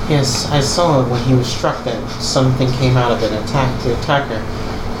 Yes, I saw when he was struck that something came out of it and attacked the attacker.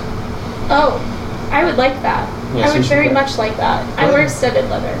 Oh, I would like that. Yes, I you would should very grab- much like that. Go I wear ahead. studded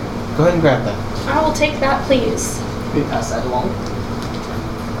leather. Go ahead and grab that. I will take that, please. We pass that along.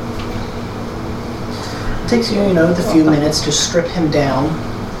 It takes you, the few minutes to strip him down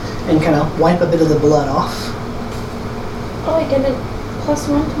and kind of wipe a bit of the blood off. Oh, I get a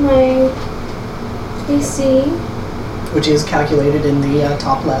 +1 to my AC. Which is calculated in the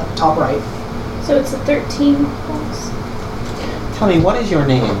top left, top right. So it's a 13 plus. Tell me, what is your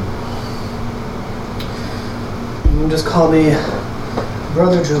name? You can just call me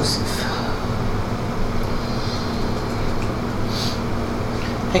Brother Joseph.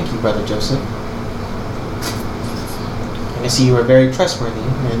 Thank you, Brother Joseph. And I see you are very trustworthy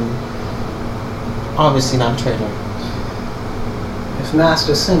and obviously not a traitor. If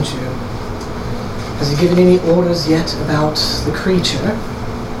Master sent you, has he given any orders yet about the creature?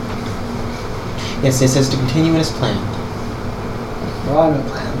 Yes, it says to continue as planned. There are no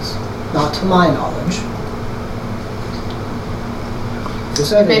plans. Not to my knowledge. If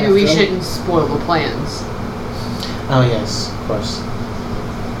you're Maybe serving we after him, shouldn't spoil the plans. Oh yes, of course.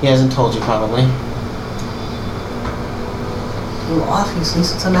 He hasn't told you probably. Well, obviously,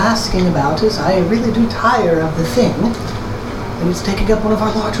 since I'm asking about it, I really do tire of the thing. And it's taking up one of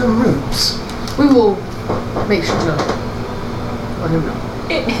our larger rooms. We will make sure to let him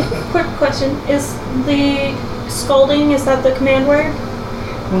know. Quick question. Is the scolding, is that the command word?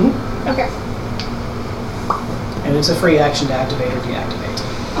 Mm-hmm. Okay. And it's a free action to activate or deactivate.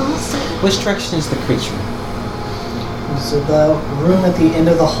 Awesome. Which direction is the creature? So the room at the end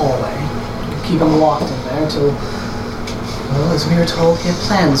of the hallway. Keep him locked in there until, well, as we were told, he had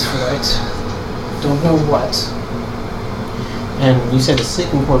plans for it. Don't know what. And you said the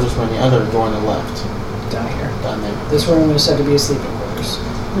sleeping quarters were on the other door on the left. Down here. Down there. This room is said to be a sleeping quarters.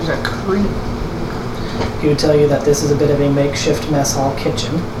 There's a creep. He would tell you that this is a bit of a makeshift mess hall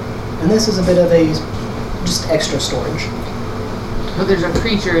kitchen. And this is a bit of a just extra storage. But there's a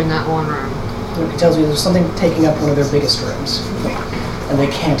creature in that one room. He tells you there's something taking up one of their biggest rooms. And they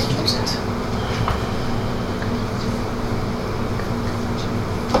can't use it.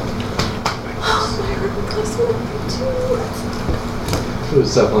 It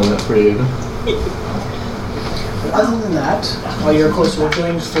was definitely meant for you. Other than that, while you're of course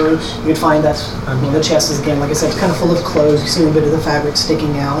doing through, you'd find that the chest is again, like I said, kind of full of clothes. You see a bit of the fabric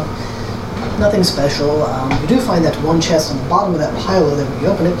sticking out. Nothing special. You do find that one chest on the bottom of that pile, though, when you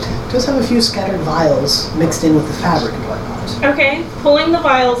open it, does have a few scattered vials mixed in with the fabric and whatnot. Okay, pulling the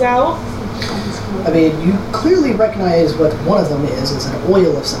vials out. I mean, you clearly recognize what one of them is an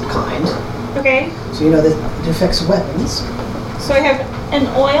oil of some kind. Okay, So you know that it affects weapons so I have an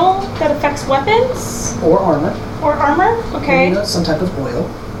oil that affects weapons or armor. or armor. You Okay. know, it's some type of oil.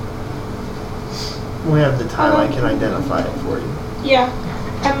 We have the time. I can identify it for you. Yeah,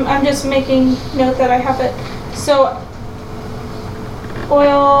 I'm just making note that I have it. So,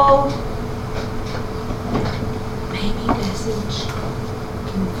 oil. Maybe message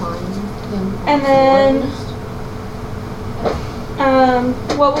can find him. And then,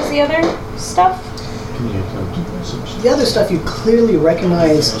 what was the other stuff? The other stuff you clearly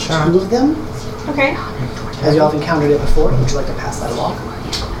recognize two of them, Okay. as you have encountered it before. Would you like to pass that along?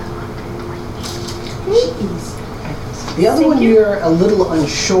 The other one you're a little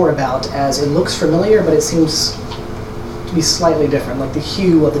unsure about, as it looks familiar, but it seems to be slightly different. Like the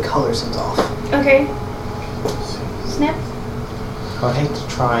hue of the color seems off. Okay. Snip. I'd hate to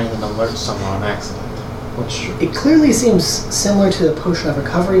try and alert someone on accident. It clearly seems similar to the potion of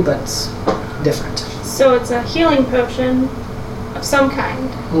recovery, but different. So it's a healing potion of some kind.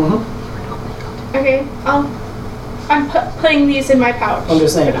 Mm-hmm. Okay. I'm putting these in my pouch. I'm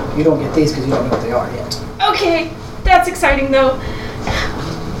just saying, you don't get these because you don't know what they are yet. Okay, that's exciting though.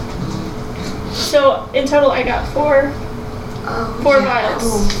 So in total, I got four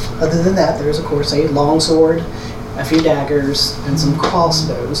vials. Other than that, there's of course a longsword, a few daggers, and some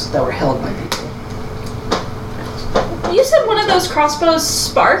crossbows that were held by people. You said one of those crossbows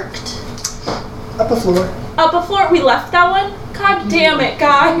sparked Up a floor. up a floor. We left that one. God damn it,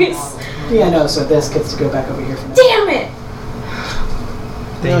 guys! Yeah, no, so this gets to go back over here for now. Damn it!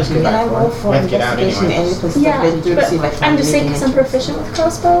 They always get Can I back roll for for it. We have to get out investigation anyway. any places Yeah, I've been through to see if I but found I'm just saying anything because I'm proficient with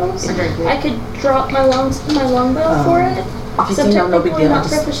crossbows. I could drop my longbow for it. If you think no, no big technically deal, I not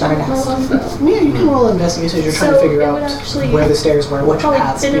just proficient started with my asking. longbow. Yeah, you can roll investigation as you're trying to So figure it out would actually where the stairs were, what Probably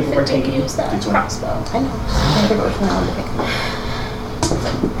paths people were benefit me to taking. use that crossbow. I know. I can't figure which one I want to pick.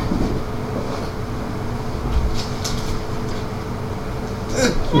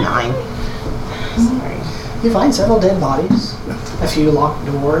 9. Sorry. You find several dead bodies, a few locked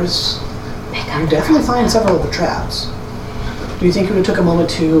doors. You definitely find several of the traps. Do you think you would have took a moment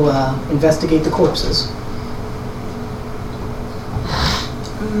to investigate the corpses?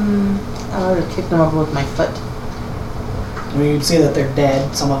 I would have kicked them over with my foot. I mean, you'd see that they're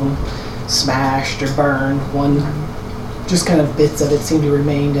dead, some of them smashed or burned. One, just kind of bits of it seem to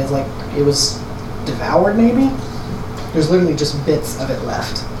remain as like it was devoured maybe? There's literally just bits of it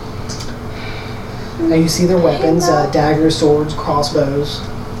left. Now you see their weapons, daggers, swords, crossbows.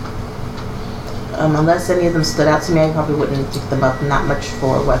 Unless any of them stood out to me, I probably wouldn't pick them up. Not much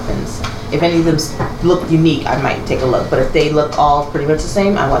for weapons. If any of them look unique, I might take a look. But if they look all pretty much the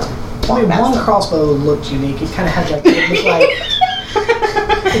same, I want to I walk mean, past one them. crossbow looked unique. It kind of had like, it looked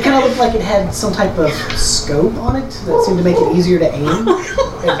like, it kind of looked like it had some type of scope on it that seemed to make it easier to aim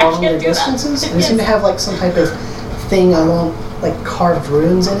at longer do that. distances. And it seemed to have like some type of thing along, like carved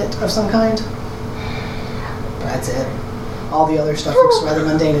runes in it of some kind. That's it. All the other stuff looks rather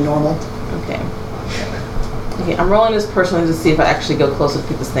mundane and normal. Okay. Okay, I'm rolling this personally to see if I actually go closer to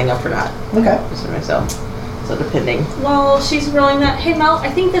pick this thing up or not. Okay. Just for myself. So depending. While she's rolling that, hey Mel, I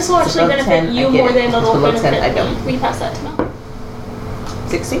think this will It's actually above benefit 10, you I get more it. than It's it'll below 10, benefit I don't. me. We pass that to Mel.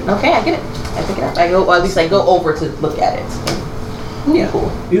 16? Okay, I get it. I pick it up. I go, well, at least I go over to look at it. Yeah.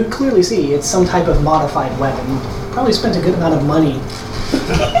 Cool. You can clearly see it's some type of modified weapon. Probably spent a good amount of money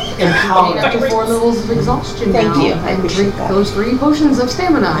in powder. Up to 4 levels of exhaustion Thank now. you. I appreciate Drink that. those 3 potions of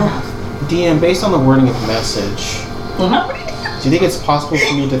stamina. DM, based on the wording of the message, do you think it's possible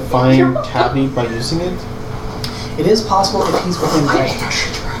for me to find Tabby by using it? It is possible if he's within range.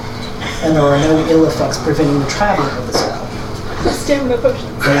 And there are no ill effects preventing the traveling of the spell. Stamina potion.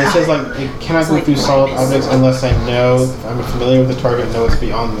 But it says like it cannot go through solid objects unless I know I'm familiar with the target and know it's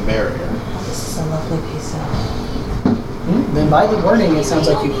beyond the barrier. This is a lovely piece of... Then by the wording, it sounds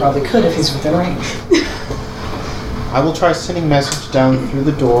like you probably could if he's within range. I will try sending message down through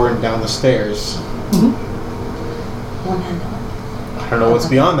the door and down the stairs. One hand on. I don't know what's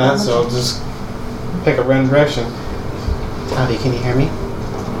beyond that, so I'll just pick a random direction. Tabby, can you hear me?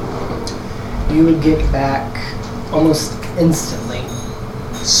 You would get back almost instantly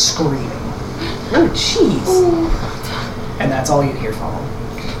screaming. Oh, jeez. And that's all you hear from him.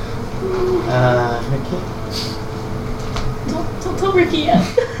 Ricky? tell Ricky yet.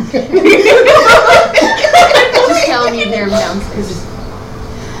 Just tell me they're downstairs.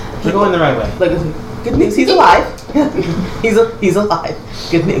 We're going the right way. Like, good news, he's alive. he's alive.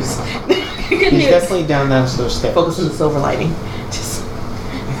 Good news. Good He's news. definitely down those stairs. Focus on the silver lining. Just,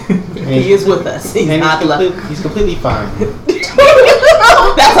 And he is with us. He's and not left. he's completely fine.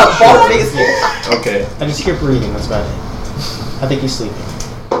 That's a false face. Okay. I just hear breathing. That's about it. I think he's sleeping.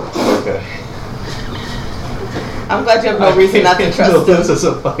 Okay. I'm glad you have no reason not to trust him. This is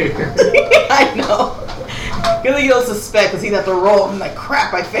a fire. I know. Because you don't suspect, because he'd have to roll. I'm like,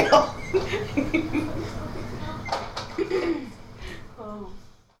 crap, I failed.